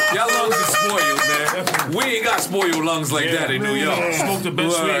 Y'all lungs is spoiled, man. We ain't got spoiled lungs like that in New York. Smoke the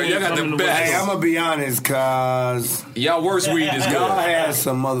best weed. Y'all got the best. Hey, I'm gonna be honest, cause y'all worst weed is good. Y'all had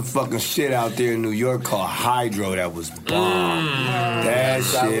some motherfucking shit out there in New York called Hydro that was bomb. That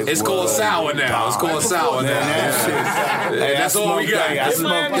shit. It's called sour now. It's called sour now. That shit. That's all we got. I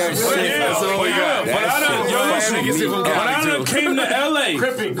smoked that shit. That's all we got. When I done came to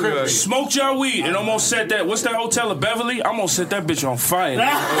LA, smoked y'all weed, and almost set that. What's that hotel in Beverly? I almost set that bitch on fire.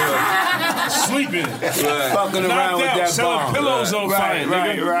 Sleeping, fucking around with that selling bomb. pillows on fire.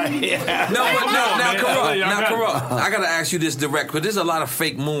 Right. Now, Corrupt. I gotta ask you this direct, because there's a lot of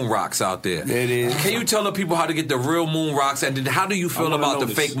fake moon rocks out there. It is. Can you tell the people how to get the real moon rocks, and then how do you feel about the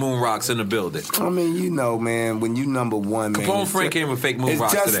fake moon rocks in the building? I mean, you know, man, when you number one, man. Capone Frank came with fake moon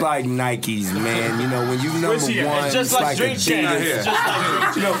rocks It's just today. like Nikes, man. You know, when you number one, it's just like Drake Adidas.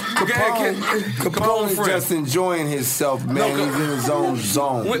 You know, Capone is just enjoying himself, man. He's in his own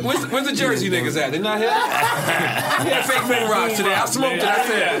zone. Where's the Jersey niggas at? They not here? He had fake moon rocks today. I smoked it. I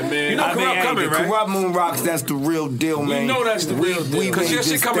said, you know, Corrupt coming, right? Corrupt moon rocks, that's the real deal, man. We know that's the real deal. Because your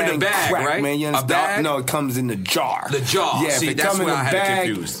shit come in a bag, right? Man, you a bag? No, it comes in the jar. The jar. Yeah, see, if it that's come in where a I had bag,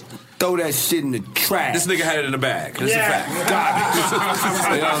 it confused. Throw that shit in the trash. This nigga had it in the bag. That's a fact. You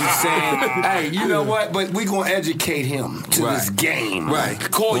know what I'm saying? Hey, you know what? But we gonna educate him to this game. Right.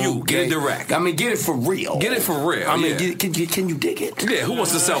 Call you. Get it direct. I mean, get it for real. Get it for real. I mean, can you dig it? Yeah. Who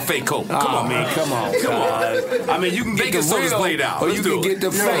wants to sell fake coke? Come on, man. Come on. I mean, you can get Vegas the soda's real, played out. or Let's you do can it. get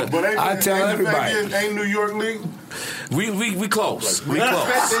the fake. But I tell everybody. Ain't New York legal? We close. We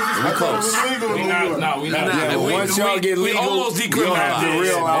close. We close. We not. Yeah, but once y'all get legal, we almost you'll have the decriminalized.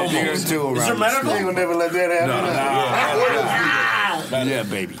 real out here too around. It's a matter of fact, we'll never let that happen. Yeah,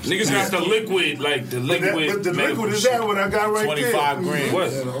 baby. Niggas got the liquid, like the liquid. But the liquid is that what I got right 25 there. grand.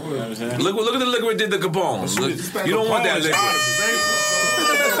 What? Look at the liquid did the Capone. You don't want that liquid.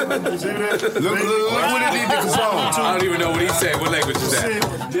 Look what it did to Capone. I don't even know what he said. What language is that?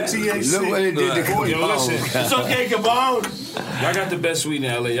 Look what it did to Yo, listen. Capone. It's okay, Capone. Y'all got the best weed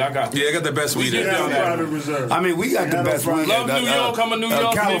in LA. Y'all got. Yeah, I got the best weed in I mean, we got the best weed. Love New York. I'm a New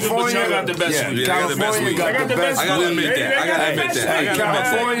York nigga, but y'all got the best weed. Yeah, I got the best weed. I got the best I gotta admit that. I gotta admit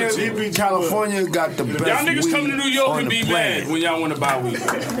that. California got the best weed. Y'all niggas come to New York and be mad when y'all want to buy weed.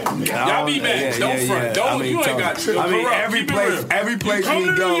 Y'all be mad. Don't front. Don't. You ain't got. I mean, every place you come we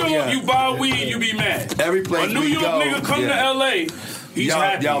to go, New York, you buy weed, you be mad. Every place a New we York go, nigga come to LA. He's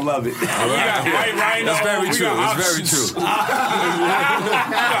happy. Y'all love it. We got White Rhino. That's very we true. got It's very options. true. You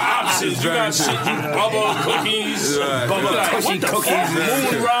got options. You got shit. Bubba cookies. Bubba cushy cookies.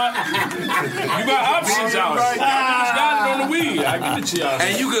 Moon rock. You got options out. You got it on the weed. I give it to y'all.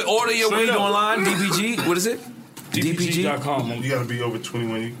 And you can order your weed online. DPG. What is it? DPG.com. You gotta be over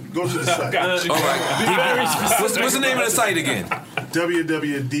 21. You go to the site. Got you. All right. What's the name of the site again?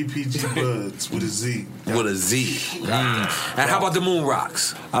 WWDPG Buds with a Z. With a Z. And how about the Moon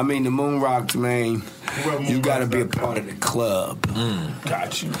Rocks? I mean, the Moon Rocks, man, you got to be a part of the club.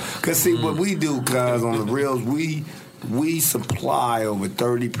 Got you. Because, see, what we do, guys, on the reels, we supply over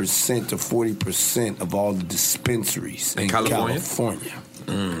 30% to 40% of all the dispensaries in California.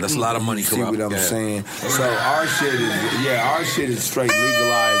 That's a lot of money. You see what I'm saying? So our shit is straight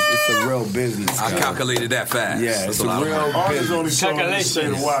legalized. It's a real business. I calculated that fast. Yeah, it's a lot of real money. Ours is only sold in the state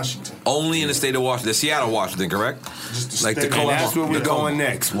of Washington. Only in the state of Washington, Seattle, Washington, correct? Like Tacoma. And that's where we're going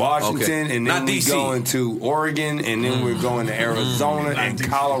next. Washington, and then we're going to Oregon, and then we're going to Arizona and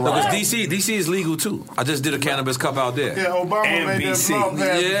Colorado. Because DC is legal too. I just did a cannabis cup out there. Yeah, Obama made that law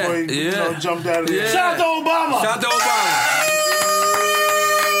pass before he jumped out of there. Shout out to Obama. Shout out to Obama.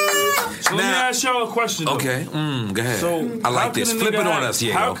 So let me ask y'all a question, though. Okay, go ahead. So I like this. Flip it on us,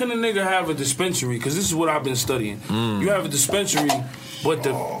 yeah. How can a nigga have a dispensary? Because this is what I've been studying. You have a dispensary, but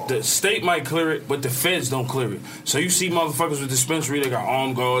the state might clear it, but the feds don't clear it. So you see motherfuckers with dispensary, they got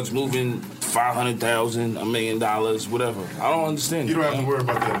armed guards moving $500,000, $1 million, whatever. I don't understand. You don't have to worry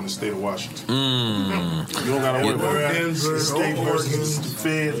about that in the state of Washington. You don't got to worry about that. Denver, state versus the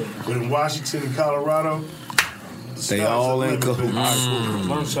Fed, but in Washington and Colorado, they all in cahoots.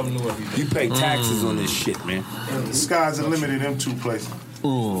 Learn something new every day. You pay taxes on this shit, man. The sky's the limit in them two places.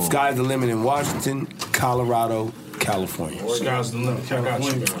 Sky's the limit in Washington, Colorado, California. Sky's the limit.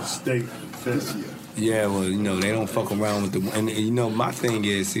 California, state, feds. Yeah, well, you know, they don't fuck around with the... And, you know, my thing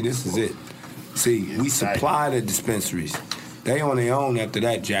is, see, this is it. See, we supply the dispensaries. They on their own after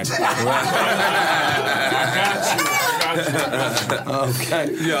that, Jack.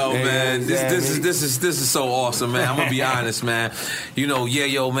 Okay. Yo, man, this is so awesome, man. I'm gonna be honest, man. You know,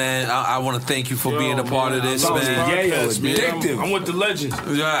 Yayo, man, I want to thank you for being a part of this, man. Yayo is addictive. I'm with the legends.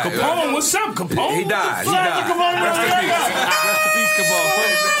 Right, Capone, what's up, Capone? He died.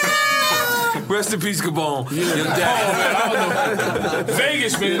 Rest in peace, Capone. Your dad.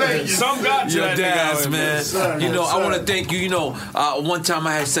 Vegas, man. Some got you. Your dad's, man. You know, I want to thank you. You know, one time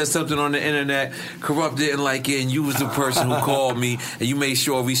I had said something on the internet, Corrupt didn't like it, and you was the person who called me, and you made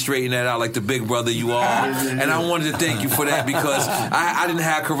sure we straightened that out like the big brother you are. And I wanted to thank you for that because I didn't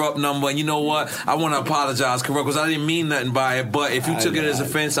have Corrupt number, and you know what? I want to apologize, Corrupt, because I didn't mean nothing by it, but if you took it as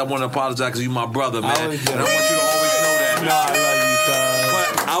offense, I want to apologize because you're my brother, man. And I want you to always know that. No, I love you, cuz. But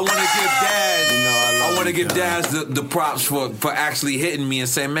I want to give Dad. I want to give Daz the props for actually hitting me and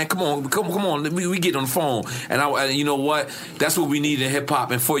saying, man, come on, we get on the phone. And you know what? That's what we need in hip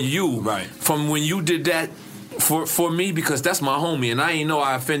hop. And for you, from when you did that for me, because that's my homie, and I ain't know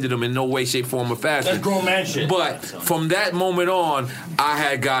I offended him in no way, shape, form, or fashion. That's grown man shit. But from that moment on, I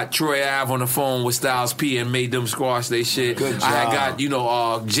had got Troy Ave on the phone with Styles P and made them squash their shit. Good job. I had got,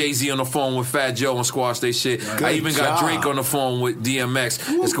 Jay-Z on the phone with Fat Joe and squash their shit. Good I even got job. Drake on the phone with DMX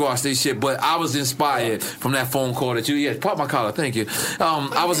and squash their shit. But I was inspired from that phone call that you, pop my collar, thank you.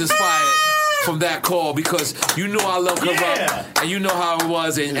 I was inspired from that call because you knew I love Corrupt and you know how it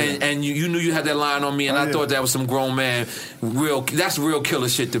was and you knew you had that line on me and I thought that was some grown man that's real killer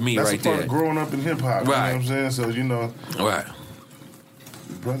shit to me. That's right part there. of growing up in hip hop. Right. You know what I'm saying? So you know. Right.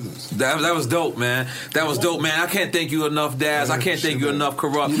 Brothers. That was dope, man. That was dope, man. I can't thank you enough, Daz. I can't thank you enough,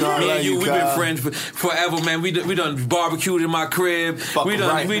 Corrupt. You know, me and you, we've been God. friends forever, man. We done barbecued in my crib. We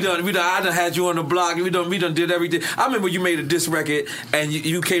done. I done had you on the block. We done did everything. I remember you made a diss record and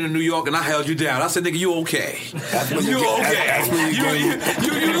you came to New York and I held you down. I said, nigga, you okay? You okay?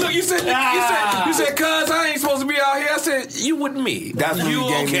 You look. You said, cuz I ain't supposed to be out here. I said, you with me. That's when you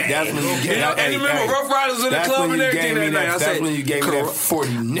gave me. That's when you gave me. And remember, Rough Riders in the club and everything that night. I said, that's when you gave me that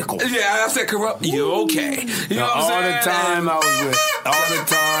 40 nickel. Yeah, I said, Corrupt, you okay? You know what I'm saying?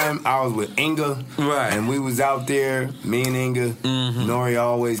 I was with Inga, right? And we was out there. Me and Inga, Nori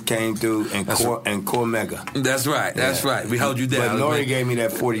always came through, and Cormega. That's right. That's right. We held you down. But Nori gave me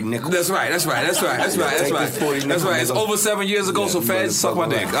that 40 nickel. That's right. That's right. It's over 7 years ago. So feds suck my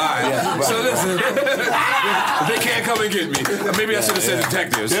dick. All right. So listen, they can't come and get me. Maybe I should have said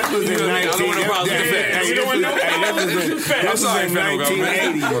detectives. This was in 1980. I'm sorry, federal government.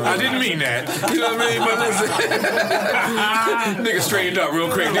 I didn't mean that. You know what I mean? But listen, nigga straightened up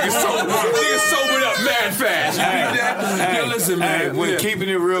real quick. Nigga sobered up mad fast. You need that? Yo, listen, man. When keeping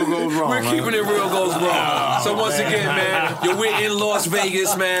it real goes wrong. We're keeping it real goes wrong. So once again, man, we're in Las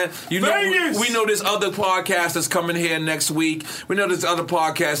Vegas, man. You know, we know this other podcast that's coming here next week. We know this other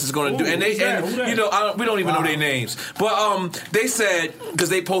podcast is going to do, and you know, we don't even know their names, but they said, because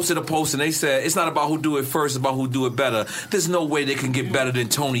they posted a post and they said it's not about who do it first, it's about who do it better. There's no way they can get better than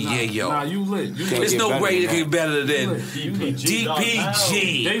Tony Yayo. Nah, you lit. There's no way they can get better than DPG.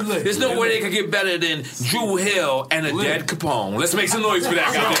 There's no way they can get better than featuring Drew Hill and a dead Capone. Let's make some noise for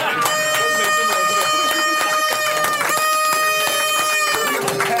that,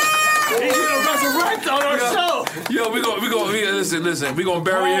 He's gonna resurrect on our show. Yo, we gonna listen. We gonna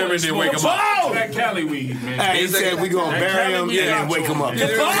bury him and then wake him up. That Cali weed, man. Hey, he said we gonna bury him and then wake him up. Yeah,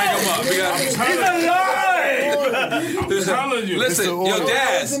 we gonna wake him up. He's alive. Listen, yo,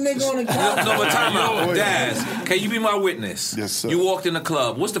 Daz. No, but time out. Daz, can you be my witness? Yes, sir. You walked in the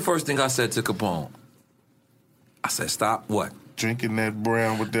club. What's the first thing I said to Capone? I said, stop. What? Drinking that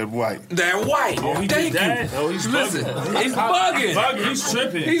brown with that white. That white. Oh, he Thank did that? you. Oh, he's listen, bugging. he's bugging. He's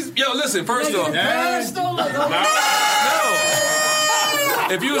tripping. Yo, listen, first off. No.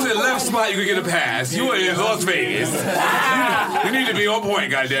 If you was in left spot, you could get a pass. You were in Las Vegas. You need to be on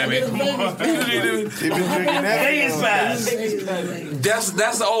point, goddammit.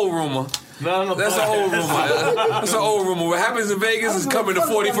 That's the old rumor. That's an old rumor. That's an old rumor. What happens in Vegas is coming to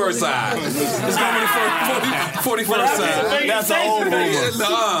 41st side. It's coming to 41st side. That's an old rumor.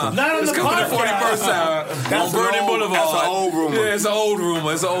 It's coming to 41st side. That's on Burning Boulevard. That's an old rumor. Yeah, it's an old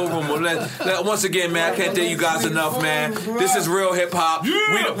rumor. It's an old rumor. Once again, man, I can't thank you guys enough, man. This is real hip hop.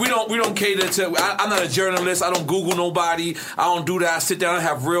 We don't cater to. I'm not a journalist. I don't Google nobody. I don't do that. I sit down and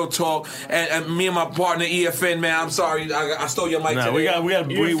have real talk. And me and my partner EFN, man. I'm sorry, I stole your mic. Nah,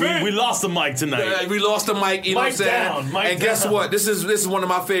 today. we lost the mic tonight. Yeah, we lost the mic, you know what I'm saying? And guess what? This is one of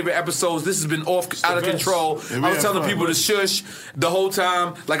my favorite episodes. This has been out of control. I was telling people to shush the whole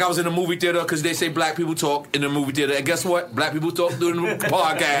time, like I was in a movie theater, because they say black people talk in the movie theater. And guess what? Black people talk during the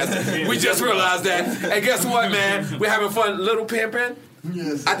podcast. We just realized that. And guess what, man? We're having fun. Little Pimpin',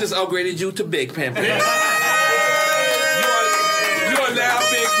 yes. I just upgraded you to Big Pimpin'. You are now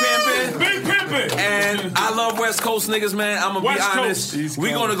Big Pimpin'. Big Pimpin'. And I love West Coast niggas, man. I'm going to be honest.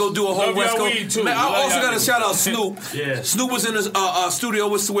 We're going to go do a whole West Coast. Man, I also got to shout out Snoop. Yeah. Snoop was in the studio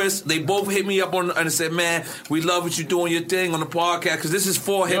with Swiss. They both hit me up and said, man, we love what you're doing your thing on the podcast, because this is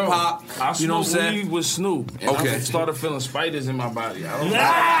for hip hop. You know what I'm saying? I with Snoop. And okay. I started feeling spiders in my body. I don't know.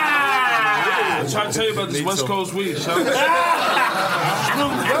 I'm trying to tell you about this West Coast weed. Spider.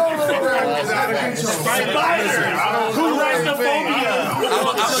 Who writes the phobia?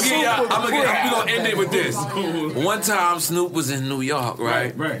 We're going to end it with this. One time, Snoop was in New York,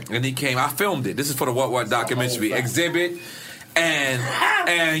 right? And he came. I filmed it. This is for the What documentary. Exhibit.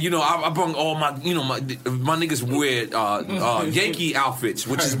 And you know, I brought all my, you know, my niggas wear Yankee outfits,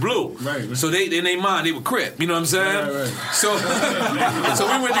 which is blue. Right. So they in their mind they were Crip. You know what I'm saying? Right. So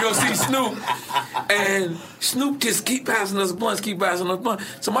we went to go see Snoop, and Snoop just keep passing us blunts.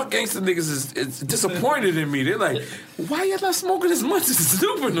 So my gangster niggas is disappointed in me. They're like, why y'all not smoking as much as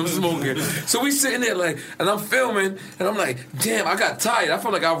Snoop and them smoking? So we sitting there like, and I'm filming, and I'm like, damn, I got tired. I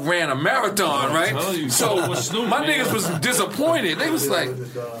felt like I ran a marathon, right? So my niggas was disappointed. They was like,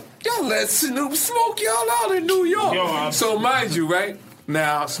 y'all let Snoop smoke y'all out in New York. So mind you, right?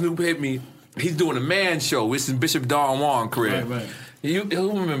 Now Snoop hit me. He's doing a man show. It's in Bishop Don Juan crib. Right.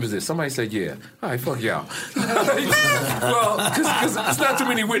 Who remembers this? Somebody said, yeah. All right, fuck y'all. Well, because it's not too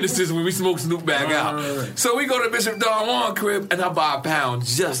many witnesses when we smoke Snoop back out. Right. So we go to Bishop Don Juan crib, and I buy a pound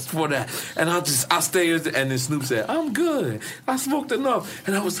just for that. And I stay, and then Snoop said, I'm good. I smoked enough.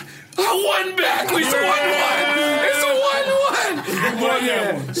 And I was like, I won back. We It's a 1-1. Well,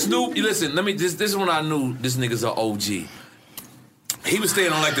 yeah. Snoop, listen, this is when I knew this nigga's an OG. He was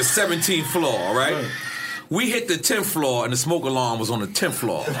staying on like the 17th floor, right? We hit the 10th floor, and the smoke alarm was on the 10th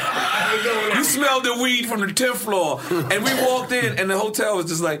floor. You smelled the weed from the 10th floor, and we walked in, and the hotel was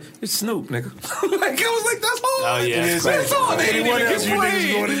just like, it's Snoop, nigga. Like, it was like, that's all. Oh, yeah. That's all. They ain't even get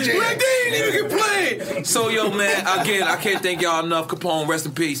played. Like, they ain't even get played. So, yo, man, again, I can't thank y'all enough. Capone, rest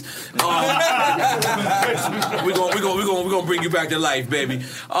in peace. We're gonna bring you back to life, baby.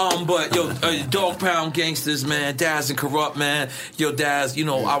 But, yo, Dog Pound Gangsters, man, Daz and Corrupt, man. Yo, Daz, you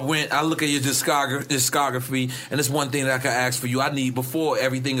know, I look at your discography, and it's one thing that I can ask for you. I need, before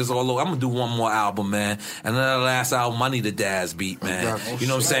everything is all over, I'm gonna do one more album, man. And then the last album, I need a Daz beat, man. You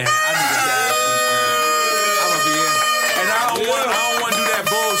know what I'm saying? I need a Daz beat, man. I'm gonna be in. And I don't want to do that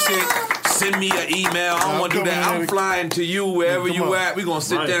bullshit. Send me an email. I don't want to do that. I'm flying to you wherever you at. We're going to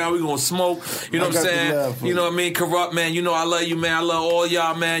sit down. We're going to smoke. You know what I'm saying? You know what I mean? Corrupt, man. You know I love you, man. I love all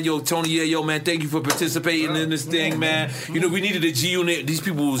y'all, man. Yo, Tony, yo, man, thank you for participating in this thing, man. You know, we needed a G-Unit. These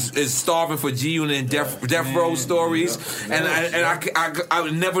people is starving for G-Unit and Death Row stories. And I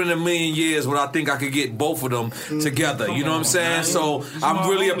never in a million years would I think I could get both of them together. You know what I'm saying? So I'm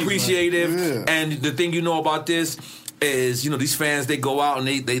really appreciative. And the thing you know about this, is, these fans, they go out and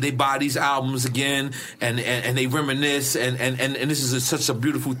they buy these albums again and they reminisce and this is such a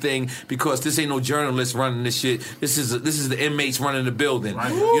beautiful thing because this ain't no journalist running this shit. This is the inmates running the building.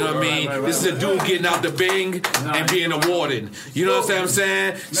 Right. You know what I mean? Right. This is a dude getting out the Bing and being awarded. You know what I'm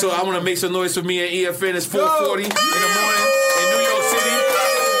saying? So I want to make some noise for me and EFN. It's 4:40 in the morning in New York City.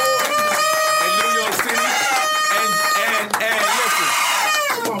 And listen.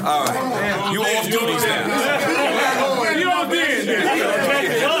 All right. You off duties now.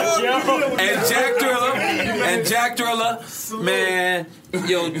 And Jack Thriller, man,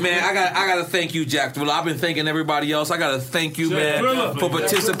 I gotta thank you, Jack Thriller. I've been thanking everybody else. I gotta thank you, man, for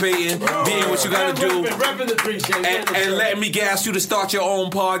participating, being what you gotta do, and letting me gas you to start your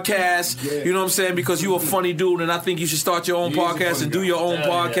own podcast. You know what I'm saying? Because you a funny dude, and I think you should start your own podcast and do your own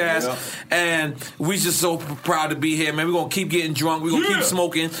podcast. And we just so proud to be here, man. We're gonna keep getting drunk. We're gonna keep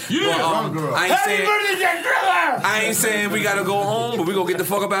smoking. I ain't saying we gotta go home, but we gonna get the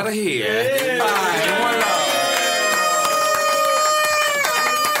fuck up out of here. All right, one love.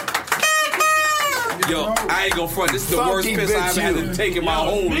 Yo, I ain't gonna front. This is the worst piss I've had to take in my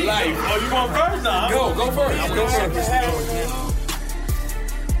whole life. Oh, you going first now? Go first. Go first.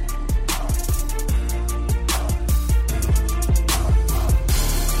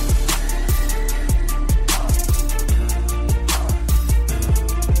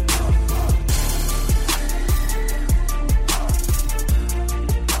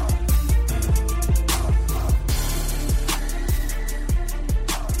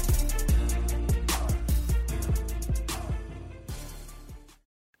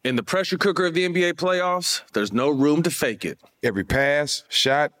 In the pressure cooker of the NBA playoffs, there's no room to fake it. Every pass,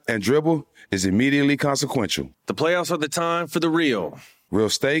 shot, and dribble is immediately consequential. The playoffs are the time for the real. Real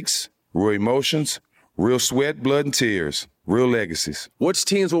stakes, real emotions, real sweat, blood, and tears, real legacies. Which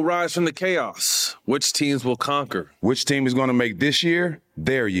teams will rise from the chaos? Which teams will conquer? Which team is going to make this year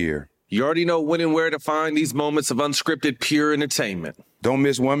their year? You already know when and where to find these moments of unscripted, pure entertainment. Don't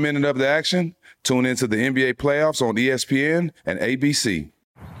miss 1 minute of the action. Tune into the NBA playoffs on ESPN and ABC.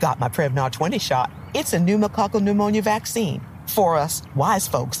 Got my Prevnar 20 shot. It's a pneumococcal pneumonia vaccine. For us, wise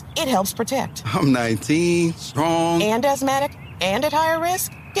folks, it helps protect. I'm 19, strong. And asthmatic, and at higher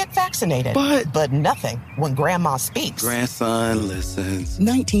risk. Get vaccinated. But nothing when grandma speaks. Grandson listens.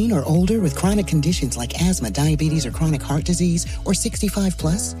 19 or older with chronic conditions like asthma, diabetes, or chronic heart disease, or 65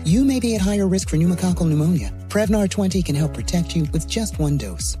 plus, you may be at higher risk for pneumococcal pneumonia. Prevnar 20 can help protect you with just one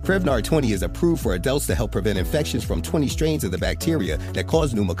dose. Prevnar 20 is approved for adults to help prevent infections from 20 strains of the bacteria that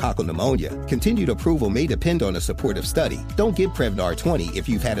cause pneumococcal pneumonia. Continued approval may depend on a supportive study. Don't get Prevnar 20 if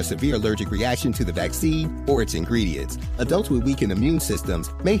you've had a severe allergic reaction to the vaccine or its ingredients. Adults with weakened immune systems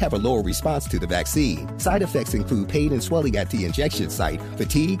may have a lower response to the vaccine. Side effects include pain and swelling at the injection site,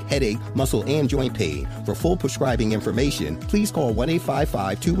 fatigue, headache, muscle, and joint pain. For full prescribing information, please call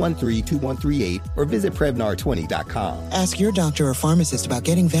 1-855-213-2138 or visit Prevnar20.com. Ask your doctor or pharmacist about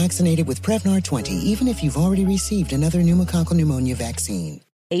getting vaccinated with Prevnar 20, even if you've already received another pneumococcal pneumonia vaccine.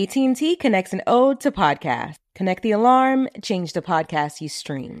 AT&T connects an ode to podcast. Connect the alarm, change the podcast you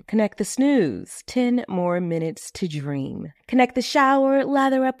stream. Connect the snooze, 10 more minutes to dream. Connect the shower,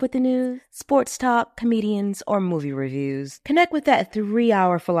 lather up with the news, sports talk, comedians, or movie reviews. Connect with that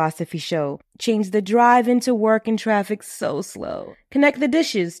 3-hour philosophy show. Change the drive into work and traffic so slow. Connect the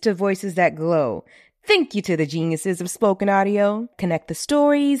dishes to voices that glow. Thank you to the geniuses of spoken audio. Connect the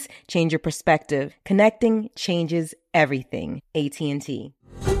stories, change your perspective. Connecting changes everything. AT&T.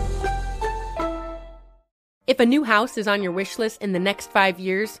 If a new house is on your wish list in the next 5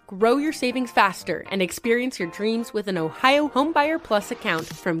 years, grow your savings faster and experience your dreams with an Ohio Homebuyer Plus account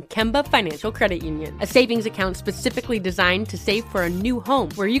from Kemba Financial Credit Union. A savings account specifically designed to save for a new home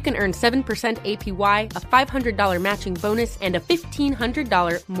where you can earn 7% APY, a $500 matching bonus, and a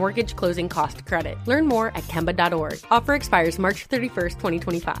 $1,500 mortgage closing cost credit. Learn more at Kemba.org. Offer expires March 31st,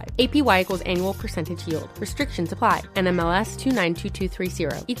 2025. APY equals annual percentage yield. Restrictions apply. NMLS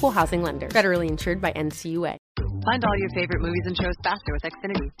 292230. Equal housing lender. Federally insured by NCUA. Find all your favorite movies and shows faster with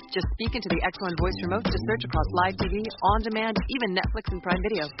Xfinity. Just speak into the X1 voice remote to search across live TV, on demand, even Netflix and Prime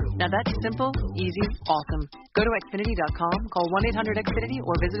Video. Now that's simple, easy, awesome. Go to Xfinity.com, call 1-800-XFINITY,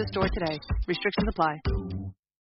 or visit a store today. Restrictions apply.